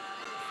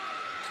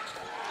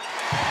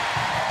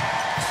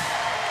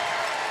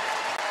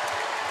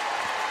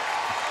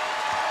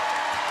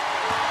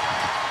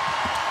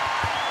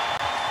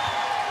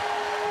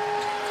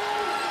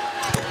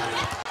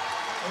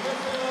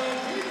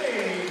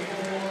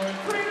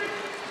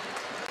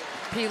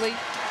 Peely.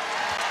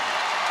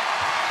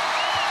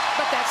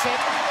 But that's it.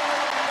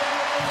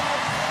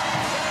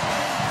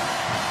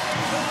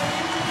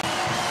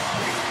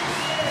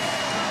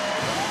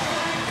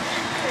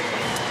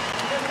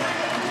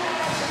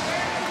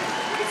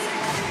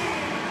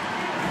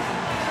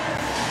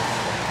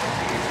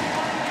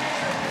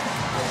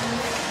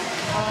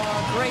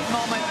 Great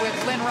moment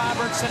with Lynn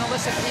Roberts and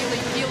Alyssa Peely.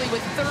 Peely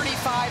with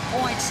 35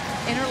 points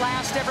in her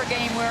last ever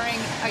game wearing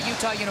a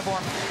Utah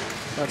uniform.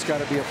 That's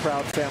got to be a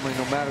proud family,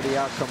 no matter the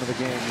outcome of the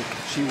game.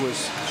 She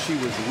was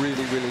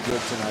really, really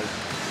good tonight.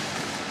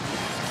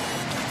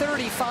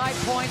 35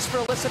 points for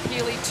Alyssa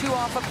Peely, 2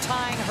 off of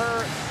tying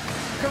her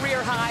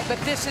career high, but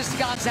this is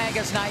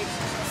Gonzaga's night.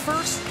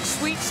 First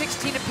Sweet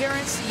 16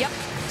 appearance, yep,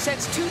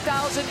 since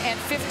 2015.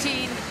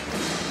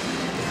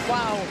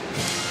 Wow.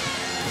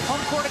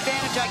 Home court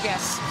advantage, I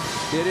guess.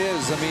 It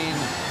is. I mean,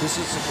 this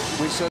is,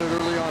 we said it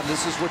early on,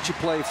 this is what you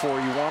play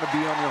for. You want to be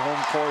on your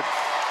home court.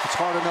 It's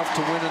hard enough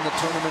to win in the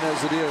tournament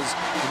as it is.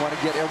 You want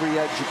to get every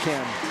edge you can.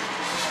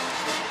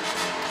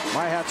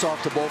 My hat's off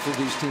to both of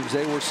these teams.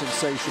 They were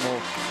sensational.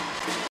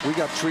 We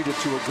got treated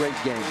to a great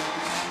game.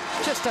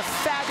 Just a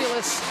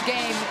fabulous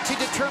game to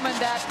determine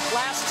that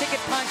last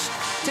ticket punch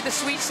to the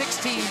Sweet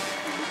 16.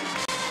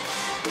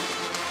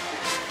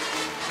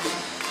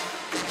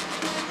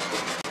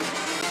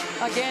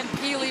 Again,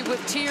 Peely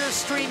with tears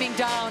streaming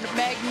down.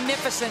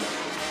 Magnificent,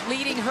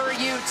 leading her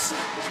Utes.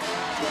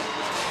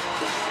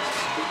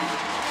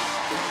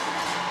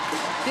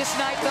 This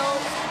night,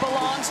 though,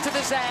 belongs to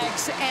the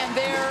Zags and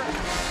their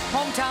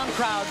hometown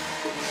crowd.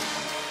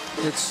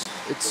 It's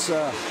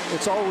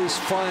always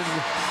fun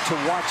to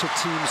watch a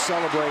team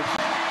celebrate,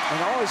 and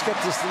I always get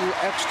this little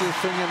extra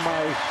thing in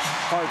my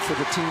heart for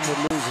the team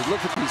that loses.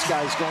 Look at these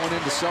guys going in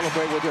to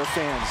celebrate with their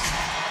fans.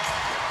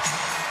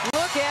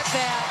 Look at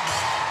that.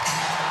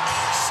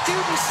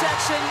 Student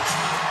section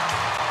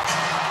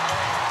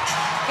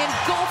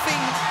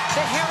engulfing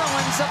the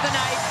heroines of the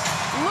night.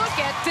 Look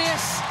at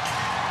this.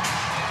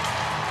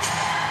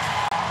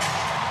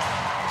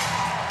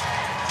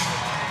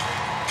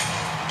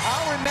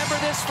 I'll remember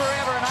this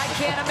forever, and I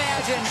can't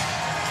imagine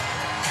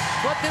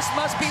what this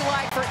must be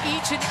like for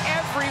each and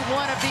every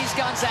one of these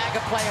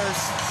Gonzaga players.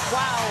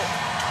 Wow.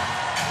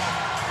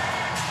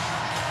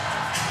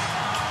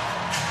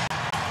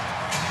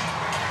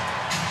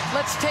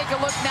 Let's take a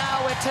look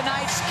now at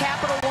tonight's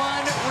Capital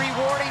One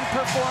rewarding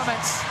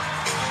performance.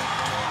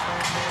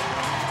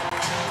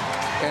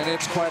 And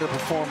it's quite a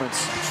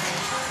performance.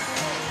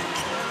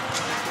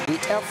 the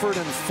effort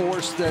and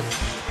force that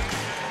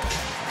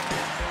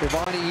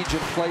Ivani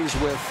Ejim plays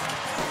with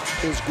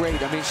is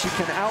great. I mean, she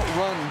can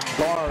outrun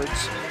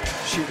guards.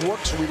 She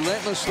works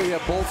relentlessly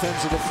at both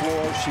ends of the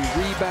floor. She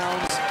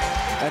rebounds,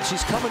 and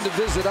she's coming to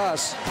visit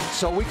us,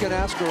 so we can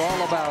ask her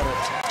all about it.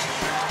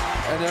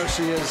 And there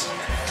she is,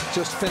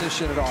 just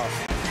finishing it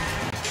off.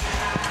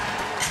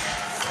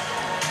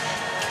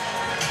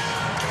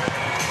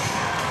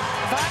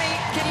 Bonnie,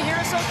 can you hear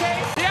us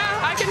okay? Yeah,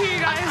 I can hear you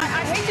guys.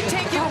 I hate to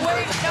take you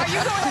away. Now,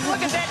 you go ahead and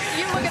look at that.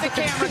 You look at the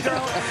camera,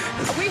 girl.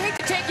 We hate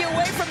to take you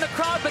away from the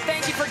crowd, but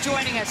thank you for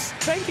joining us.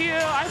 Thank you.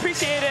 I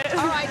appreciate it.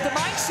 All right, the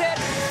mindset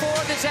for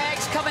the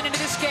Zags coming into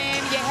this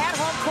game, you had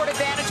home court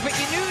advantage, but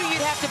you knew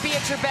you'd have to be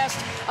at your best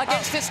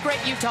against this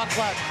great Utah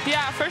club.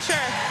 Yeah, for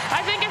sure.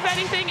 I think if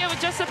anything, it would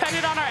just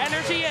depended on our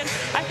energy, and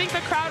I think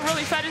the crowd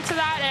really fed into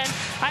that. And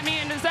I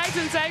mean, the Zags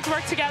and Zags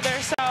work together,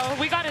 so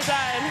we got it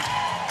done.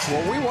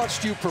 Well, we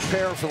watched you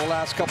prepare for the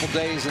last couple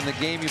days in the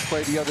game you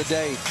played the other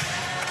day.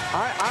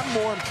 I'm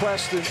more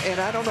impressed,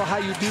 and I don't know how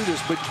you do this,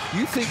 but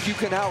you think you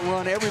can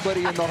outrun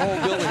everybody in the whole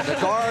building,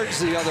 the guards,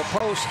 the other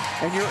posts,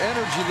 and your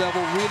energy level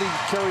really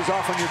carries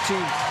off on your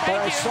team. But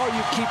I saw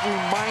you keep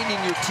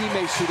reminding your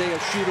teammates today of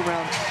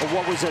shoot-around of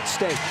what was at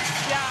stake.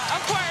 Yeah,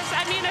 of course.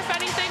 I mean, if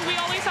anything, we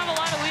always have a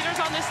lot of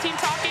leaders on this team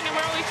talking, and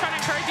we're always trying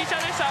to encourage each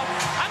other. So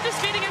I'm just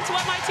feeding into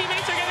what my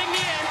teammates are giving me,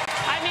 and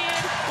I mean,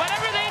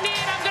 whatever they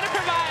need, I'm going to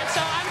provide.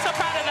 So I'm so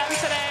proud of them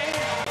today.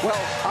 Well,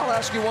 I'll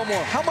ask you one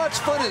more. How much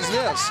fun is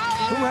this?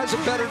 Who has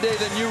a better day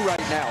than you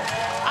right now?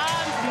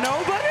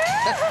 Nobody.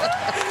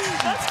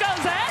 Let's go,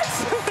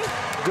 Zags.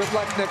 Good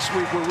luck next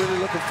week. We're really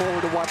looking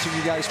forward to watching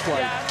you guys play.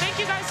 Yeah, thank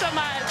you guys so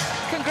much.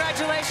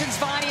 Congratulations,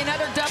 Bonnie.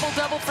 Another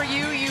double-double for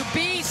you, you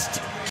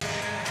beast.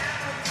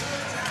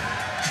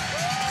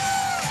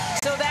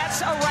 So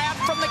that's a wrap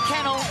from the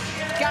kennel.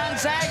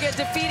 Gonzaga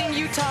defeating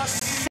Utah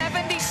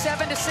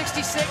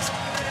 77-66.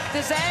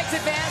 The Zags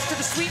advance to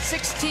the Sweet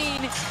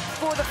 16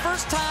 for the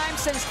first time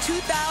since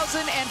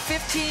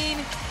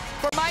 2015.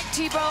 For Mike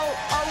Tebow,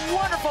 our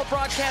wonderful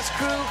broadcast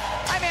crew,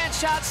 I'm Ann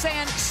Schott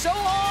saying so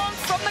long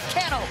from the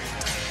kennel.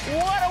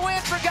 What a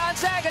win for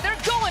Gonzaga. They're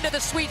going to the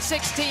Sweet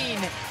 16.